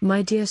him,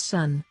 'My dear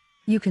son,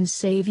 you can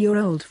save your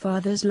old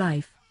father's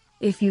life,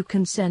 if you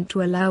consent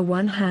to allow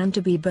one hand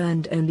to be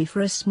burned only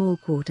for a small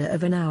quarter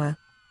of an hour.'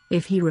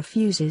 If he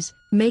refuses,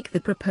 make the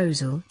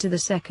proposal to the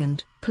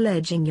second,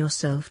 pledging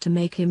yourself to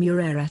make him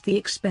your heir at the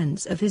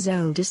expense of his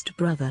eldest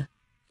brother.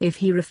 If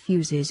he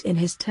refuses in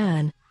his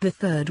turn, the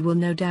third will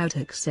no doubt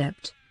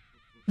accept.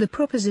 The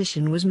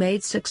proposition was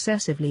made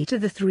successively to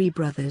the three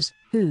brothers,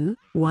 who,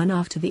 one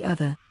after the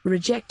other,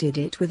 rejected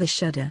it with a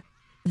shudder.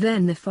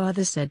 Then the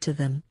father said to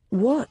them,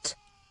 "What?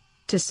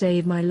 To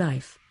save my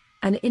life?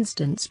 An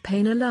instant's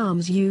pain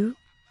alarms you?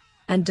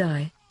 And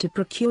I, to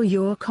procure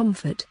your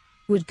comfort,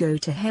 would go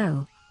to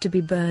hell, to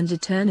be burned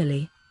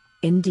eternally?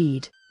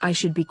 Indeed, I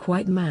should be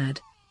quite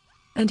mad."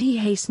 And he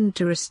hastened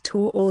to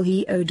restore all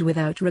he owed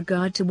without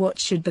regard to what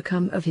should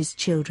become of his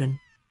children.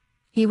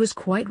 He was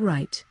quite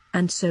right,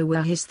 and so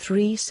were his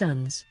three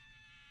sons.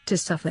 To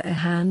suffer a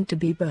hand to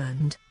be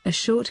burned, a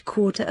short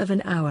quarter of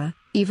an hour,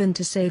 even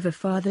to save a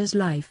father's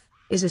life,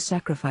 is a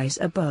sacrifice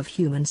above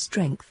human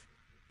strength.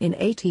 In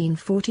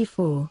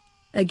 1844,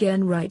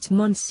 again writes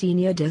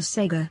Monsignor de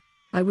Sega,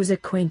 I was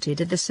acquainted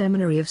at the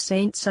seminary of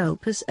Saint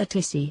Sulpice at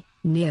Issy,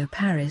 near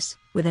Paris,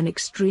 with an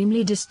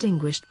extremely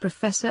distinguished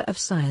professor of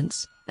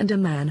science, and a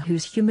man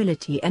whose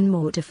humility and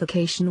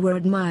mortification were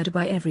admired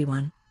by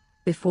everyone.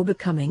 Before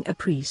becoming a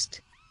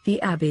priest, the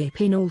Abbé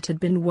Pinault had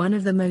been one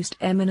of the most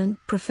eminent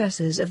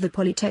professors of the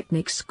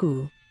Polytechnic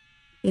School.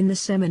 In the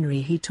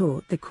seminary he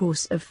taught the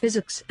course of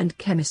physics and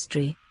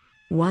chemistry.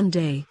 One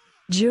day,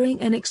 during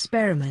an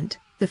experiment,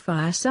 the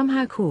fire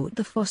somehow caught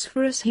the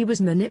phosphorus he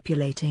was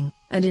manipulating,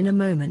 and in a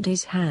moment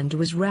his hand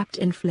was wrapped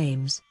in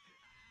flames.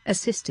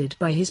 Assisted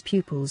by his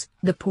pupils,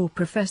 the poor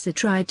professor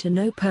tried to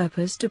no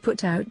purpose to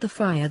put out the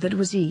fire that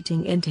was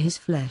eating into his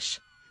flesh.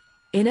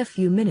 In a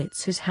few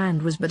minutes his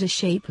hand was but a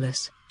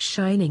shapeless,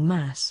 shining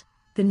mass.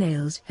 The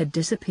nails had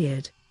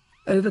disappeared.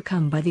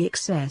 Overcome by the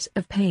excess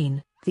of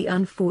pain, the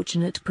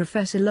unfortunate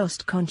professor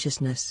lost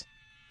consciousness.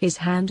 His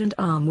hand and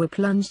arm were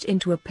plunged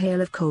into a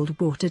pail of cold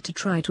water to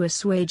try to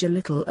assuage a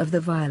little of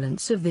the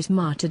violence of this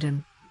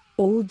martyrdom.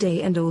 All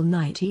day and all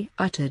night he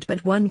uttered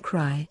but one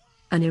cry,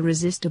 an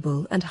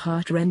irresistible and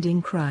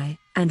heart-rending cry,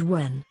 and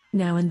when,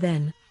 now and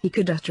then, he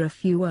could utter a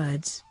few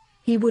words,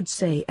 he would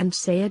say and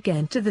say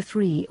again to the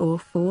 3 or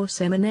 4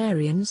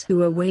 seminarians who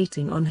were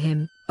waiting on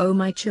him, "Oh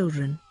my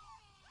children!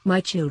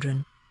 My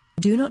children!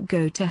 Do not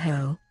go to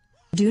hell!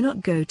 Do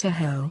not go to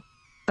hell!"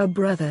 A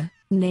brother,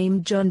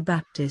 named John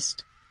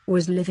Baptist,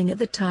 was living at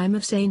the time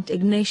of St.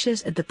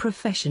 Ignatius at the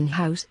Profession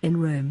House in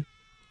Rome.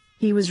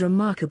 He was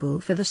remarkable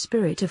for the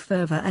spirit of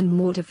fervor and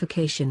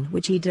mortification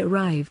which he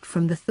derived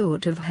from the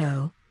thought of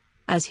hell.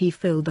 As he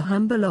filled the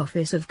humble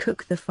office of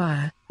cook, the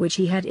fire, which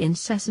he had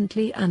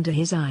incessantly under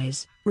his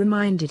eyes,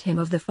 reminded him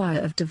of the fire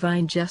of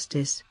divine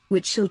justice,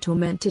 which shall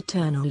torment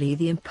eternally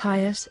the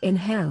impious in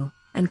hell,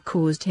 and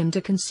caused him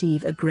to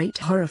conceive a great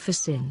horror for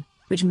sin,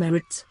 which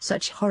merits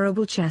such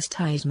horrible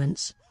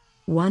chastisements.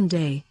 One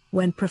day,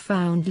 when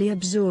profoundly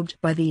absorbed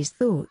by these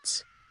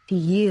thoughts, he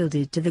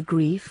yielded to the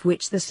grief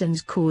which the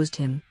sins caused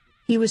him.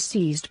 He was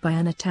seized by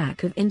an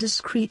attack of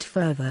indiscreet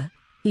fervor.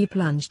 He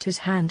plunged his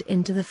hand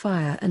into the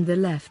fire and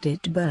left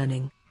it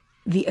burning.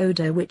 The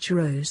odor which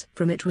rose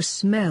from it was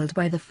smelled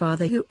by the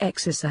father who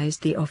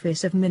exercised the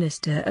office of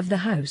minister of the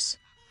house.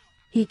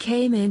 He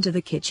came into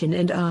the kitchen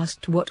and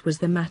asked what was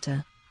the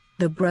matter.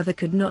 The brother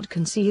could not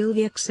conceal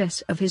the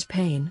excess of his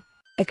pain,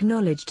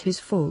 acknowledged his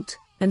fault,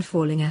 and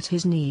falling at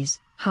his knees,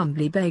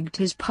 humbly begged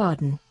his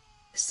pardon.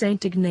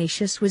 Saint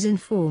Ignatius was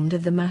informed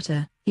of the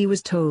matter. He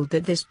was told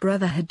that this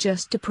brother had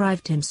just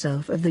deprived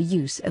himself of the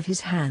use of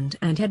his hand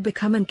and had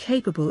become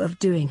incapable of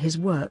doing his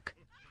work.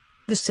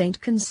 The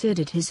saint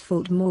considered his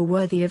fault more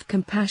worthy of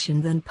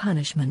compassion than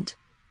punishment.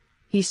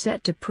 He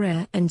set to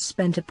prayer and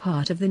spent a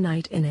part of the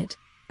night in it,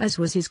 as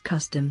was his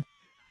custom.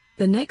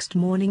 The next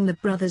morning the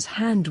brother's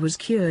hand was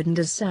cured and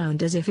as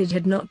sound as if it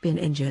had not been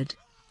injured.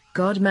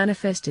 God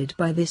manifested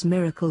by this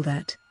miracle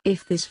that,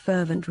 if this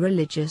fervent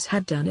religious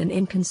had done an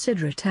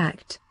inconsiderate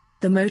act,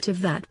 the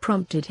motive that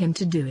prompted him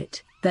to do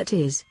it, that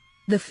is,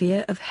 the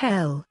fear of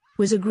hell,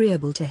 was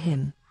agreeable to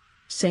him.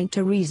 Saint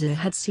Teresa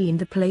had seen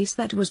the place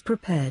that was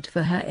prepared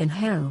for her in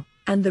hell,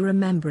 and the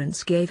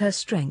remembrance gave her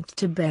strength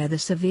to bear the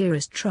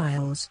severest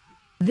trials.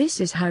 This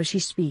is how she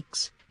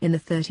speaks, in the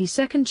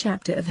 32nd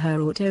chapter of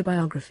her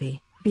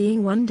autobiography.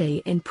 Being one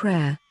day in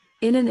prayer,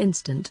 in an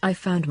instant I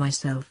found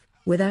myself,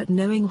 without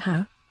knowing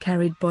how,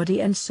 carried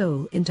body and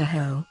soul into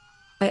hell.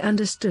 I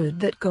understood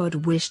that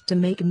God wished to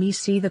make me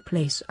see the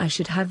place I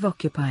should have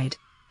occupied,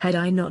 had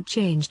I not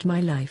changed my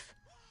life.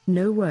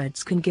 No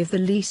words can give the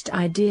least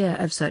idea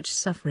of such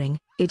suffering,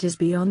 it is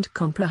beyond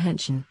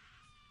comprehension.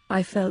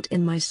 I felt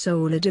in my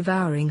soul a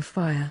devouring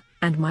fire,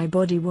 and my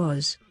body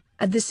was,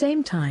 at the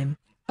same time,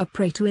 a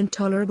prey to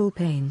intolerable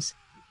pains.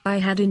 I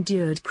had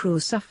endured cruel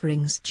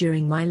sufferings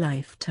during my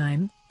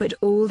lifetime, but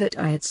all that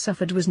I had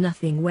suffered was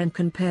nothing when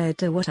compared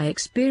to what I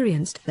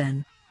experienced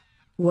then.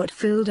 What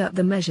filled up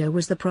the measure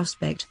was the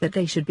prospect that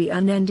they should be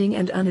unending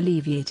and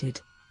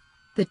unalleviated.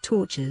 The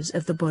tortures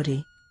of the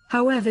body,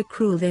 however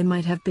cruel they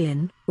might have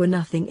been, were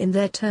nothing in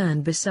their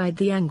turn beside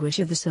the anguish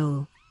of the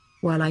soul.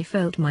 While I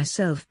felt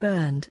myself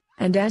burned,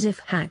 and as if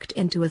hacked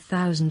into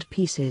 1,000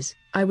 pieces,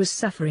 I was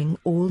suffering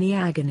all the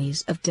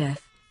agonies of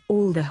death,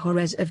 all the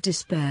horrors of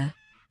despair.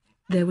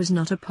 There was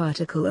not a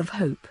particle of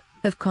hope,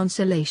 of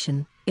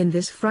consolation, in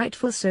this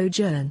frightful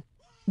sojourn.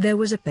 There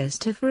was a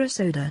pestiferous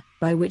odor,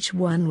 by which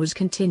one was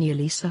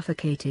continually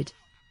suffocated.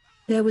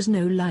 There was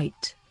no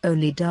light,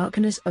 only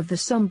darkness of the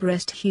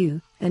sombrest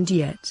hue, and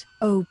yet,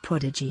 O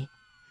prodigy!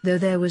 Though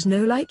there was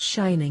no light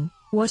shining,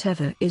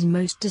 whatever is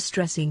most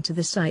distressing to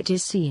the sight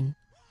is seen.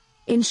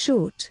 In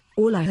short,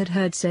 all I had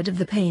heard said of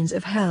the pains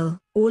of hell,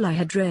 all I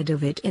had read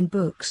of it in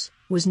books,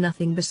 was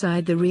nothing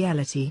beside the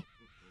reality.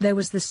 There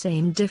was the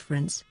same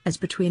difference as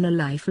between a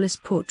lifeless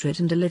portrait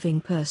and a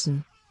living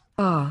person.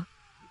 Ah!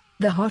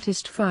 The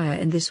hottest fire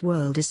in this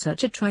world is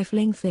such a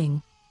trifling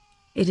thing.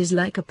 It is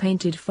like a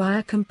painted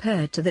fire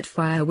compared to that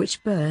fire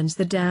which burns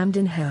the damned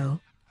in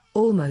hell.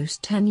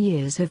 Almost 10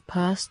 years have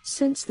passed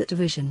since that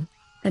vision,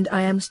 and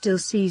I am still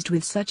seized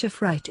with such a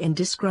fright in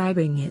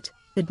describing it,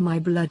 that my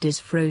blood is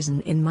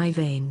frozen in my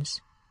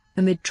veins.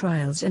 Amid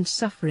trials and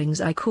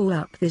sufferings I call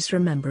up this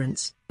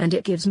remembrance, and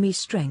it gives me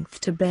strength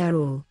to bear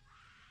all.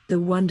 The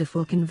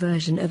wonderful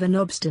conversion of an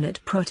obstinate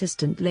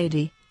Protestant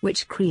lady,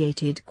 which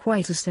created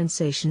quite a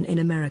sensation in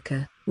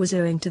America, was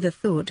owing to the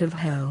thought of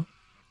hell.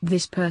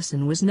 This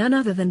person was none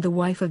other than the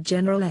wife of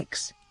General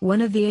X,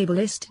 one of the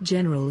ablest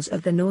generals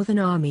of the Northern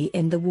Army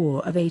in the War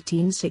of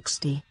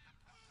 1860.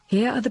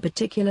 Here are the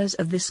particulars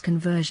of this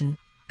conversion,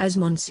 as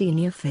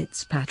Monsignor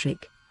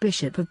Fitzpatrick,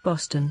 Bishop of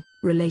Boston,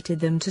 related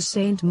them to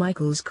St.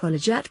 Michael's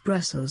College at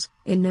Brussels,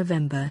 in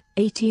November,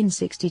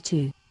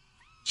 1862.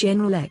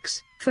 General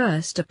X,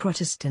 first a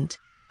Protestant,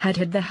 had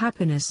had the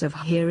happiness of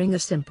hearing a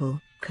simple,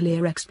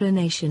 clear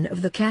explanation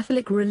of the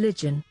Catholic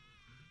religion.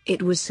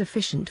 It was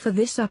sufficient for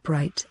this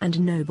upright and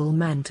noble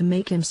man to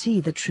make him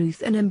see the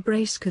truth and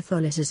embrace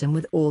Catholicism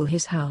with all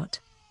his heart.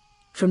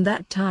 From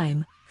that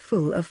time,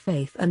 full of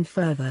faith and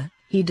fervor,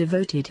 he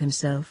devoted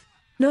himself,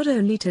 not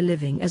only to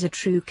living as a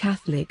true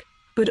Catholic,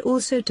 but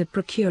also to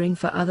procuring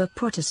for other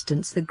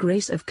Protestants the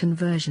grace of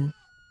conversion.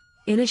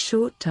 In a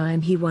short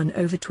time he won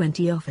over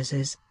 20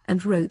 officers,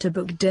 and wrote a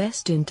book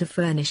destined to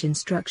furnish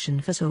instruction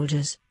for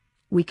soldiers.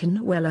 We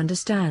can well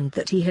understand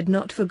that he had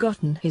not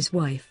forgotten his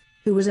wife,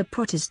 who was a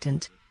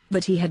Protestant,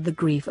 but he had the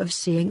grief of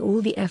seeing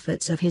all the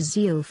efforts of his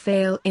zeal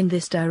fail in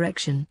this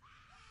direction.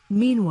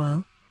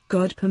 Meanwhile,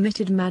 God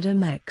permitted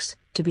Madame X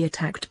to be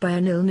attacked by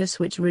an illness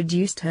which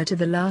reduced her to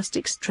the last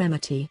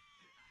extremity.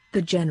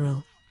 The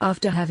general,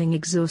 after having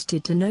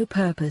exhausted to no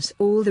purpose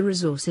all the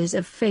resources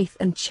of faith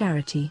and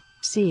charity,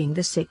 seeing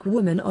the sick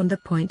woman on the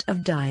point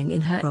of dying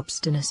in her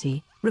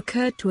obstinacy,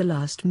 recurred to a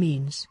last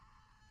means.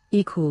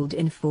 He called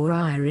in 4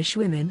 Irish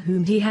women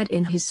whom he had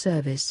in his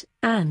service,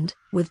 and,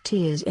 with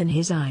tears in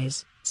his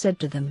eyes, said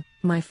to them,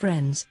 "My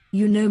friends,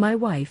 you know my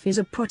wife is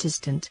a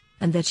Protestant,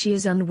 and that she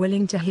is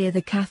unwilling to hear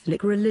the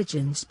Catholic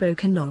religion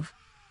spoken of.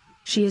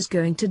 She is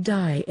going to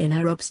die in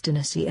her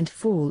obstinacy and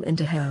fall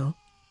into hell.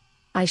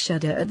 I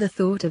shudder at the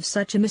thought of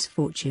such a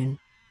misfortune.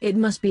 It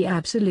must be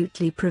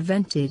absolutely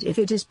prevented if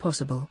it is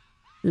possible.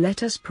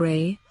 Let us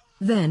pray,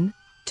 then,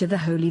 to the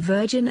Holy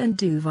Virgin and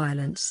do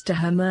violence to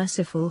her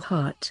merciful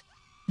heart."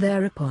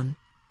 Thereupon,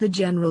 the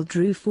general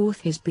drew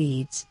forth his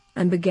beads,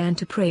 and began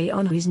to pray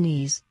on his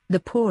knees. The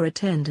poor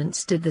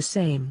attendants did the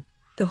same.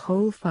 The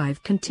whole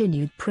 5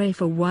 continued pray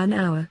for 1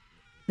 hour.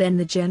 Then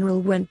the general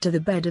went to the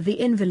bed of the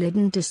invalid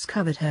and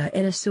discovered her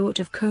in a sort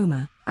of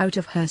coma, out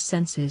of her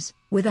senses,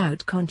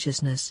 without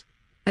consciousness.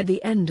 At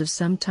the end of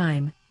some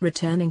time,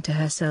 returning to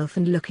herself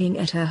and looking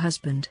at her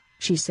husband,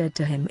 she said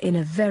to him in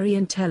a very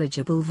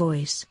intelligible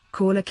voice,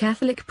 "Call a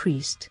Catholic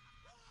priest."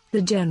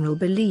 The general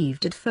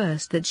believed at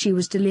first that she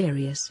was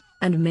delirious,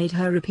 and made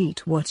her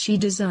repeat what she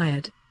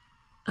desired.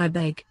 "I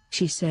beg,"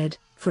 she said,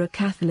 "for a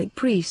Catholic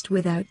priest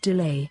without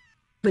delay."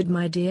 "But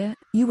my dear,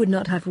 you would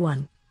not have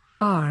one."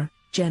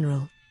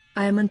 General,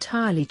 I am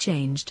entirely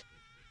changed.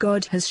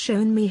 God has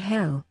shown me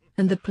hell,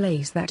 and the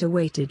place that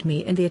awaited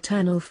me in the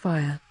eternal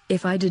fire,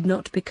 if I did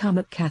not become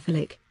a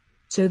Catholic."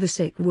 So the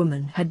sick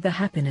woman had the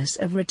happiness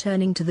of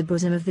returning to the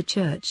bosom of the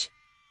Church.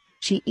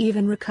 She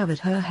even recovered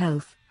her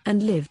health,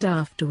 and lived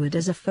afterward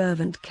as a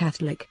fervent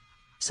Catholic.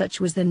 Such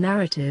was the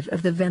narrative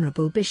of the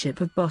Venerable Bishop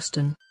of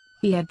Boston.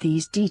 He had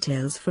these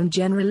details from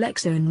General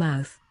X's own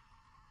mouth.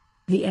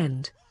 The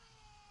end.